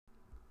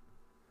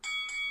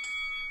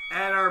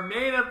 And our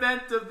main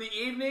event of the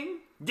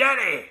evening...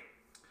 Daddy!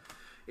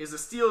 Is a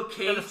steel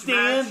cage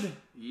match.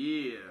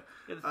 Yeah.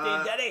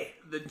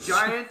 The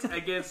Giant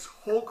against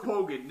Hulk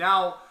Hogan.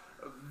 Now,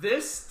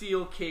 this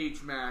steel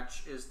cage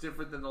match is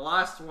different than the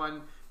last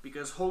one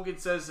because Hogan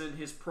says in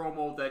his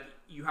promo that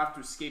you have to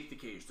escape the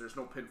cage. There's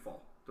no pinfall.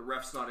 The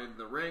ref's not in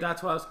the ring.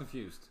 That's why I was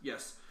confused.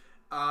 Yes.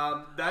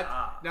 Now,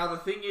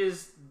 the thing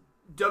is,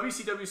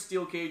 WCW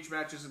steel cage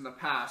matches in the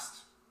past,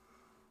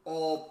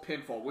 all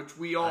pinfall, which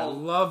we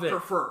all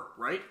prefer,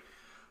 right?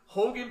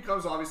 Hogan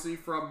comes obviously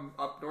from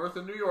up north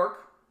in New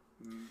York.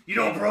 You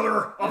know,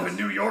 brother, up in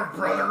New York,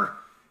 brother.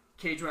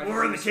 Cage match.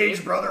 We're in the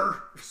cage, brother.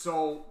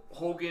 So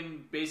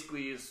Hogan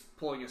basically is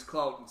pulling his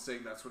clout and saying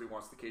that's what he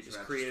wants the cage match to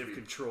be. Creative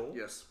control.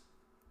 Yes.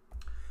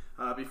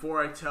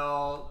 Before I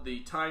tell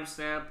the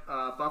timestamp,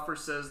 Buffer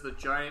says the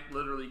Giant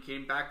literally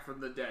came back from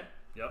the dead.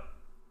 Yep.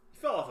 He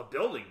fell off a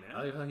building, man.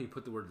 I like how he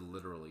put the word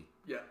literally.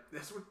 Yeah,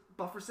 that's what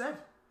Buffer said.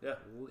 Yeah.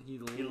 He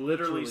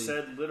literally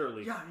said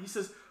literally. Yeah, he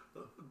says...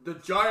 The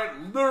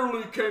Giant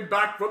literally came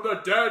back from the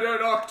dead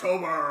in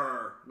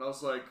October. And I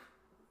was like,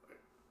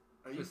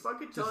 are you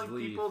fucking telling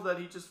people that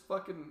he just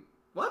fucking...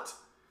 What?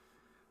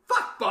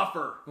 Fuck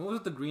Buffer! What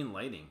was the green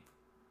lighting?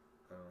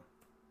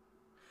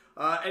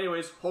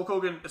 Anyways, Hulk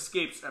Hogan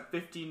escapes at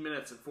 15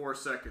 minutes and 4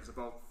 seconds.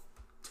 About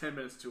 10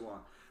 minutes too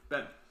long.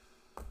 Ben.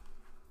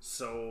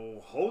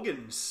 So,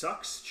 Hogan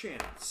sucks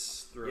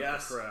chance throughout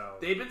the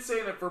crowd. They've been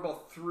saying it for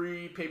about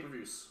 3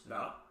 pay-per-views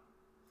now.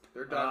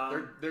 They're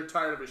done. They're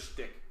tired of his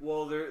shtick.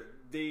 Well,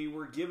 they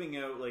were giving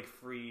out like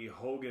free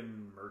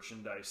Hogan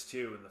merchandise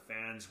too, and the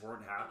fans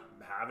weren't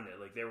having it.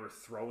 Like they were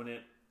throwing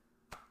it,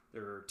 they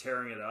were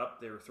tearing it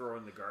up, they were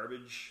throwing the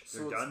garbage.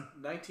 They're done.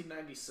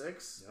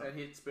 1996, and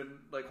it's been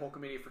like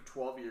Hulkamania for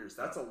 12 years.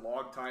 That's a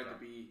long time to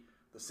be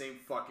the same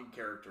fucking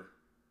character.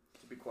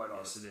 To be quite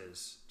honest, yes, it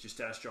is.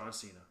 Just ask John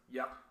Cena.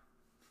 Yep.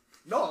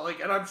 No, like,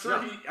 and I'm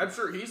sure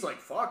he's like,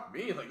 fuck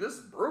me, like this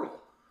is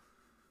brutal.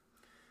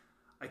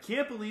 I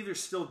can't believe they're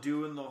still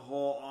doing the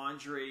whole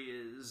Andre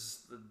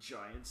is the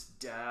Giant's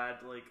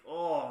dad. Like,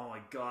 oh my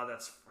god,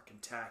 that's fucking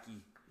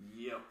tacky.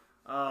 Yep.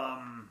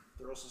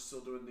 They're also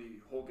still doing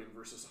the Hogan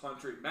versus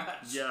Andre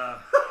match. Yeah.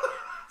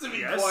 To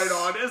be quite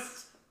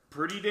honest.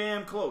 Pretty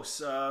damn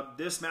close.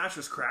 This match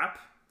was crap.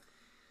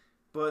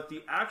 But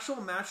the actual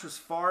match was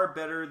far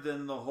better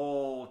than the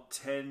whole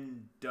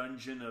 10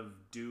 Dungeon of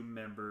Doom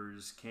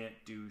members can't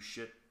do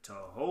shit to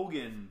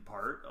Hogan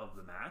part of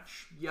the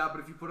match. Yeah,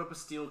 but if you put up a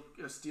steel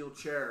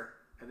chair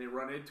and they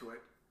run into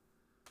it,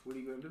 what are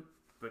you going to do?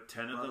 But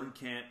 10 of them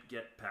can't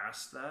get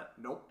past that?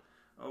 Nope.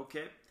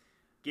 Okay.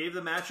 Gave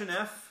the match an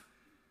F.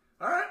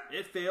 Alright.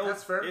 It failed.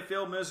 That's fair. It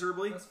failed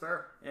miserably. That's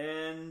fair.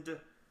 And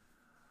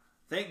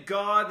thank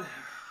God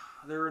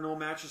there are no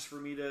matches for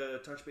me to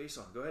touch base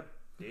on. Go ahead,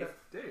 Dave.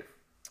 Dave.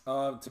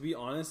 To be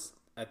honest,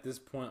 at this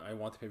point, I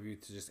want the pay-per-view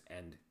to just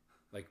end.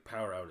 Like,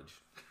 power outage.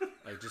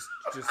 Like, just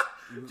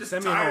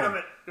send me tired home. of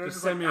it.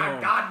 Just send me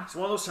home. God. It's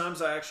one of those times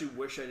I actually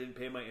wish I didn't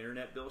pay my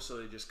internet bill, so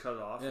they just cut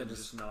it off and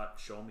just just not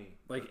show me.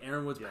 Like,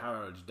 Aaron Wood's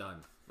power outage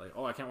done. Like,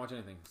 oh, I can't watch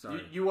anything.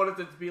 Sorry. You wanted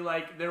it to be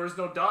like, there was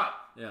no dot.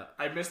 Yeah.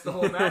 I missed the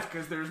whole match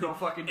because there's no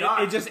fucking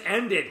dot. It just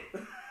ended.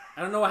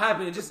 I don't know what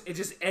happened. It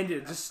just ended.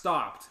 It just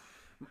stopped.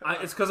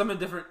 It's because I'm in a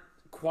different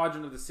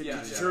quadrant of the city.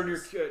 Yeah, Turn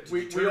your.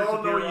 We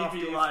all know you'd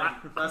be lying.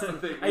 That's the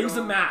thing. I use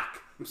a Mac.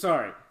 I'm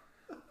sorry.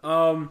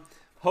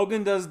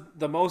 Hogan does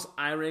the most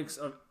eye rakes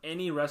of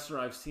any wrestler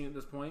I've seen at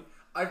this point.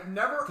 I've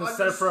never Except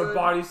understood for a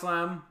body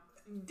slam.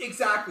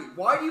 Exactly.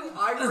 Why do you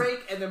eye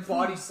rake and then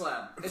body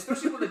slam?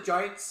 Especially when the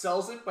Giant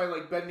sells it by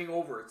like bending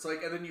over. It's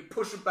like, and then you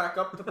push it back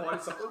up to body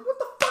slam. Like, what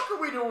the fuck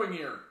are we doing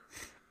here?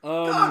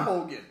 God,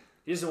 Hogan.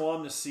 He doesn't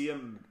want him to see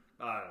him.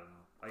 I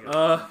don't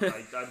know.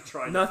 I'm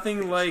trying. Nothing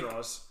to like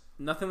straws.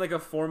 nothing like a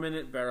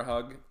 4-minute bear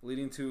hug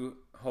leading to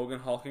Hogan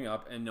hulking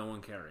up and no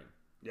one caring.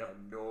 Yeah,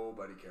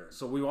 nobody cares.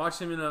 So we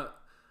watched him in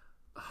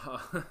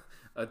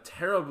a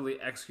terribly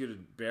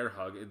executed bear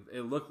hug.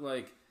 It looked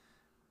like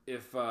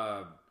if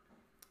the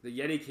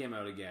Yeti came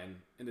out again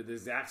and did the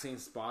exact same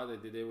spot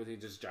that they did when he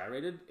just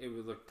gyrated, it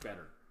would look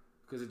better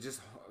because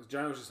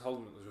Giant was just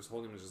holding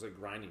him, just like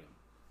grinding him.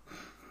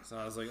 So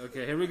I was like,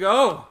 okay, here we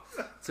go.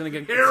 It's gonna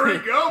get Here we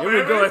go.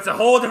 Here we go. It's a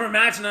whole different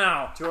match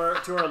now. To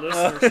our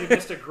listeners, you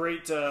missed a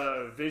great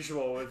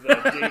visual with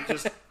Dave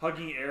just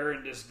hugging air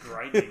and just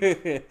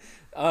grinding.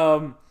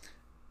 I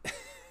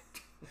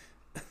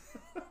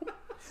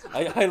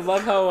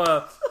love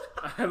how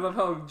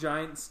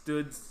Giant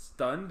stood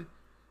stunned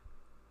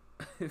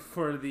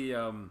for the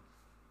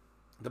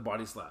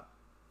body slap.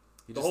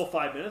 The whole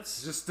 5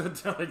 minutes? Just stood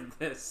there like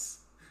this.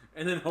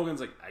 And then Hogan's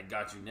like, I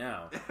got you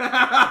now.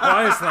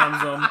 Body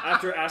slams him.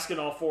 After asking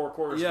all four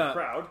quarters of the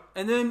crowd.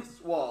 And then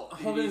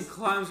Hogan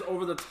climbs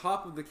over the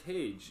top of the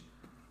cage.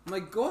 I'm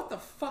like, go out the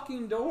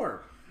fucking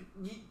door.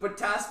 But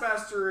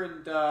Taskmaster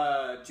and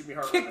Jimmy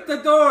Hart kick the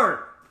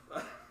door.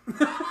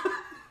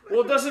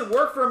 Well, it doesn't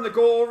work for him to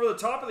go over the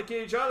top of the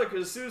cage either,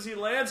 because as soon as he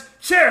lands,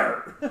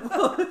 chair!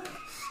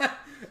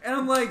 And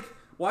I'm like,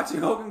 watching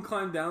Hogan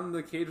climb down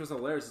the cage was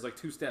hilarious. It's like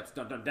 2 steps,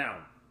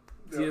 down.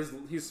 Yep.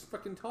 He's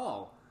fucking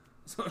tall.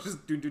 So it's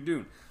just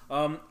doon.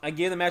 I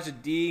gave the match a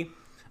D.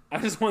 I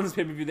just wanted this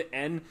pay-per-view to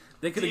end.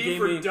 They could have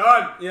gave me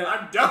done. Yeah,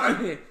 I'm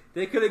done.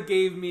 They could have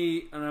gave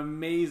me an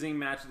amazing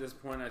match at this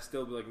point. I'd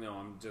still be like, no,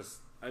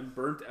 I'm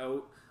burnt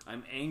out.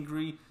 I'm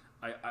angry.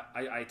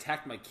 I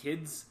attacked my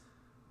kids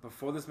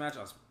before this match.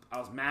 I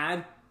was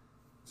mad.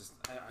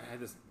 I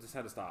had to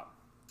stop.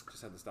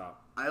 Just had to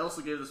stop. I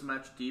also gave this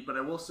match a D, but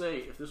I will say,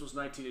 if this was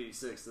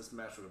 1986, this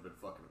match would have been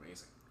fucking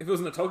amazing. If it was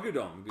in the Tokyo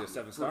Dome, it'd be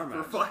a 7-star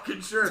match. For fucking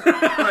sure.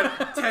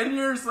 But 10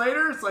 years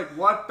later, it's like,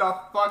 what the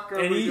fuck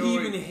are we doing? And he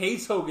even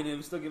hates Hogan,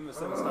 and still give him a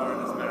 7-star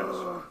in this match.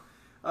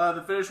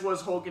 The finish was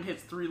Hogan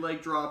hits 3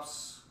 leg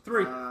drops.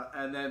 3.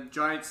 And then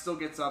Giant still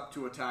gets up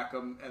to attack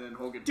him, and then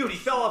Hogan... Dude, he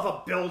fell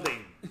off a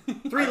building.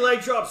 3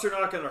 leg drops are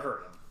not going to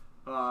hurt him.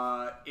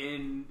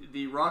 In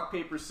the rock,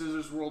 paper,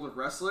 scissors world of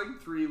wrestling,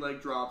 3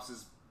 leg drops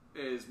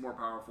is more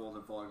powerful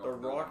than falling off the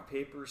building. rock,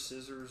 paper,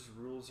 scissors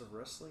rules of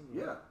wrestling?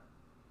 Yeah.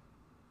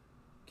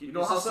 You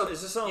know how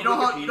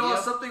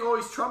something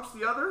always trumps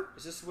the other?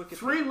 Is this Wikipedia?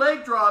 3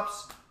 leg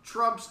drops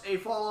trumps a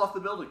fall off the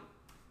building.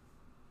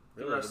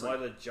 Really? Then why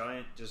did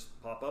Giant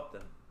just pop up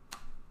then?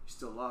 He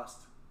still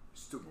lost.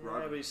 He's still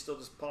Yeah, but he still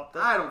just popped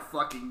up. I don't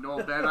fucking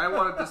know, Ben. I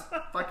wanted this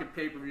fucking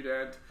pay-per-view to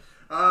end.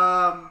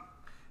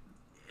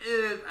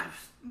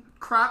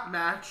 Crap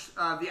match.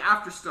 The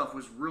after stuff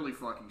was really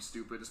fucking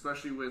stupid,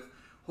 especially with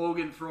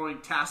Hogan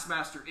throwing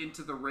Taskmaster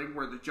into the ring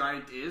where the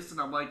Giant is, and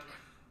I'm like,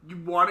 you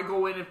want to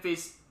go in and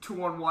face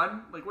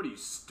 2-on-1? Like, what are you,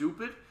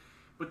 stupid?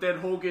 But then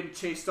Hogan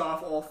chased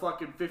off all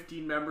fucking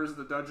 15 members of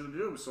the Dungeon of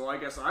Doom, so I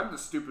guess I'm the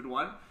stupid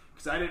one,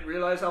 because I didn't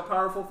realize how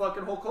powerful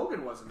fucking Hulk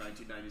Hogan was in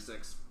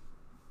 1996.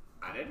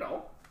 I didn't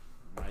know.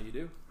 Now you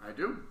do. I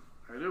do.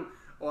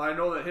 Well, I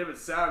know that him and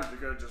Savage are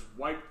going to just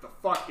wipe the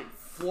fucking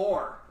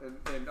floor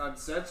and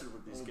uncensored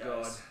with these guys.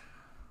 God.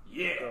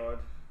 Yeah. God.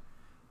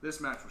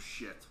 This match was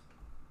shit.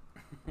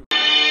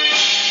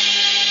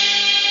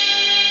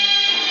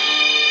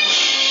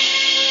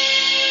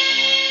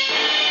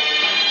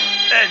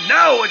 And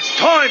now it's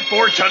time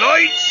for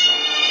tonight's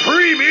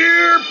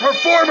premier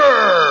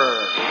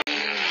performer.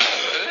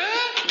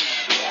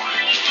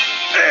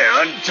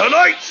 And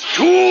tonight's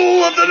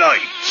tool of the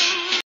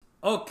night.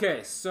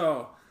 Okay,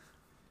 so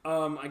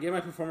I gave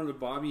my performer to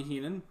Bobby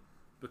Heenan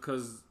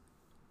because,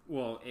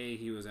 well, A,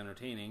 he was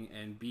entertaining,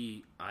 and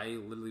B, I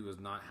literally was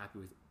not happy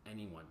with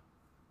anyone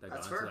that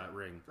got into that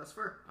ring. That's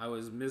fair. I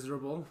was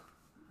miserable.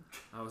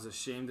 I was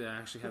ashamed that I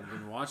actually had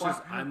been watching.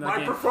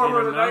 My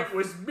performer of the night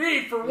was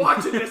me for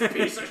watching this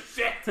piece of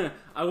shit.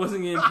 I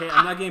wasn't getting paid.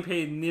 I'm not getting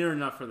paid near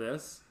enough for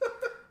this.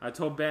 I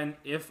told Ben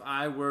if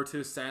I were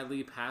to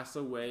sadly pass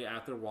away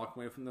after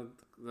walking away from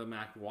the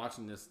Mac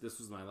watching this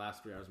was my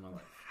last 3 hours of my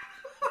life.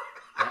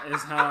 That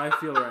is how I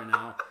feel right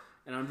now,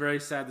 and I'm very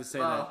sad to say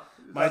that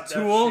my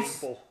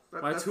tools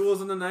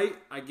in the night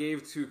I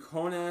gave to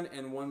Conan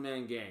and One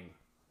Man Gang.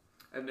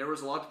 And there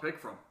was a lot to pick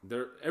from.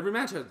 Every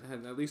match had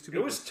at least 2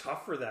 people. It was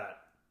tough for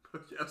that.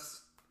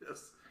 Yes.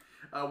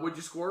 Would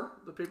you score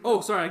the paper?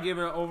 Oh, sorry. I gave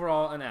it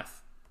overall an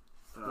F.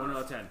 1 out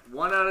of 10.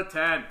 1 out of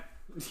 10.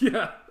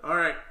 Yeah. All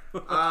right.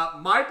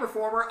 My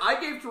performer,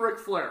 I gave to Ric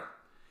Flair.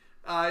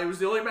 It was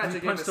the only match I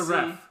gave to see.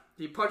 Ref.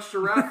 He punched a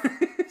ref.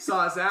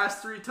 Saw his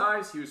ass 3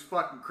 times. He was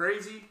fucking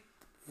crazy.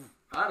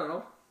 I don't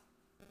know.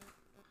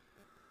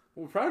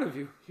 We're proud of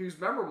you. He was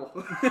memorable.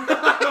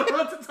 I don't know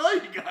what to tell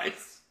you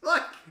guys.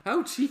 Look.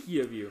 How cheeky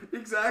of you.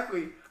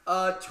 Exactly.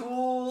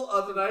 Tool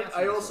of the night,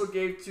 I also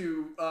gave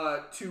to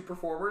 2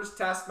 performers,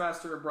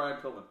 Taskmaster and Brian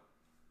Pillman.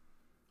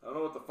 I don't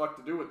know what the fuck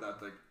to do with that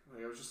thing.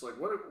 I was just like,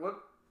 what?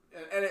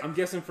 And I'm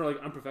guessing for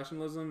like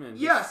unprofessionalism and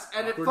yes,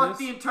 and it fucked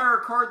the entire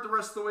card the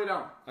rest of the way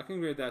down. I can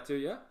agree with that too.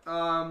 Yeah.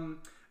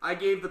 I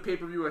gave the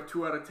pay-per-view a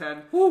 2 out of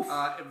 10. Oof.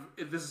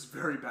 This is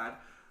very bad.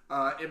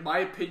 In my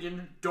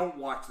opinion, don't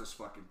watch this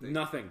fucking thing.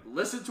 Nothing.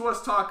 Listen to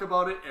us talk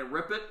about it and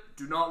rip it.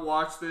 Do not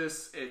watch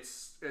this.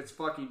 It's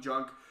fucking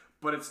junk.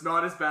 But it's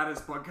not as bad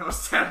as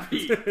Bunkhouse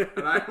Stampede.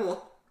 And I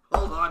will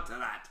hold on to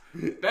that.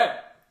 Ben.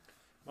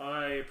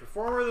 My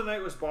performer of the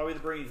night was Bobby the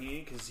Brain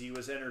Heenan because he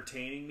was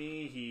entertaining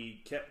me.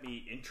 He kept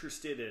me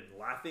interested and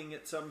laughing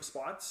at some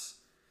spots.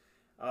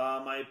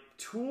 My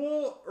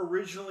tool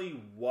originally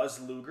was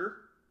Luger.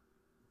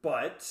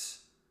 But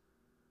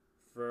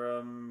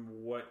from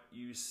what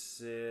you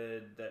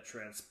said that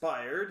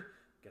transpired,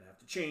 I'm going to have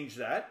to change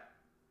that.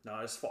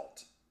 Not his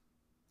fault.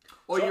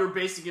 Oh, so, you were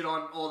basing it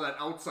on all that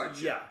outside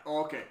shit? Yeah.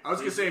 Oh, okay. I was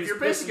going to say, if you're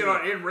basing it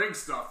on in-ring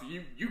stuff,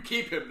 you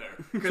keep him there.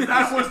 Because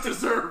that was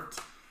deserved.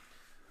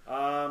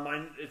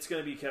 It's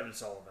going to be Kevin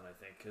Sullivan, I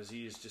think, because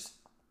he's just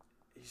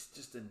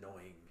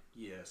annoying.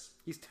 Yes.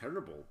 He's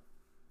terrible.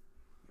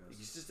 Yes.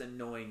 He's just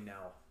annoying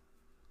now.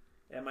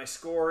 And my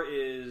score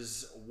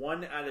is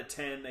 1 out of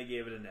 10. I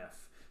gave it an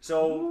F.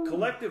 So,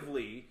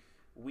 collectively,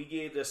 we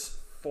gave this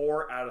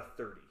 4 out of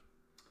 30.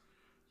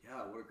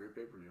 Yeah, what a great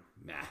pay-per-view.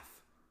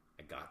 Math.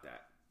 I got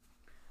that.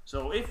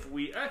 So, if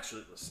we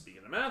actually,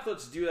 speaking of math,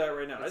 let's do that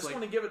right now. I just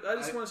want to give it, I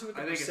just want to see what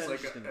the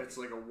percentage is going to be. It's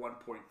like a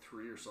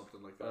 1.3 or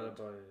something like that.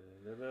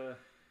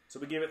 So,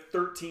 we gave it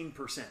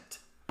 13%.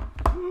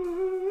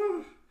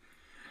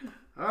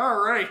 All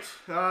right.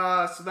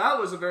 So, that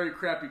was a very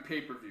crappy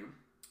pay-per-view.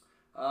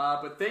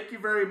 But thank you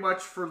very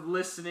much for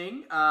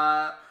listening.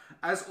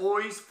 As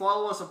always,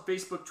 follow us on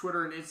Facebook,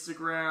 Twitter, and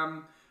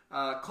Instagram.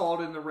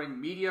 Called in the Ring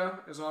Media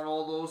is on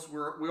all those.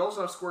 We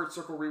also have Squared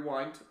Circle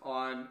Rewind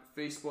on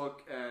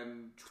Facebook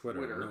and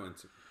Twitter.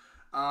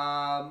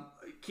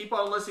 Keep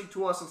on listening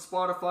to us on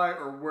Spotify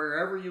or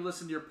wherever you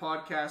listen to your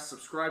podcast.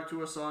 Subscribe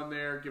to us on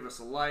there. Give us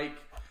a like.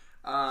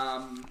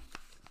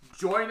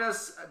 Join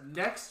us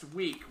next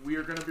week. We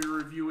are going to be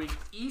reviewing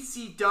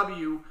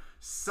ECW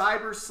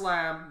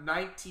CyberSlam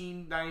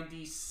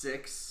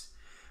 1996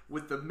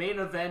 with the main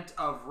event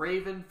of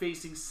Raven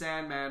facing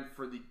Sandman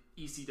for the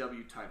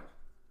ECW title.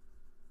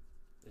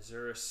 Is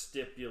there a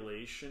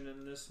stipulation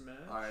in this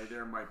match?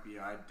 There might be.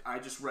 I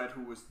just read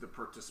who was the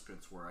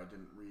participants were. I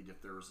didn't read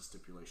if there was a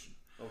stipulation.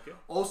 Okay.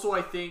 Also,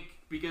 I think,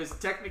 because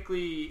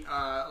technically,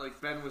 like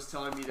Ben was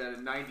telling me that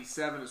in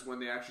 97 is when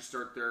they actually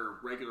start their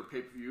regular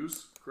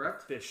pay-per-views,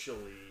 correct?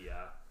 Officially,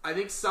 yeah. I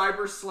think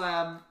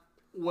CyberSlam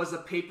was a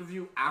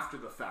pay-per-view after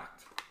the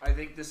fact. I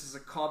think this is a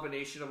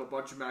combination of a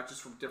bunch of matches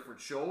from different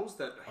shows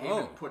that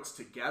Heyman puts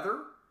together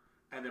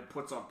and then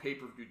puts on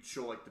pay-per-view to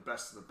show like the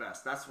best of the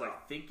best. That's what I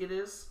think it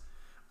is.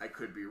 I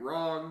could be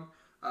wrong,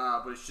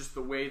 but it's just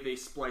the way they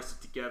splice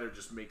it together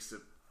just makes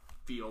it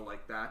feel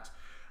like that.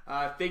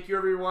 Thank you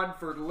everyone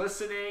for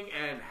listening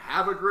and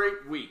have a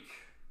great week.